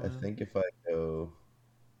 Okay, I think if I go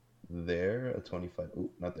there, a 25... Ooh,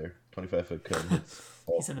 not there. 25-foot cone hits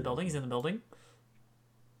all He's in the building. He's in the building.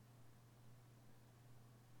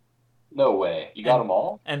 No way. You got them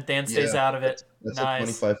all? And Than stays out of it. That's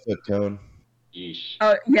Nice. a 25-foot cone. Yeesh.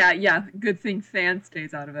 Oh, yeah. Good thing Fan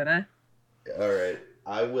stays out of it, eh? Alright,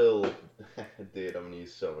 I will... Dude, I'm gonna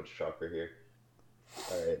use so much chakra here.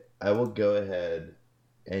 Alright, I will go ahead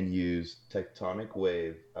and use Tectonic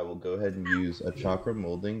Wave. I will go ahead and use a chakra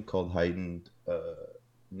molding called Heightened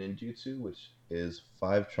Ninjutsu, which is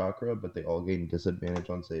 5 chakra, but they all gain disadvantage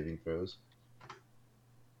on saving throws.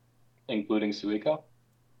 Including Suiko?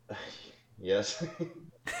 Yes.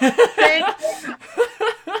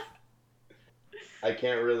 I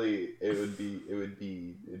can't really. It'd be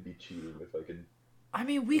cheating if I could. I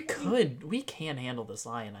mean, we can handle this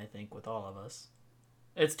lion. I think with all of us.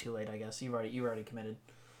 It's too late, I guess. You already committed.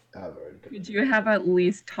 I've already committed. Could you have at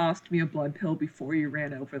least tossed me a blood pill before you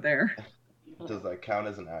ran over there? Does that count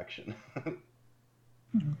as an action?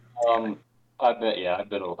 I've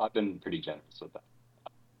been pretty generous with that.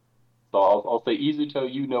 So I'll say,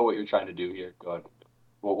 Izuto, you know what you're trying to do here. Go ahead.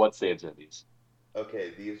 Well, what saves are these?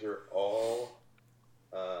 Okay, these are all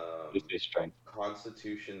Strength.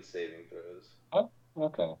 Constitution saving throws. Oh,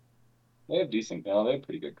 okay. They have decent. They have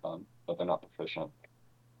pretty good con, but they're not proficient.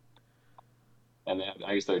 And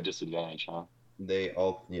I guess they're at disadvantage, huh?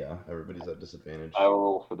 Everybody's at disadvantage. I will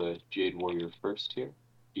roll for the Jade Warrior first here.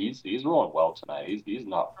 He's rolling well tonight. He's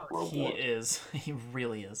not. He is. He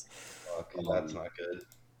really is. Fuck, that's not good.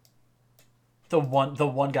 The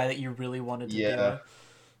one guy that you really wanted to do.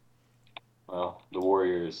 Well, the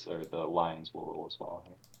Warriors or the Lions will roll as well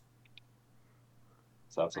here.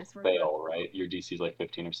 So that's a fail, right? Your DC is like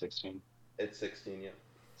 15 or 16? It's 16, yeah.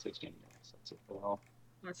 16, yes. That's a fail.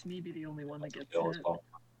 Watch me be the only one that gets Fail hit. as well.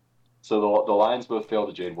 So the Lions both fail,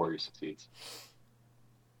 the Jade Warrior succeeds.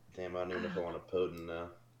 Damn, I don't even know if I want a potent now.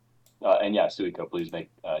 And yeah, Suiko, please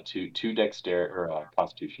make two dexterity or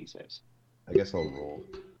Constitution saves. I guess I'll roll.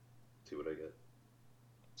 See what I get.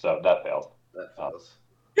 So that failed. That fails.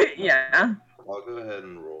 Yeah. I'll go ahead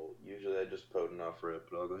and roll. Usually I just potent off rip,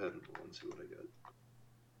 but I'll go ahead and roll and see what I get.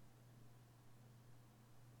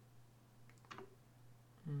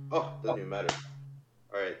 Oh, doesn't even matter.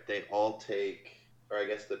 Alright, they all take... Or I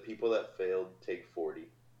guess the people that failed take 40.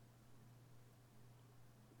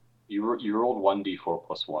 You rolled 1d4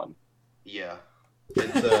 plus 1. Yeah.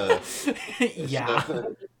 It's yeah.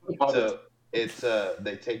 It's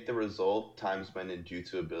they take the result times my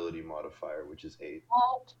ninjutsu ability modifier, which is 8.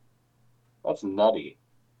 What? That's nutty.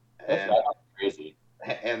 That's crazy.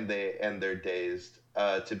 And they're dazed.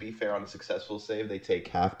 To be fair, on a successful save, they take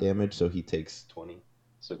half damage, so he takes 20.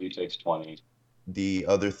 So he takes 20. The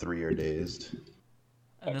other 3 are dazed.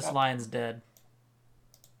 And this lion's dead.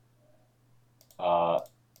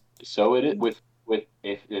 So it with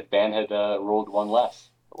if Van had rolled 1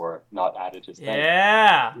 less or not added his thing.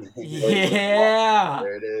 Yeah. Yeah.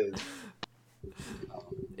 There it is.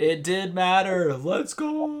 It did matter. Let's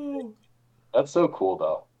go. That's so cool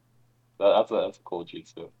though. That's a cool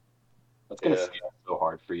jutsu. That's gonna scale so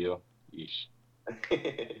hard for you. Yeesh.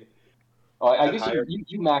 I guess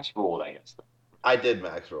you max rolled, I guess. I did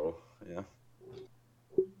max roll. Yeah.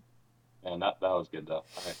 And that was good though.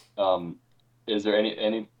 All right. Is there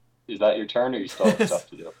any? Is that your turn, or you still have stuff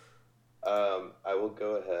to do? I will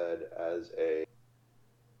go ahead as a.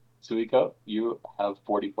 Suiko, you have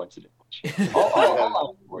 40 points of damage. I'll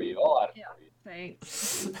add it for you. I'll add it for you.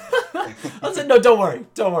 Thanks. I said, no, don't worry.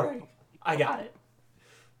 I got it.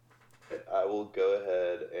 I will go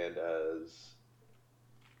ahead and as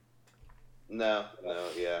No.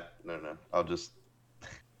 Yeah. No.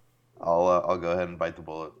 I'll go ahead and bite the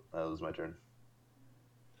bullet. That was my turn.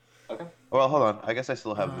 Okay. Well, hold on. I guess I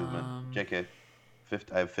still have movement. Um, JK.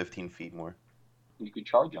 I have 15 feet more. You could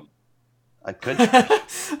charge him. I could.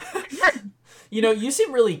 You know, you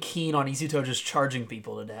seem really keen on Izuto just charging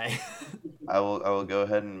people today. I will go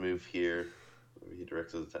ahead and move here. He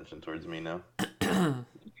directs his attention towards me now.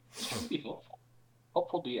 This would be helpful.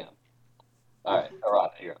 Helpful DM. All right,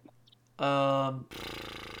 Arata, you're up.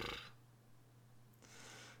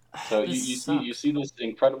 So you see this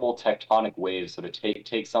incredible tectonic wave sort of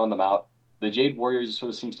take some of them out. The Jade Warrior sort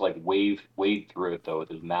of seems to like wade through it though with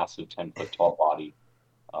his massive 10-foot tall body.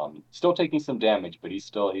 Still taking some damage, but he's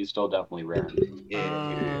still definitely rare.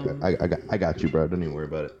 Yeah. I got you, bro. Don't even worry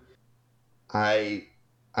about it. I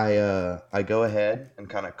go ahead and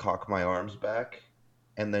kind of cock my arms back,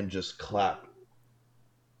 and then just clap.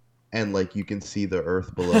 And like you can see the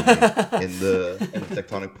earth below me in the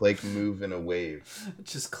tectonic plate move in a wave. It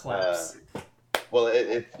just claps. Well,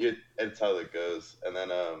 it's how it goes, and then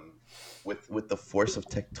with the force of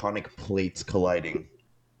tectonic plates colliding,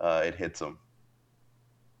 it hits him,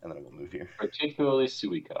 and then I will move here. Particularly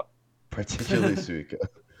Suiko. I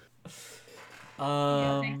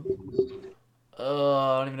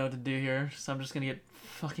don't even know what to do here, so I'm just gonna get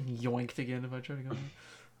fucking yoinked again if I try to go.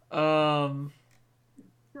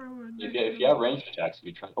 If you have ranged attacks,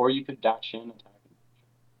 you could try, or you could dash in attack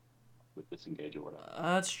with disengage or whatever.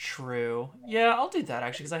 That's true. Yeah, I'll do that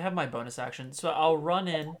actually because I have my bonus action. So I'll run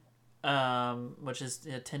in, which is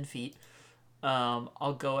 10 feet.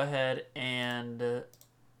 I'll go ahead and,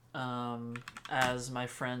 as my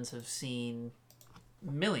friends have seen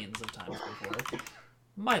millions of times before,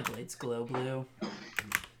 my blades glow blue,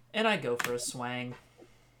 and I go for a swang.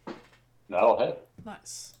 That'll hit.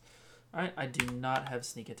 Nice. Alright, I do not have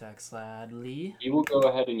sneak attack, sadly. He will go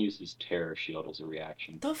ahead and use his terror shield as a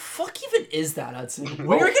reaction. The fuck even is that, Hudson?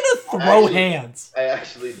 We're gonna throw hands. I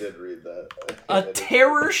actually did read that. A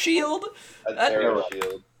terror shield? A terror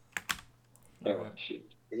shield. Terror shield.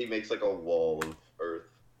 He makes like a wall of earth.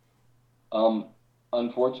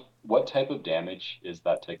 What type of damage is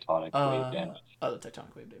that tectonic wave damage? Oh, the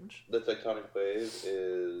tectonic wave damage. The tectonic wave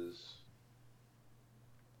is...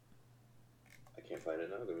 I can't find it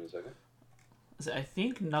now. Give me a second. I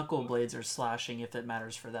think knuckle blades are slashing if it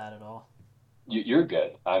matters for that at all. You're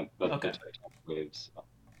good. Okay. The tectonic waves.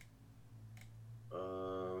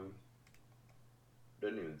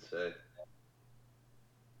 Didn't even say.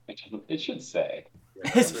 It should say.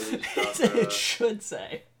 Yeah, It should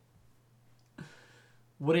say.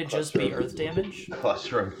 Would it just be earth damage?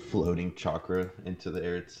 Cluster of floating chakra into the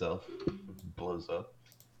air itself. Blows up.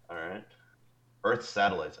 Alright. Earth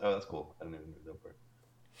satellites. Oh, that's cool. I didn't even go for it.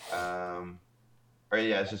 Alright,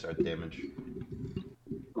 yeah, it's just earth damage.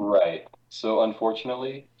 Right. So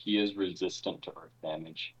unfortunately, he is resistant to earth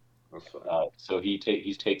damage. That's fine. So he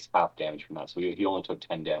takes half damage from that. So he only took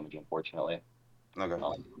 10 damage, unfortunately. Okay.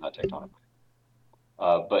 Not tectonic.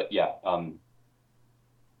 But yeah,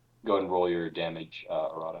 go ahead and roll your damage,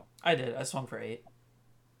 Arata. I did. I swung for 8.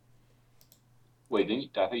 Wait, didn't you?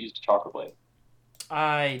 I thought you used a chakra blade.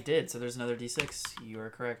 I did, so there's another d6. You are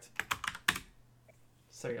correct.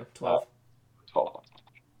 So there you go, 12. 12.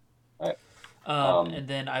 Alright. And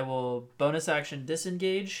then I will bonus action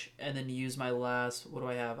disengage, and then use my last... What do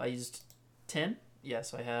I have? I used 10? Yeah,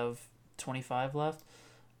 so I have 25 left.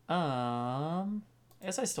 I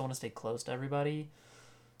guess I still want to stay close to everybody.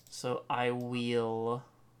 So I will...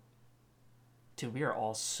 Dude, we are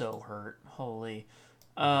all so hurt. Holy.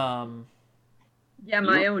 Yeah,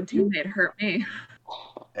 my own teammate hurt me.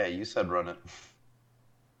 Hey, you said run it.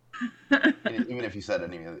 Even if you said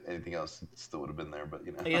anything else, it still would have been there. But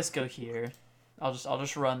you know. I guess go here. I'll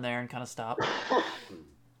just run there and kind of stop.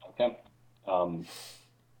 Okay. Oh,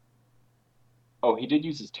 he did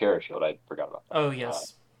use his terror shield. I forgot about that. Oh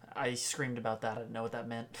yes, I screamed about that. I didn't know what that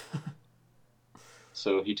meant.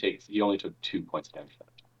 So he only took 2 points of damage.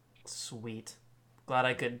 Sweet. Glad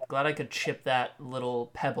I could chip that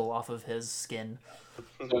little pebble off of his skin.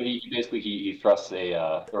 So he basically he thrusts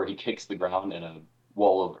or he kicks the ground and a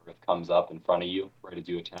wall of earth comes up in front of you, ready to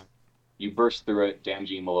do attack. You burst through it,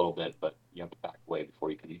 damaging him a little bit, but you have to back away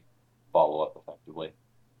before you can follow up effectively.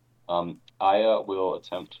 I will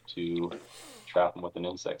attempt to trap him with an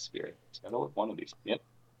insect spear. It's gotta work one of these. Yep.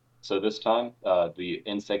 So this time, the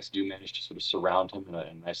insects do manage to sort of surround him in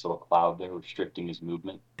a nice little cloud there, restricting his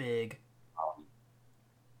movement. Big.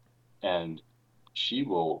 And she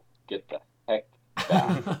will get the heck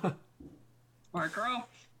back. Smart girl.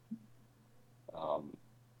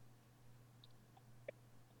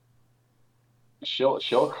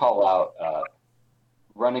 She'll call out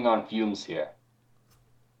running on fumes here.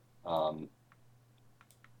 The Aren't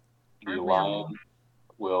we lion all?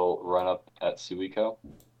 will run up at Suiko.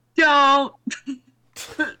 Don't.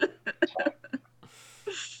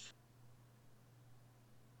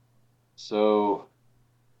 So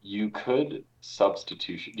you could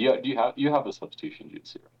substitution. You have a substitution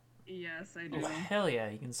jutsu? Right? Yes, I Oh, do. hell yeah,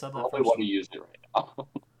 you can sub that Probably first want one. to use it right now.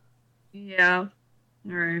 Yeah.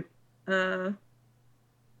 All right.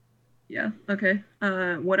 Yeah. Okay.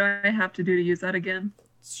 What do I have to do to use that again?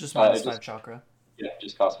 It's just minus It 5 just- chakra. Yeah,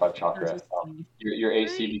 just cost 5 chakra. Just- Your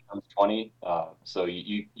AC Right. becomes 20, so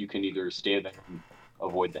you can either stay there and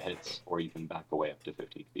avoid the hits, or you can back away up to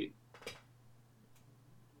 15 feet.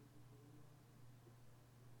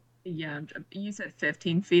 Yeah. You said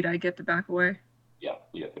 15 feet. I get to back away. Yeah,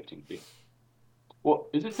 you have 15 feet. Well,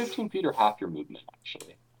 is it 15 feet or half your movement,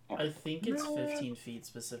 actually? I think it's No. 15 feet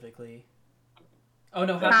specifically. Oh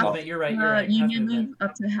no, That's half not- movement. You're right. You're right. You Half can movement. move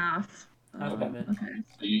up to half. Half Okay. movement. Okay.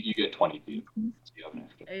 So you get 20 feet. So you have an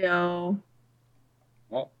extra. Ayo.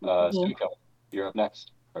 All right, Cool. Suiko, you're up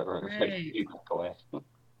next. Or Right. you back away.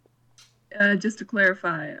 Just to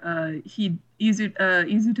clarify,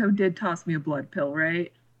 Izuto did toss me a blood pill,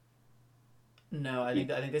 right? No, I think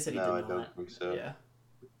they said he No, did I not. don't think so. Yeah.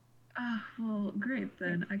 Ah, well, great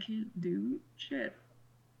then. I can't do shit.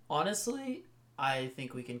 Honestly, I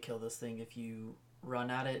think we can kill this thing if you run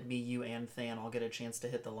at it. Me, you, and Than all get a chance to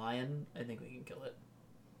hit the lion. I think we can kill it.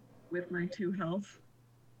 With my 2 health.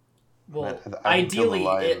 Well, I can kill the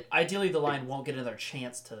lion. ideally the lion won't get another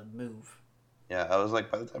chance to move. Yeah, I was like,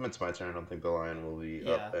 by the time it's my turn, I don't think the lion will be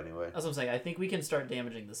up anyway. That's what I'm saying. I think we can start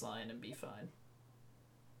damaging this lion and be fine.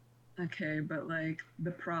 Okay, but like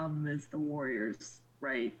the problem is the warrior's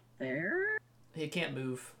right there. He can't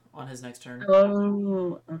move on his next turn.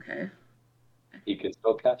 Oh, okay. He can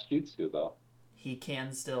still cast jutsu, though. He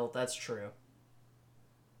can still. That's true.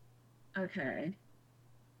 Okay.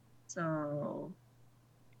 So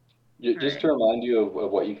Just to remind you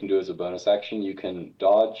of what you can do as a bonus action, you can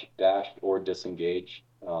dodge, dash, or disengage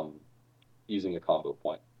using a combo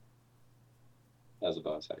point as a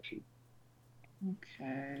bonus action.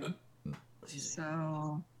 okay. Excuse me.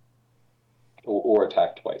 So Or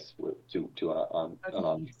attack twice with two on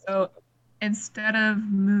okay. So instead of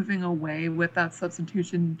moving away with that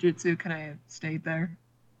substitution jutsu, can I stay there?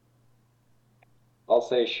 I'll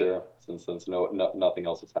say sure, since nothing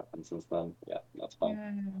else has happened since then. Yeah, that's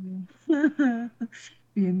fine. Yay.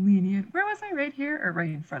 Being lenient. Where was I? Right here or right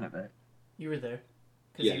in front of it? You were there.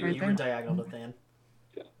 Because Yeah, you right were there. diagonal to Than.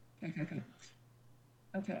 Okay.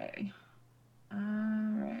 Okay.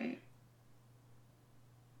 Alright.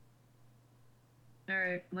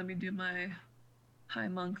 Alright, let me do my high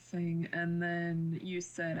monk thing, and then you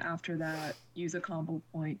said after that, use a combo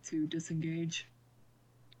point to disengage.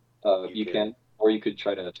 You can, or you could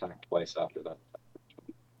try to attack twice after that.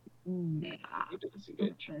 Nah. You can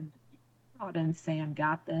disengage. Rod and Sam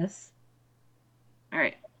got this.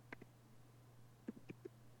 Alright.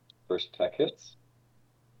 First attack hits.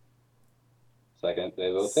 Second,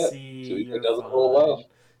 they both hit. See, So you're it doesn't roll low. fine.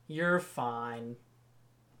 You're fine.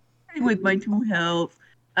 With my 2 health,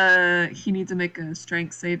 he needs to make a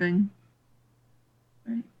strength saving.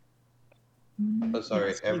 Right. Oh, sorry,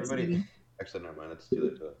 Yeah, strength everybody. saving. Actually, never mind. It's too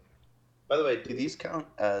late for that. By the way, do these count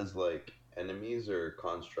as like enemies or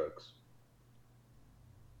constructs?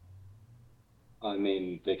 I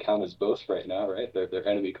mean, they count as both right now, right? They're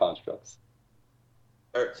enemy constructs.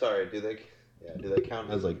 Or sorry, do they count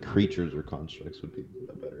as like creatures or constructs? Would be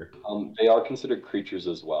better. They are considered creatures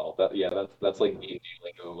as well. That's like D&D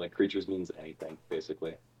lingo. Like creatures means anything,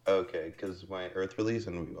 basically. Okay, because my Earth release,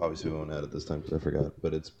 and obviously we won't add it this time because I forgot,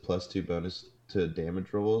 but it's +2 bonus to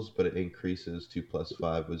damage rolls, but it increases to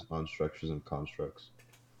 +5 with non-structures and constructs.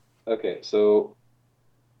 Okay, so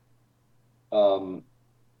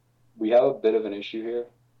we have a bit of an issue here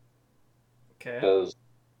Okay. because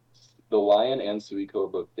the lion and Suiko are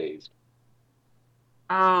both dazed.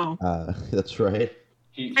 Oh, That's right.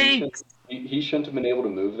 He thanks. shouldn't have been able to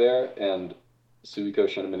move there, and Suiko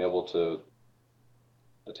shouldn't have been able to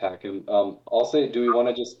attack him. I'll say, do we want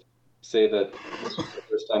to just say that this was the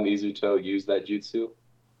first time Izuto used that jutsu?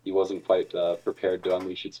 He wasn't quite prepared to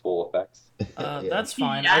unleash its full effects. Yeah. That's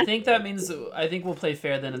fine. Yeah. I think that means I think we'll play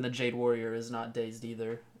fair then, and the Jade Warrior is not dazed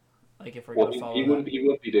either. Like if we're Well, gonna follow he that.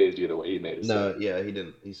 wouldn't be dazed either way. He made it. No, yeah, he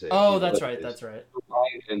didn't. He said. Oh, he that's was right. dazed. That's right.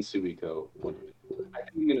 Lion and Suiko. I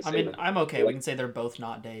think I'm gonna say I mean, that I'm okay. We can say they're both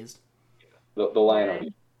not dazed. the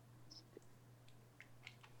lion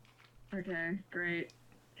are. Okay, great.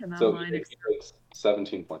 Can that So line he takes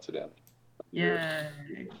 17 points of damage.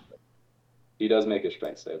 Yay. He does make a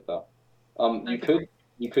strength save though. You Okay. could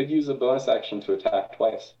You could use a bonus action to attack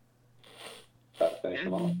twice. Try to finish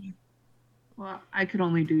him off. Well, I could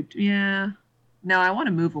only do. Yeah. No, I want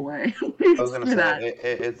to move away. I was gonna For that.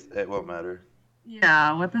 say it won't matter.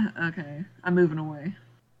 Yeah. What the? Okay, I'm moving away.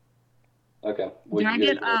 Okay. Do I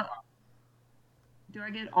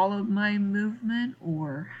get all of my movement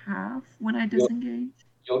or half when I disengage?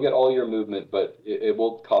 You'll get all your movement, but it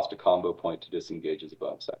will cost a combo point to disengage as a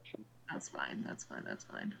bonus action. That's fine. That's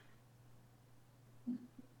fine.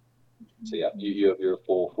 So yeah, you have your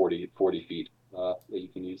full 40 feet that you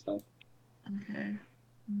can use then. Okay.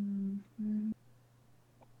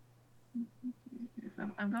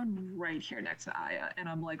 I'm going right here next to Aya, and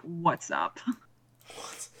I'm like, "What's up?"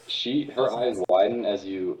 Her eyes widen as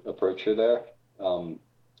you approach her there,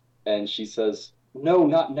 and she says, "No,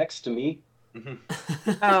 not next to me."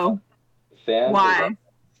 Oh. Fan. Why?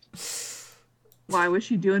 Why was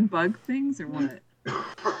she doing bug things or what?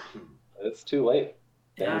 It's too late.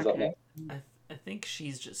 Fan's up Okay. next. I think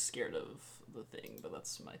she's just scared of the thing, but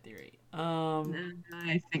that's my theory.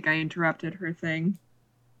 I think I interrupted her thing.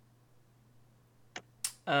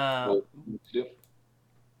 What do you do?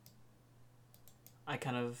 I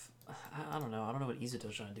kind of, I don't know what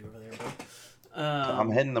Izuto's trying to do over there, but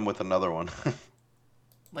I'm hitting them with another one.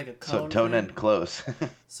 like a So cone don't thing? end close.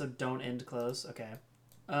 So don't end close. Okay.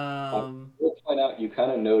 We'll point out you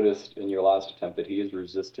kind of noticed in your last attempt that he is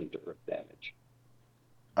resistant to earth damage.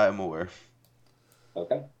 I'm aware.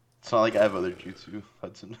 Okay. It's not like I have other jutsu,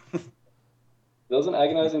 Hudson. Doesn't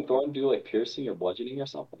agonizing thorn do like piercing or bludgeoning or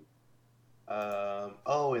something?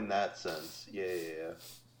 Oh, in that sense. Yeah.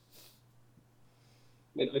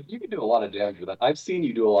 I mean, like, you can do a lot of damage with that. I've seen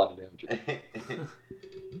you do a lot of damage with that.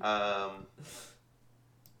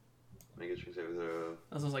 Make a strength saving throw.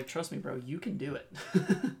 I was like, trust me, bro, you can do it.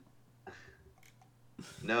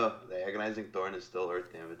 No, the agonizing thorn is still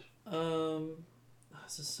earth damage.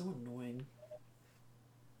 This is so annoying.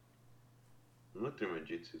 Look through my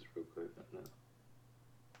jutsus real quick. No.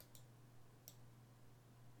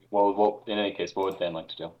 Well, in any case, what would Than like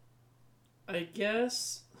to do? I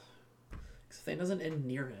guess because Thane doesn't end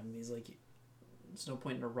near him. He's like, there's no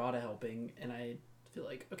point in Arata helping, and I feel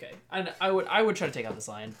like okay, I would try to take out this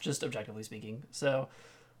lion, just objectively speaking. So,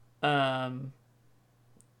 Than's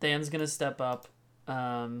gonna step up,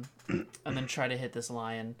 and then try to hit this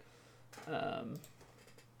lion.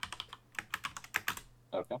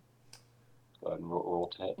 Okay. Go ahead and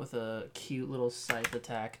roll to hit. With a cute little scythe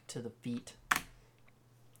attack to the feet.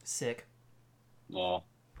 Sick. Yeah.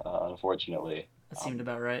 Unfortunately. That seemed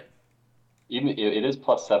about right. Even it is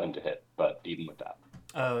 +7 to hit, but even with that.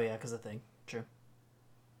 Oh yeah, because the thing. True.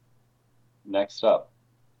 Next up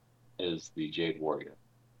is the Jade Warrior,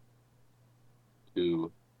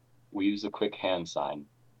 who weaves a quick hand sign,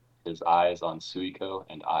 his eyes on Suiko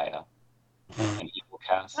and Aya, and he will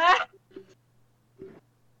cast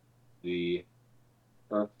the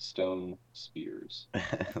Earthstone Spears.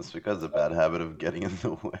 It's because of bad habit of getting in the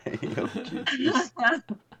way of jutsus.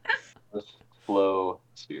 Earthflow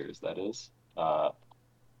Spears, that is. Go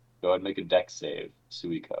ahead and make a dex save,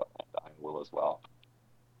 Suiko, and I will as well.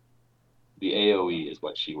 The AoE is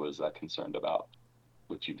what she was concerned about,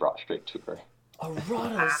 which you brought straight to her.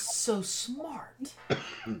 Arata's so smart.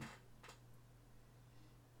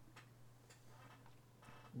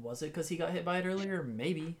 Was it because he got hit by it earlier?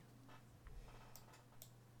 Maybe.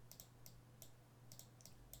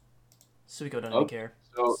 Suiko doesn't even care.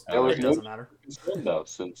 So there was it no doesn't matter. concern though,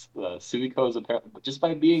 since Suiko is apparently just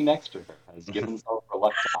by being next to her has given himself her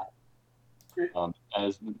left eye.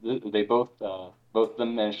 As they both of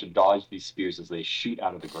them managed to dodge these spears as they shoot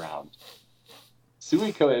out of the ground.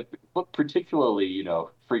 Suiko looked particularly,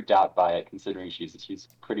 freaked out by it, considering she's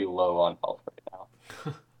pretty low on health right now.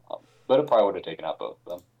 But it probably would have taken out both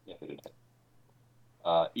of them if it had hit.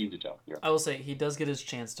 Izuto, here. I will say he does get his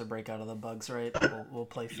chance to break out of the bugs, right? We'll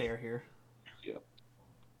play fair here. Yeah.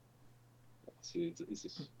 Let's see, is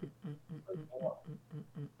this...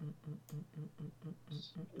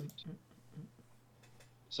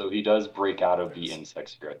 So he does break out of the insect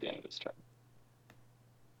spear at the end of his turn.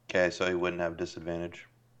 Okay, so he wouldn't have disadvantage.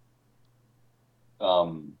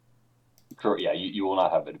 Yeah, you will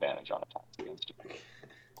not have advantage on attacks against him.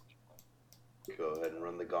 Go ahead and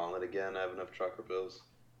run the gauntlet again. I have enough chakra pills.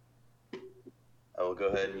 I will go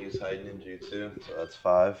ahead and use hide ninjutsu. So that's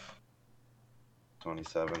 5.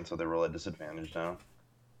 27, so they roll at disadvantage now.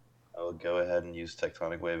 I will go ahead and use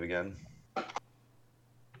tectonic wave again.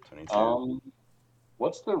 22.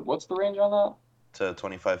 What's the range on that? It's a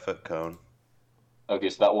 25-foot cone. Okay,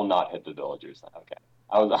 so that will not hit the villagers then. Okay.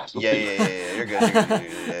 I was actually... Yeah. You're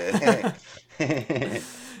good.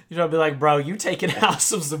 You're gonna be like, bro, you taking out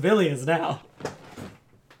some civilians now.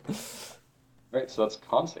 Right, so that's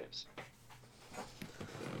con saves.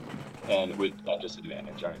 And with that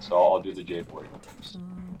disadvantage. Alright, so I'll do the Jade Warrior first.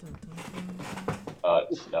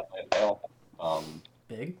 It's definitely a fail.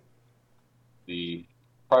 Big. The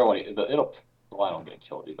probably the lion will get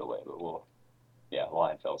killed either way, but the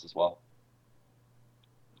lion fails as well.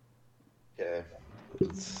 Okay.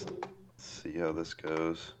 Let's see how this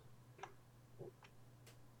goes.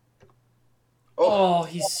 Oh,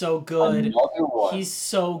 he's so good. Another one. He's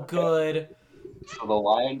so good. So the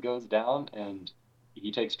lion goes down and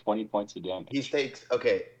he takes 20 points of damage. He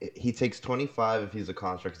takes 25 if he's a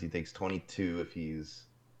construct. He takes 22 if you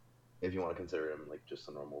want to consider him like just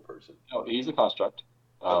a normal person. No, he's a construct.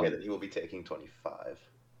 Okay, then he will be taking 25.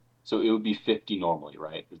 So it would be 50 normally,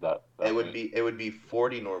 right? Is that it would right? be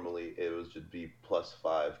 40 normally. It would just be plus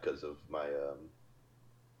 5 because of my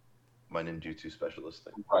my ninjutsu specialist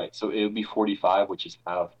thing. Right. So it would be 45, which is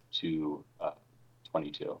half to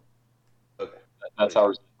 22. Okay. That's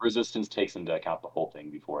how resistance takes into account the whole thing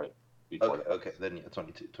before it. Okay. Then yeah,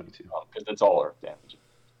 22. Because it's all earth damage.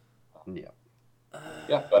 Yeah.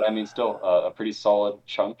 Yeah, but I mean, still a pretty solid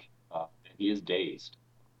chunk. He is dazed.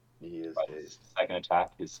 He is Right. dazed. Second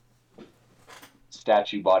attack, his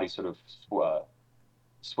statue body sort of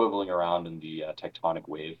swiveling around in the tectonic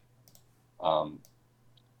wave.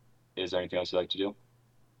 Is there anything else you'd like to do?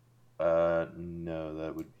 No,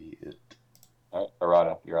 that would be it. All right,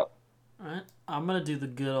 Arata, you're up. All right, I'm gonna do the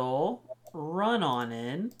good ol' run on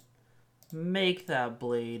in, make that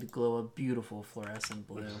blade glow a beautiful fluorescent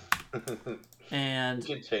blue, and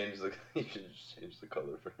you should change the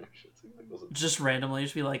color for your shit. just randomly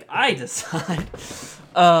just be like, I decide.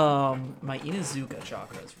 My Inazuka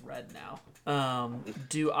chakra is red now.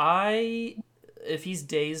 If he's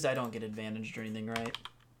dazed, I don't get advantage or anything, right?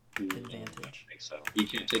 Advantage. I think so. He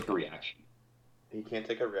can't take a reaction. He can't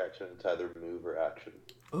take a reaction. It's either move or action.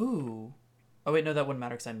 Ooh. Oh wait, no, that wouldn't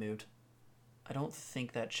matter because I moved. I don't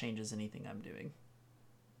think that changes anything I'm doing.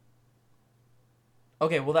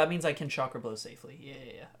 Okay, well that means I can chakra blow safely.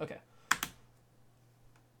 Yeah. Okay.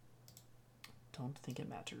 Don't think it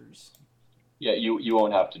matters. Yeah, you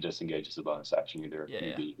won't have to disengage as a bonus action either.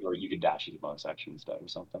 Yeah. Or you could dash as a bonus action instead or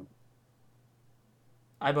something.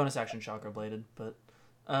 I bonus action chakra bladed, but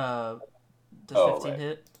does 15 right.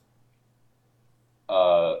 hit?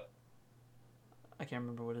 I can't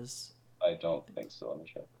remember what his. I don't think so. Let me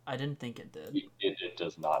check. I didn't think it did. It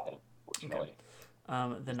does not hit, unfortunately.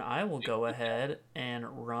 Okay. Then I will go ahead and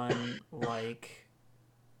run like.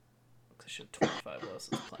 I should have 25 less.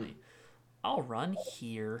 That's plenty. I'll run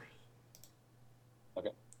here.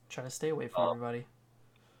 Okay. Try to stay away from everybody.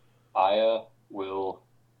 Aya will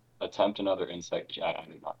attempt another insect. I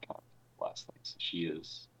did not count last things. She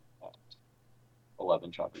is at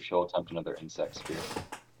 11 chakra. She'll attempt another insect spear.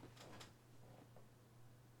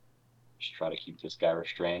 Just try to keep this guy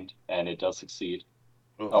restrained, and it does succeed.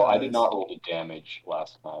 Oh, I did not roll the damage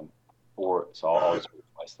last time, so I'll just roll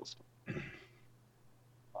twice this time.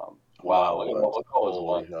 Wow, look at all those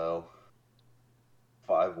ones. No.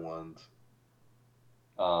 5 ones.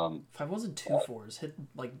 5 ones and 2 4s hit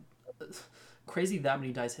like crazy. That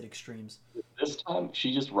many dice hit extremes. This time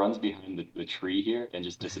she just runs behind the tree here and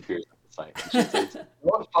just disappears from the sight. And she says,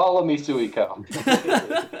 "Don't follow me, Suiko."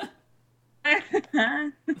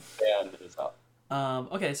 Than is up.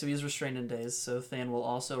 Okay, so he's restrained and dazed. So Than will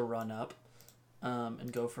also run up,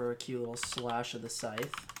 and go for a cute little slash of the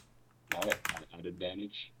scythe. Got it. At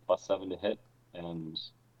advantage, +7 to hit, and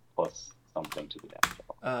plus something to the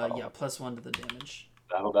damage. Yeah, +1 to the damage.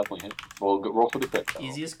 That'll definitely hit. We'll roll for the crit. Though.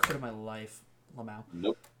 Easiest crit of my life, Lamau.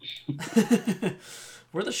 Nope.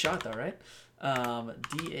 Worth a shot though, right?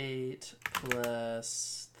 D8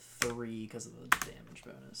 +3 because of the damage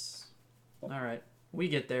bonus. All right, we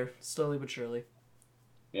get there slowly but surely.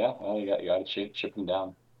 Yeah, well, you got to chip him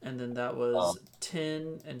down. And then that was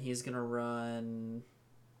 10, and he's gonna run.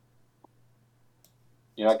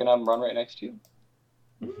 You're not gonna have him run right next to you?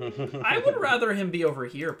 I would rather him be over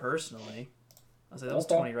here personally. I was like, that was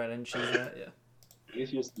Okay. 20, right? I didn't choose that. Yeah. You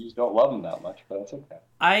just don't love him that much, but that's okay.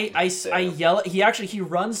 I yell at he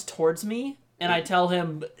runs towards me, and I tell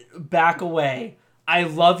him, back away. I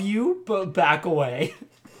love you, but back away.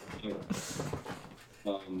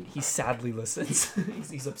 He sadly listens.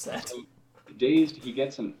 he's upset. Dazed, he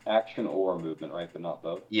gets an action or a movement, right? But not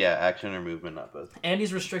both. Yeah, action or movement, not both. And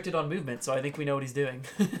he's restricted on movement, so I think we know what he's doing.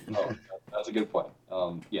 Oh, that's a good point.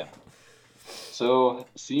 Yeah. So,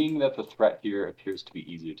 seeing that the threat here appears to be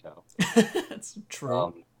Izuto, That's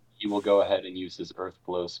true. he will go ahead and use his Earth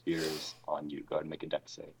Blow Spears on you. Go ahead and make a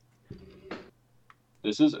dex save.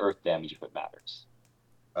 This is Earth damage if it matters.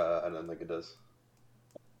 I don't think it does.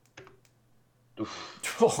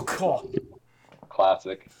 Oof. Oh god.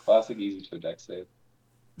 Classic easy to deck save.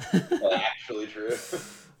 Actually true.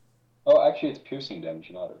 Oh, actually, it's piercing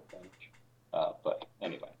damage, not earth damage. But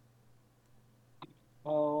anyway.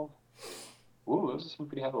 Oh, ooh, those are some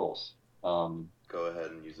pretty heavy rolls. Go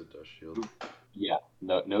ahead and use a dust shield. Yeah,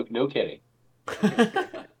 no kidding.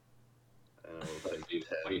 And we'll Let's take see, 10.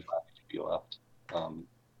 25 HP left.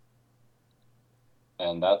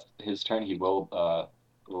 And that's his turn. He will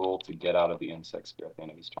roll to get out of the insect sphere at the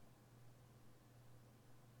end of his turn.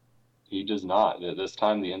 He does not. This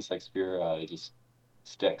time, the insect sphere it just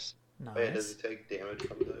sticks. Wait, does Nice. he take damage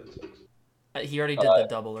from the insects? He already did the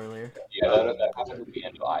double earlier. Yeah, that happened at the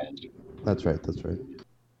end of Aya's turn. That's right.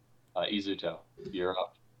 Izuto, you're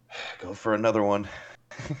up. Go for another one.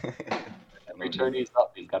 Every turn he's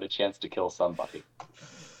up, he's got a chance to kill somebody.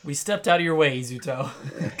 We stepped out of your way, Izuto.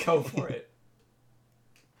 Go for it.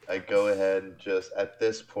 I go ahead and just, at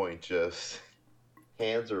this point, just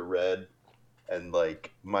hands are red, and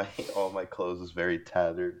like all my clothes is very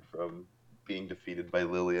tattered from being defeated by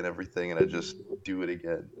Lily and everything, and I just do it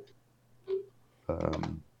again.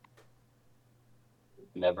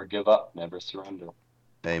 Never give up, never surrender.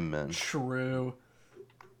 Amen. True.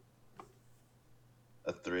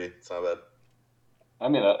 A 3. It's not bad. I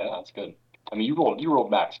mean, that's good. I mean, you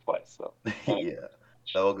rolled max twice, so. Yeah.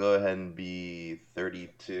 That will go ahead and be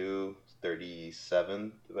 32,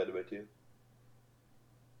 37 divided by 2.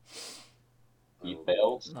 He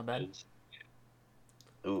fails. Not bad.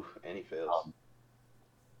 Ooh, and he fails.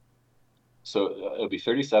 So it'll be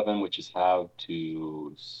 37, which is half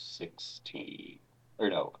to 16. Or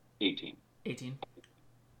no, 18. 18.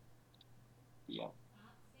 Yeah.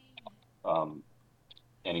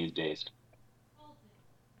 And he's dazed.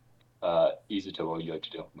 Izuto, what would you like to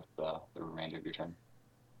do with the remainder of your turn?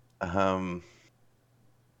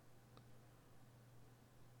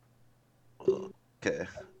 Okay.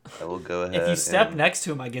 I will go ahead. If you step and... next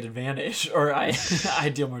to him, I get advantage, or I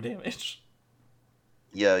deal more damage.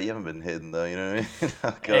 Yeah, you haven't been hidden though. You know what I mean?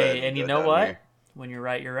 I'll go ahead Hey, and you go know down what? here. When you're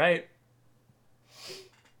right, you're right.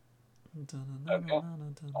 Okay.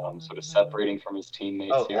 Sort of separating from his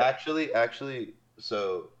teammates Oh, here. actually,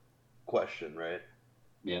 so question, right?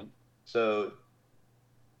 Yeah. So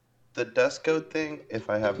the dust code thing, if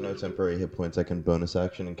I have no temporary hit points, I can bonus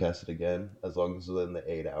action and cast it again, as long as it's within the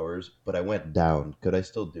 8 hours. But I went down. Could I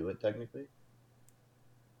still do it technically?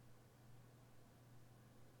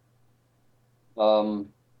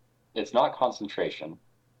 It's not concentration.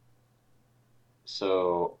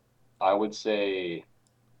 So I would say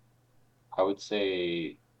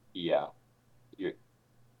yeah.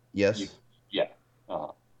 Yes. Yeah.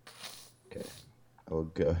 Uh-huh. Okay. I will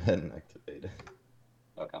go ahead and activate it.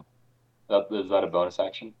 Okay. Is that a bonus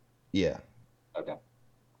action? Yeah. Okay.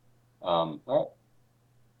 All right.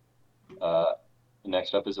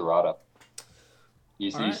 Next up is Arata.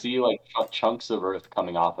 You All right. see like chunks of earth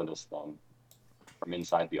coming off of this thing from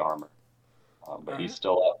inside the armor, but he's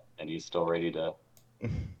still up and he's still ready to.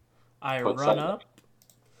 I Put run sight- up.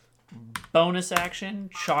 Bonus action,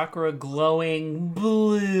 chakra glowing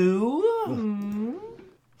blue.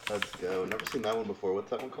 Let's go. Never seen that one before.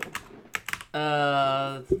 What's that one called?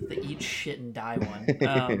 The eat shit and die one.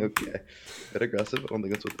 Okay. Bit aggressive. I don't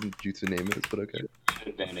think that's what the jutsu name is, but okay.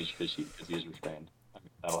 Advantage because he is restrained.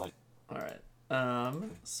 That'll hit. All right.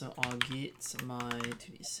 So I'll get my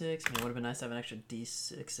 2d6. I mean, it would have been nice to have an extra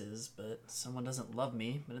d6s, but someone doesn't love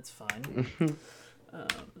me, but it's fine.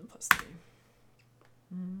 Plus 3.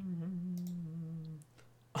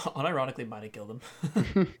 Unironically, might have killed him.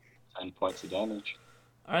 10 points of damage.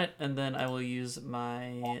 All right, and then I will use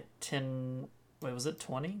my 10. Wait, was it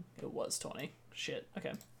 20? It was 20. Shit.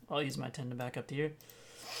 Okay, I'll use my 10 to back up to here.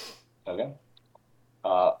 Okay.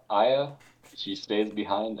 Aya, she stays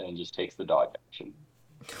behind and just takes the dodge action.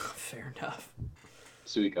 Fair enough.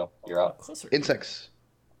 Suiko, you're up. Closer. Insects.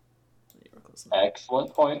 You were close enough.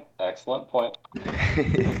 Excellent point. Excellent point.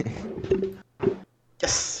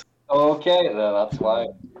 Yes. Okay, then that's why.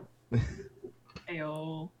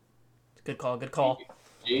 Ayo. Good call. Good call.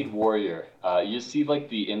 Jade Warrior. You see like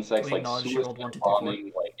the insects We like acknowledge you rolled 1, 2, 3, 4.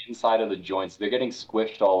 bombing like inside of the joints. They're getting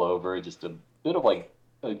squished all over. Just a bit of like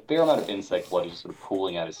a fair amount of insect blood is just sort of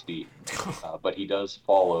pooling at his feet. But he does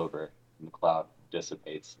fall over, and the cloud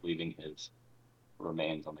dissipates, leaving his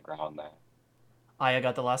remains on the ground there. Aya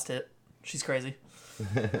got the last hit. She's crazy.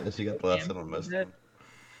 She got the last one on most of them.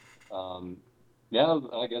 Yeah,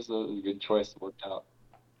 I guess a good choice worked out.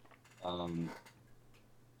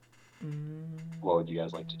 What would you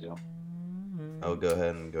guys like to do? I'll go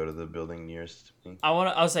ahead and go to the building nearest me.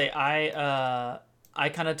 I'll say I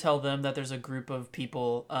kind of tell them that there's a group of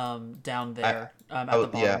people down there at the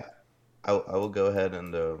bottom. Yeah, I will go ahead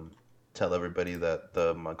and tell everybody that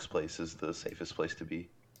the Mug's place is the safest place to be.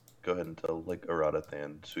 Go ahead and tell like Arata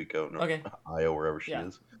and Suiko, Okay. Io, wherever she Yeah.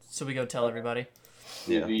 is. So we go tell everybody.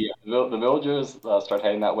 Yeah. The villagers start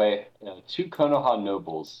heading that way. Two Konoha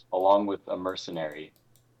nobles, along with a mercenary,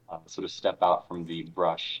 sort of step out from the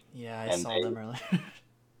brush. Yeah, I And saw them earlier.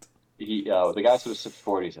 The guy sort of steps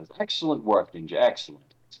forward. He says, "Excellent work, Ninja.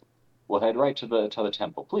 Excellent. We'll head right to the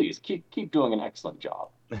temple. Please keep doing an excellent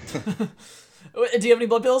job." Do you have any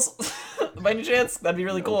blood pills? By any chance? That'd be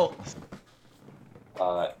really cool.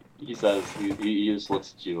 He says he just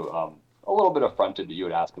looks at you, a little bit affronted that you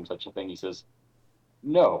would ask him such a thing. He says,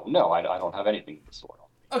 "No, I don't have anything of the sort."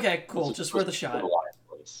 Okay, cool. Just worth a shot.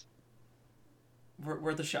 Place.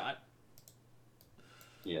 Worth a shot.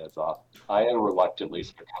 Yeah, it's off. I reluctantly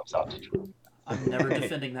sort of comes out to Drew. I'm never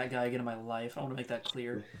defending that guy again in my life. I want to make that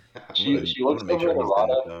clear. She looks over at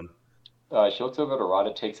Arata. She looks over at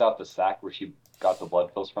Arata, takes out the sack where she got the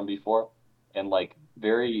blood pills from before, and like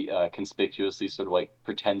very conspicuously sort of like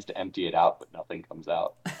pretends to empty it out, but nothing comes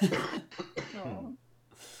out.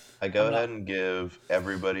 I go ahead and give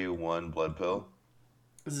everybody one blood pill.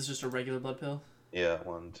 Is this just a regular blood pill? Yeah,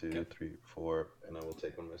 1, 2, 3, 4, and I will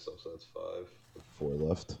take one myself, so that's 5. 4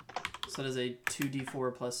 left. So that is a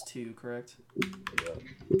 2d4 plus 2, correct? Yeah.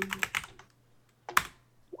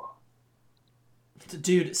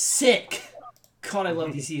 Dude, sick! God, I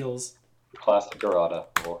love these heals. Classic Arata.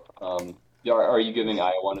 Cool. Are you giving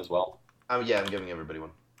Aya one as well? Yeah, I'm giving everybody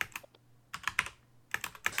one.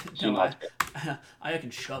 No, I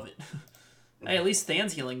can shove it. Hey, at least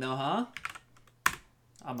Than's healing though, huh?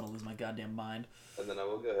 I'm gonna lose my goddamn mind. And then I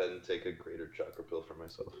will go ahead and take a greater chakra pill for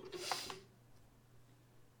myself.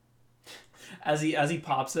 As he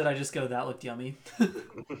pops it, I just go, "That looked yummy."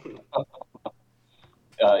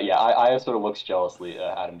 Yeah, Aya sort of looks jealously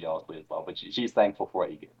at him jealously as well, but she's thankful for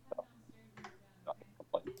what you get.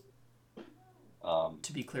 So.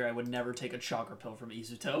 To be clear, I would never take a chakra pill from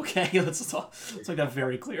Izuto. Okay, let's make that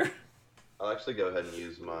very clear. I'll actually go ahead and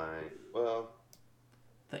use my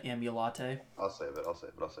the Ambulate. I'll save it.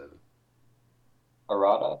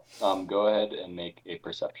 Arata, go ahead and make a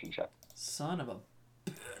perception check. Son of a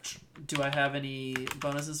bitch. Do I have any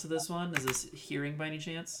bonuses to this one? Is this hearing by any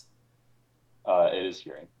chance? It is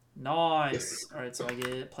hearing. Nice. All right, so I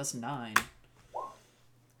get plus 9.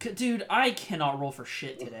 Dude, I cannot roll for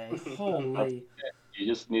shit today. Holy. You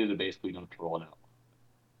just needed to basically not to roll it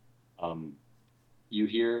out. You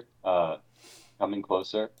hear, coming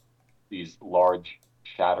closer, these large,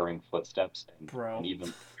 shattering footsteps and an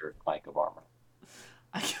even bigger clank of armor.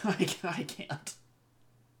 I can't.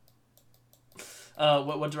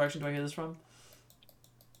 What direction do I hear this from?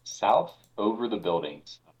 South, over the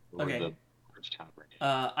buildings. Okay. The bridge tavern.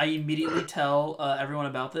 I immediately tell everyone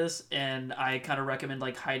about this, and I kind of recommend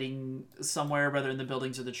like hiding somewhere, whether in the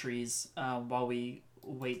buildings or the trees, while we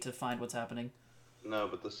wait to find what's happening. No,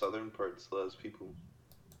 but the southern part still has people.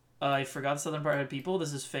 I forgot the southern part had people.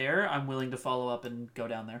 This is fair. I'm willing to follow up and go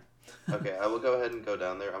down there. Okay, I will go ahead and go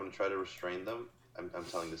down there. I'm gonna try to restrain them. I'm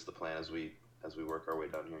telling this the plan as we work our way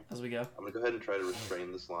down here. As we go. I'm gonna go ahead and try to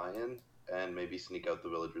restrain this lion and maybe sneak out the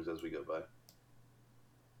villagers as we go by.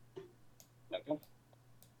 Okay.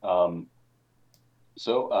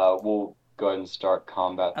 So we'll go ahead and start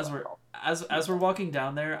combat. As we're walking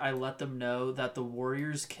down there, I let them know that the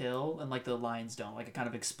warriors kill and like the lions don't. Like I kind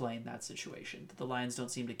of explain that situation. That the lions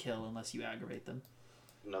don't seem to kill unless you aggravate them.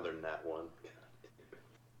 Another nat 1.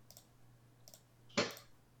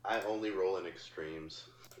 I only roll in extremes.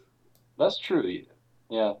 That's true.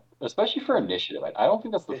 Yeah, especially for initiative. I don't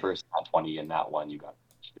think that's the first nat 20 in that one you got.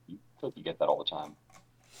 You feel like you get that all the time.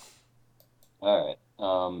 All right.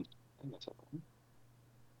 I think that's everything.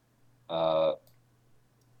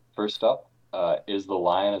 First up is the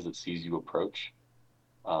lion as it sees you approach.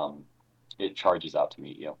 It charges out to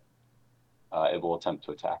meet you. It will attempt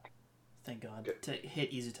to attack. Thank God. Okay. To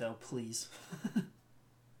hit Izuto, please.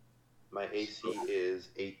 My AC is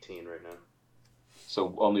 18 right now.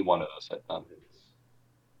 So only one of those hit them.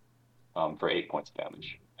 For 8 points of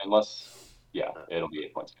damage. Unless, yeah, it'll be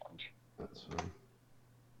 8 points of damage. That's fine.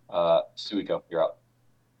 Suiko, you're up.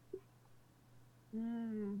 I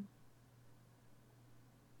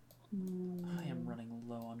am running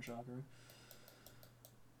low on chakra.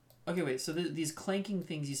 Okay, wait. So these clanking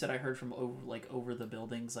things you said I heard from over the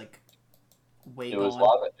buildings, like way gone.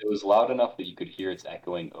 It was loud enough that you could hear its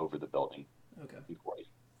echoing over the building. Okay. Before you.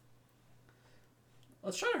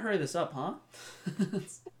 Let's try to hurry this up, huh?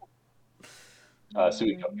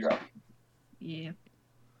 Suiko, you're up. Yeah.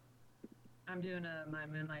 I'm doing my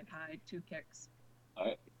Moonlight High 2 kicks. All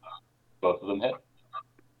right. Both of them hit.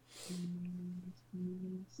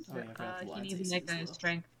 to make a though.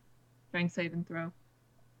 strength saving throw.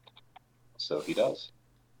 So he does.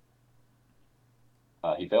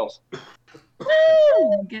 He fails.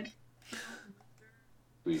 Woo!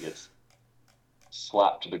 He gets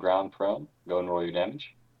slapped to the ground prone. Go and roll your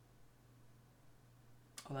damage.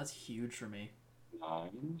 Oh, that's huge for me.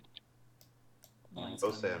 9.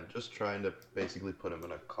 Oh, Sam, just trying to basically put him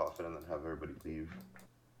in a coffin and then have everybody leave.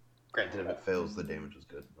 Granted, if it fails, the damage is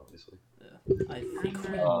good, obviously. Yeah. I think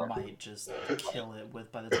we might just kill it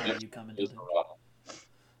by the time you come into the...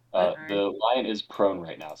 The lion is prone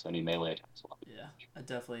right now, so any melee attacks will Yeah, I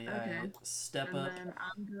definitely step and up. then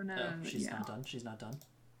I'm gonna. Oh, she's not done. She's not done.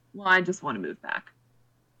 Well, I just want to move back.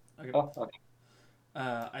 Okay. Oh, okay.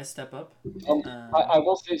 I step up. I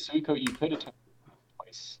will say, Suiko, you could attack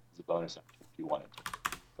twice as a bonus action if you wanted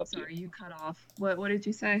to. Sorry, you cut off. What did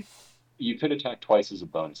you say? You could attack twice as a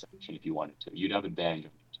bonus action if you wanted to. You'd have advantage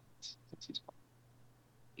on your attacks since he's prone.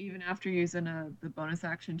 Even after using the bonus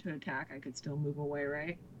action to attack, I could still move away,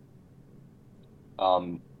 right?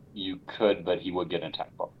 You could, but he would get an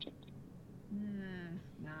attack opportunity.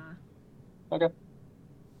 Nah. Okay.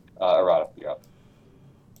 Errata, you're up.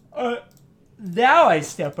 Now I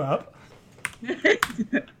step up.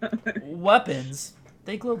 Weapons.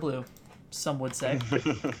 They glow blue, some would say.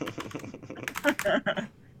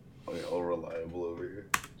 All reliable over here.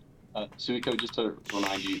 Suiko, just to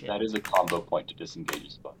remind you, that is a combo point to disengage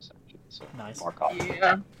as a bonus action. So Nice. mark off.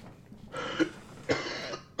 Yeah.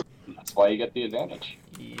 That's why you get the advantage.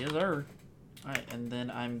 Yes, sir. Alright, and then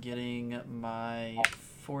I'm getting my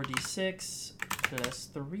 4d6 plus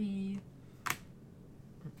 3.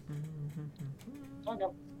 Okay.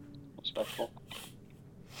 Respectful.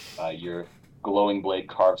 Your glowing blade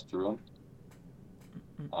carves through him.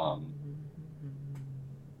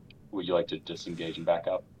 Would you like to disengage and back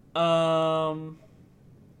up?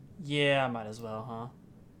 Yeah, I might as well,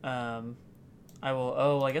 huh? I will.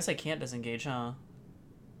 Oh, I guess I can't disengage, huh?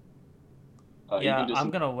 Yeah,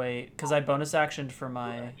 I'm gonna wait because I bonus actioned for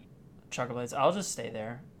my chakra blades. I'll just stay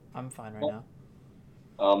there. I'm fine right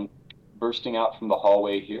now. Bursting out from the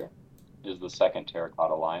hallway here is the second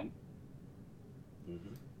terracotta lion.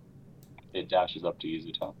 Mm-hmm. It dashes up to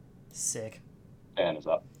Izuto. Sick. Than is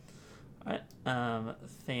up. Alright.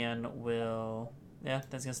 Than will... Yeah,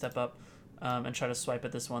 Than's gonna step up and try to swipe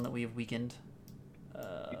at this one that we've weakened.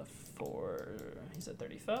 He's at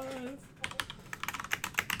 35.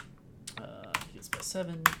 He gets by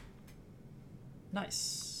 7.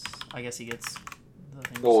 Nice. I guess he gets the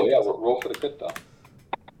thing. Oh, yeah, roll for the crit, though.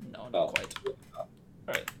 No, not quite.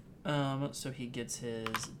 Alright. So he gets his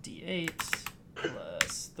d8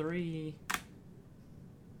 plus 3.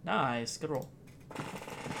 Nice. Good roll. So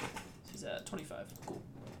he's at 25. Cool.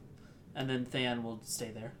 And then Than will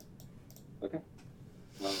stay there. Okay.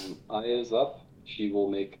 Aya is up. She will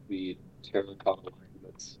make the terracotta line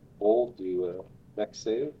that's full do a dex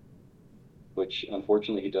save, which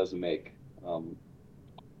unfortunately he does make,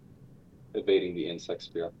 evading the insect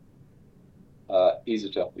spear.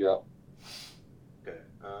 Izuto, you're up. Okay.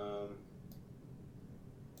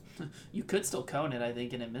 You could still cone it, I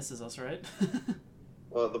think, and it misses us, right?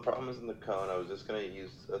 Well, the problem isn't the cone. I was just gonna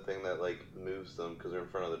use a thing that like moves them because they're in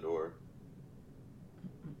front of the door.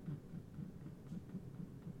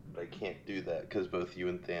 But I can't do that because both you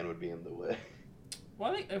and Than would be in the way.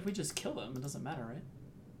 Well, I think if we just kill them, it doesn't matter, right?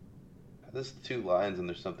 There's 2 lines and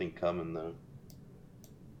there's something coming though.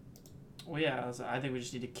 Well, yeah, I think we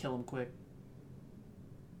just need to kill him quick.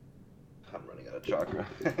 I'm running out of chakra.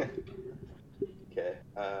 Okay.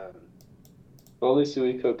 If only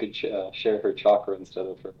Suiko could share her chakra instead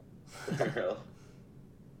of her.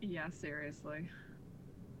 Yeah, seriously.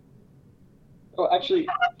 Oh, actually,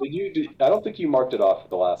 I don't think you marked it off for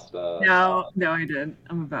the last. No, I did.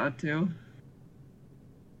 I'm about to.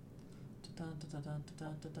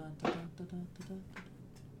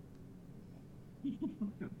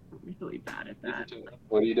 Really bad at that.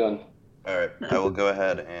 What are you doing? Alright, I will go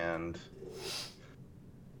ahead and...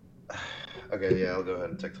 Okay, yeah, I'll go ahead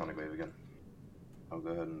and Tectonic Wave again. I'll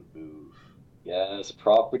go ahead and move. Yes,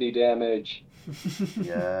 property damage.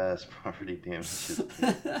 Yes, property damage.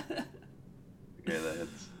 Okay, that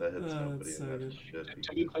hits nobody. So And that's shit.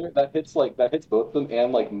 To be clear, that hits both of them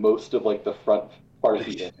and like most of like the front part of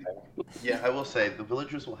the end. Yeah, I will say the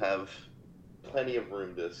villagers will have plenty of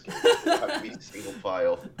room to escape. They'll have to be single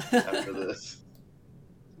file after this.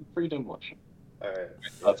 Free demolition. Alright.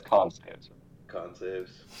 That's con saves. Con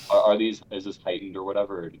saves. Are these, is this heightened or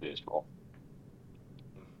whatever, or do they just roll?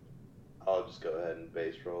 I'll just go ahead and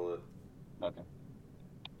base roll it. Okay.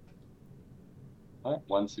 Alright,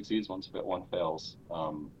 one succeeds, one fails.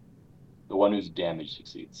 The one who's damaged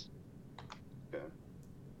succeeds. Okay.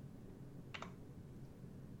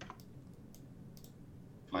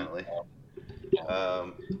 Finally. Yeah.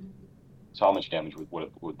 Um, So how much damage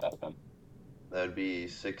would that have been? that would be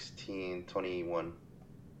 16, 21.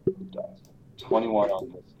 21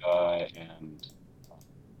 on this guy, and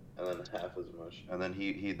And then half as much. And then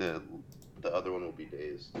the other one will be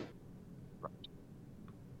dazed.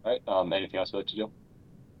 all right. Anything else you'd like to do?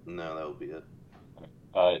 No, that will be it.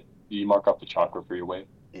 Do you mark off the chakra for your wave?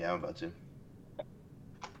 Yeah, I'm about to.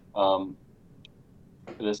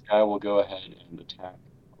 This guy will go ahead and attack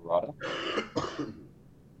Arata.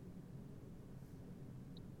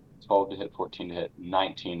 12 to hit, 14 to hit,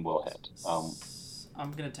 19 will hit.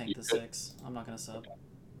 I'm gonna tank the 6. I'm not gonna sub.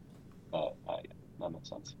 Yeah, that makes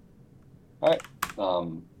sense. All right.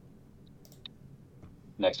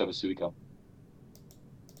 Next up is Suiko.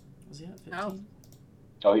 Was he at 15? Oh.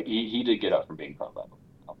 Oh, he did get up from being prone, by the way.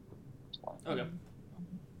 Okay.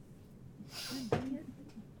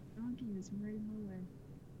 Donkey is right in my way.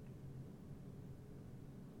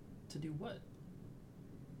 To do what?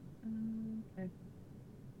 Okay.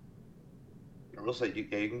 I will say, you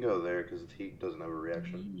can go there because he doesn't have a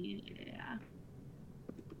reaction. Yeah.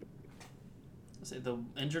 Let's say the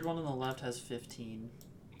injured one on the left has 15.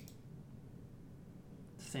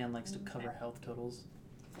 Fan likes to cover health totals.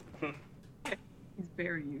 He's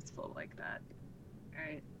very useful like that.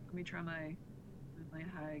 Alright, let me try my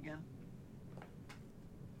high again.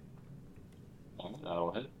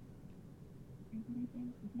 That'll hit.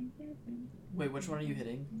 Wait, which one are you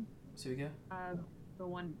hitting, Suiga? The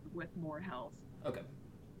one with more health. Okay.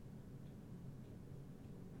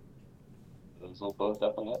 Those will both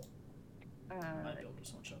definitely hit. Might be able to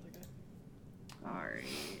just one shot the guy. Sorry,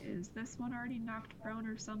 is this one already knocked prone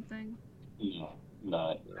or something?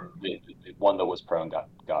 No. The one that was prone got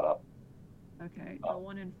up. Okay, the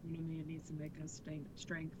one in front of me needs to make a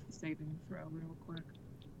strength saving throw real quick.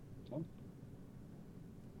 Okay.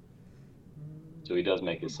 So he does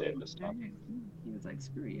make his save this time. He was like,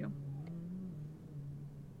 screw you.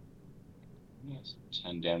 Yes,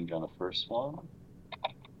 10 damage on the first one.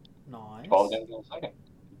 Nice. 12 damage on the second.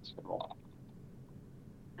 That's a good roll.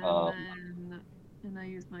 And then I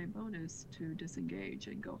use my bonus to disengage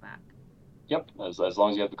and go back. Yep, as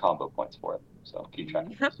long as you have the combo points for it. So keep track.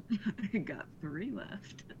 Yep, I got 3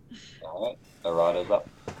 left. Alright, Arata's up.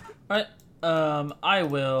 Alright, I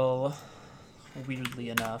will, weirdly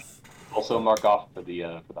enough, Also mark off for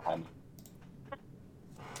the high move.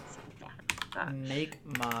 make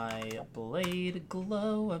my blade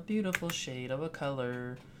glow a beautiful shade of a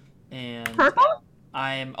color. And Purple?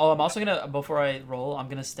 I'm also gonna, before I roll, I'm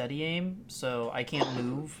gonna steady aim, so I can't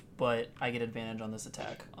move, but I get advantage on this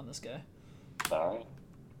attack on this guy. Alright.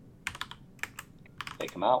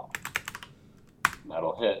 Take him out.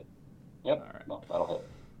 That'll hit. Yep, Alright. no, that'll hit.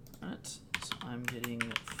 Alright, so I'm getting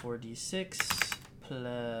 4d6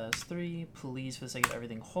 plus 3. Please, for the sake of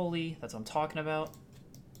everything holy, that's what I'm talking about.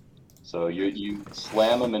 So you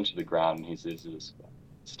slam him into the ground, and his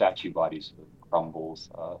statue body sort of crumbles,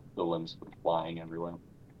 the limbs sort of flying everywhere.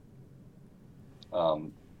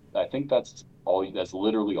 I think that's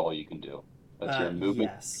literally all you can do. That's your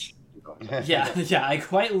movement. Yes. yeah, I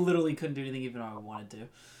quite literally couldn't do anything even though I wanted to.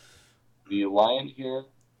 The lion here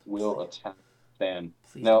will attack Than.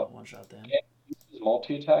 Please Now, don't one-shot Dan. Can he use his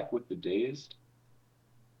multi-attack with the dazed?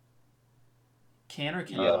 Can or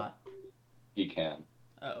cannot? He can.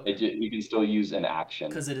 Oh, okay. You can still use an action.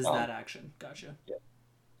 Because it is that action. Gotcha. Yeah.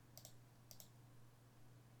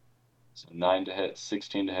 So 9 to hit,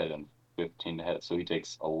 16 to hit, and 15 to hit. So he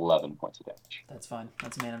takes 11 points of damage. That's fine.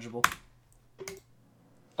 That's manageable.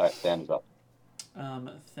 Alright, Than is up.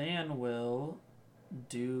 Than will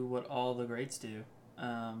do what all the greats do,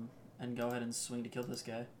 and go ahead and swing to kill this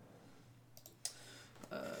guy.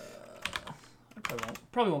 I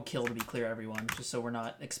probably won't kill, to be clear, everyone, just so we're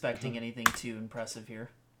not expecting anything too impressive here.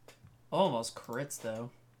 Almost crits though.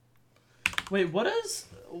 Wait, what does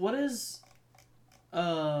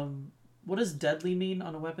deadly mean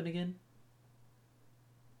on a weapon again?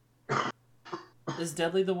 Is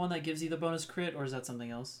deadly the one that gives you the bonus crit, or is that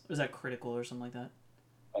something else? Or is that critical or something like that?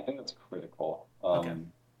 I think that's critical. Okay.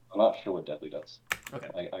 I'm not sure what deadly does.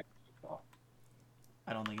 Okay.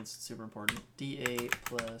 I don't think it's super important. D8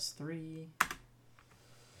 plus 3.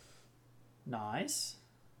 Nice.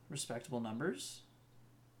 Respectable numbers.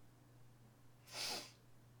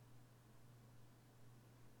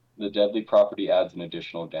 The deadly property adds an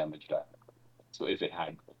additional damage die. So if it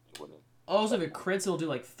had crit, it would have. Oh, so if it crits, it'll do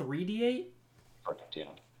like 3d8? Perfect, yeah.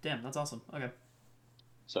 Damn, that's awesome. Okay.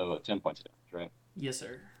 So 10 points of damage, right? Yes,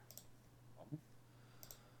 sir.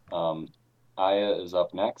 Aya is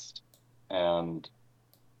up next, and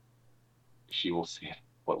she will see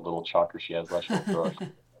what little chakra she has left. She'll throw it.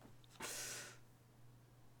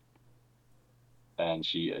 and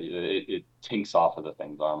it tinks off of the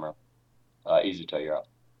thing's armor. Izuto, you're up.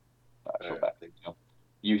 She'll back.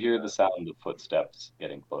 You hear the sound of footsteps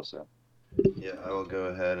getting closer. Yeah, I will go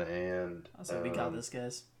ahead and. So we got this,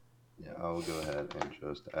 guys. Yeah, I will go ahead and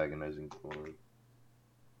just agonizing form.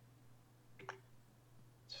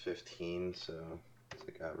 It's 15, so it's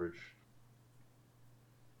like average.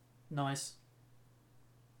 Nice.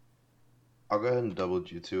 I'll go ahead and double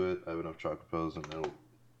jutsu it. I have enough chakra pills, and it'll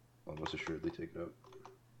almost assuredly take it out.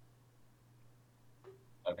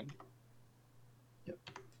 Okay. Yep.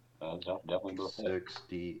 Definitely go ahead.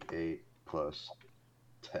 6d8 plus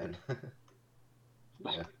 10.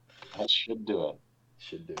 Yeah. That should do it.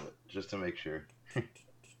 Should do it, just to make sure. Yeah.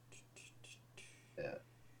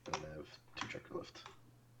 And I have 2 chakra left.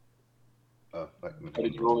 Oh, How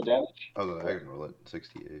did you roll the damage? Oh, I can roll it.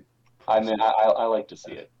 68. I mean, I like to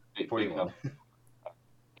see it. 41.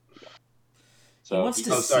 He wants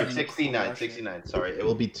to sorry, see 69. 69. Sorry, it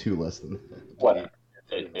will be 2 less than. Whatever.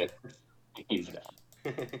 He's down.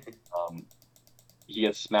 He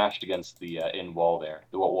gets smashed against the in wall there.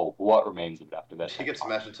 What remains of it after that? He gets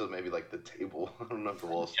smashed until maybe like the table. I don't know if the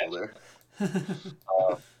wall's still there.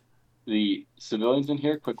 The civilians in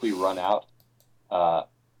here quickly run out,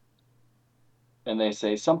 and they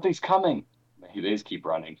say, "Something's coming." They just keep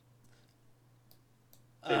running.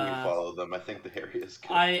 I think we follow them. I think the area is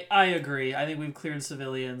good. I agree. I think we've cleared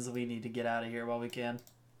civilians. We need to get out of here while we can.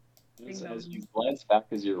 As you glance back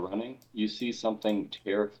as you're running, you see something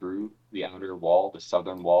tear through the outer wall, the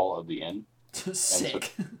southern wall of the inn.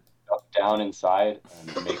 Sick. And duck down inside and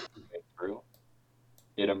make its way through.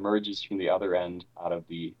 It emerges from the other end out of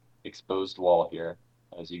the exposed wall here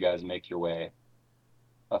as you guys make your way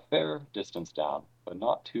a fair distance down, but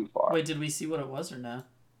not too far. Wait, did we see what it was or no?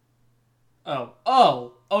 Oh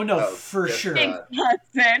no, for sure. Thanks,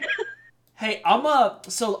 Hudson. Hey,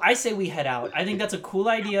 so I say we head out. I think that's a cool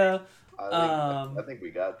idea. I think we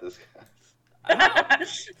got this,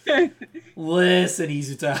 guys. Listen,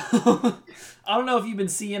 Izuto. I don't know if you've been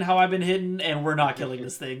seeing how I've been hitting, and we're not killing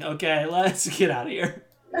this thing. Okay, let's get out of here.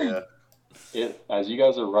 Yeah. As you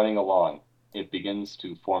guys are running along, it begins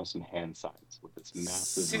to form some hand signs with its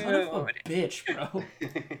massive... Son of a bitch, bro.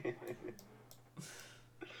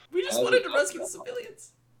 We just wanted to rescue the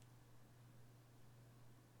civilians.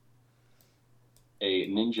 A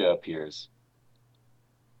ninja appears,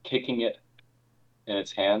 kicking it in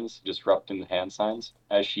its hands, disrupting the hand signs.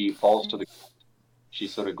 As she falls to the ground, she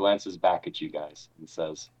sort of glances back at you guys and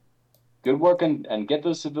says, "Good work, and get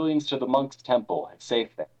those civilians to the monk's temple. It's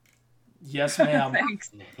safe there." Yes, ma'am.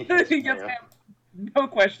 Thanks. Yes, Yes, ma'am. No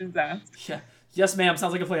questions asked. Yeah. Yes, ma'am.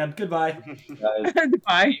 Sounds like a plan. Goodbye.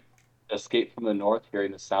 Goodbye. Escape from the north,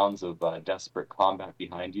 hearing the sounds of desperate combat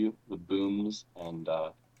behind you, the booms and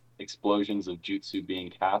explosions of jutsu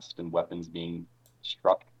being cast and weapons being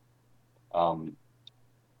struck.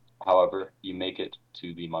 However, you make it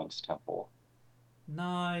to the monk's temple.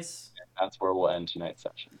 Nice. And that's where we'll end tonight's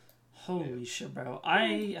session. Holy shit, bro.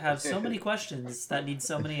 I have so many questions that need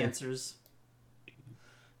so many answers.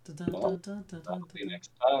 Well,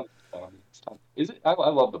 next time. Is it? I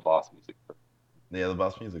love the boss music. Yeah, the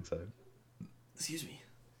boss music's exciting. Excuse me.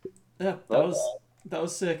 Yeah, that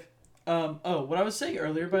was sick. What I was saying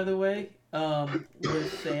earlier, by the way,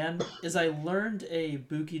 with Fan, is I learned a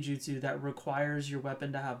Buki Jutsu that requires your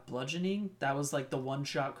weapon to have bludgeoning. That was like the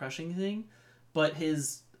one-shot crushing thing, but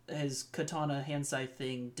his katana handsai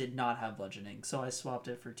thing did not have bludgeoning, so I swapped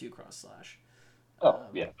it for 2 cross slash.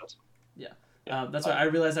 That's why I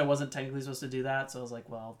realized I wasn't technically supposed to do that, so I was like,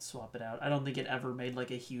 well, I'll swap it out. I don't think it ever made like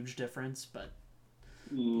a huge difference, but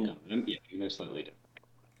they're slightly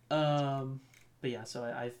different. But yeah, so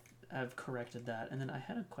I have corrected that, and then I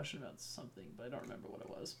had a question about something, but I don't remember what it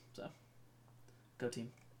was. So, go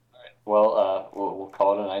team. All right. Well, we'll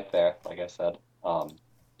call it a night there. Like I said,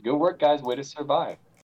 good work, guys. Way to survive.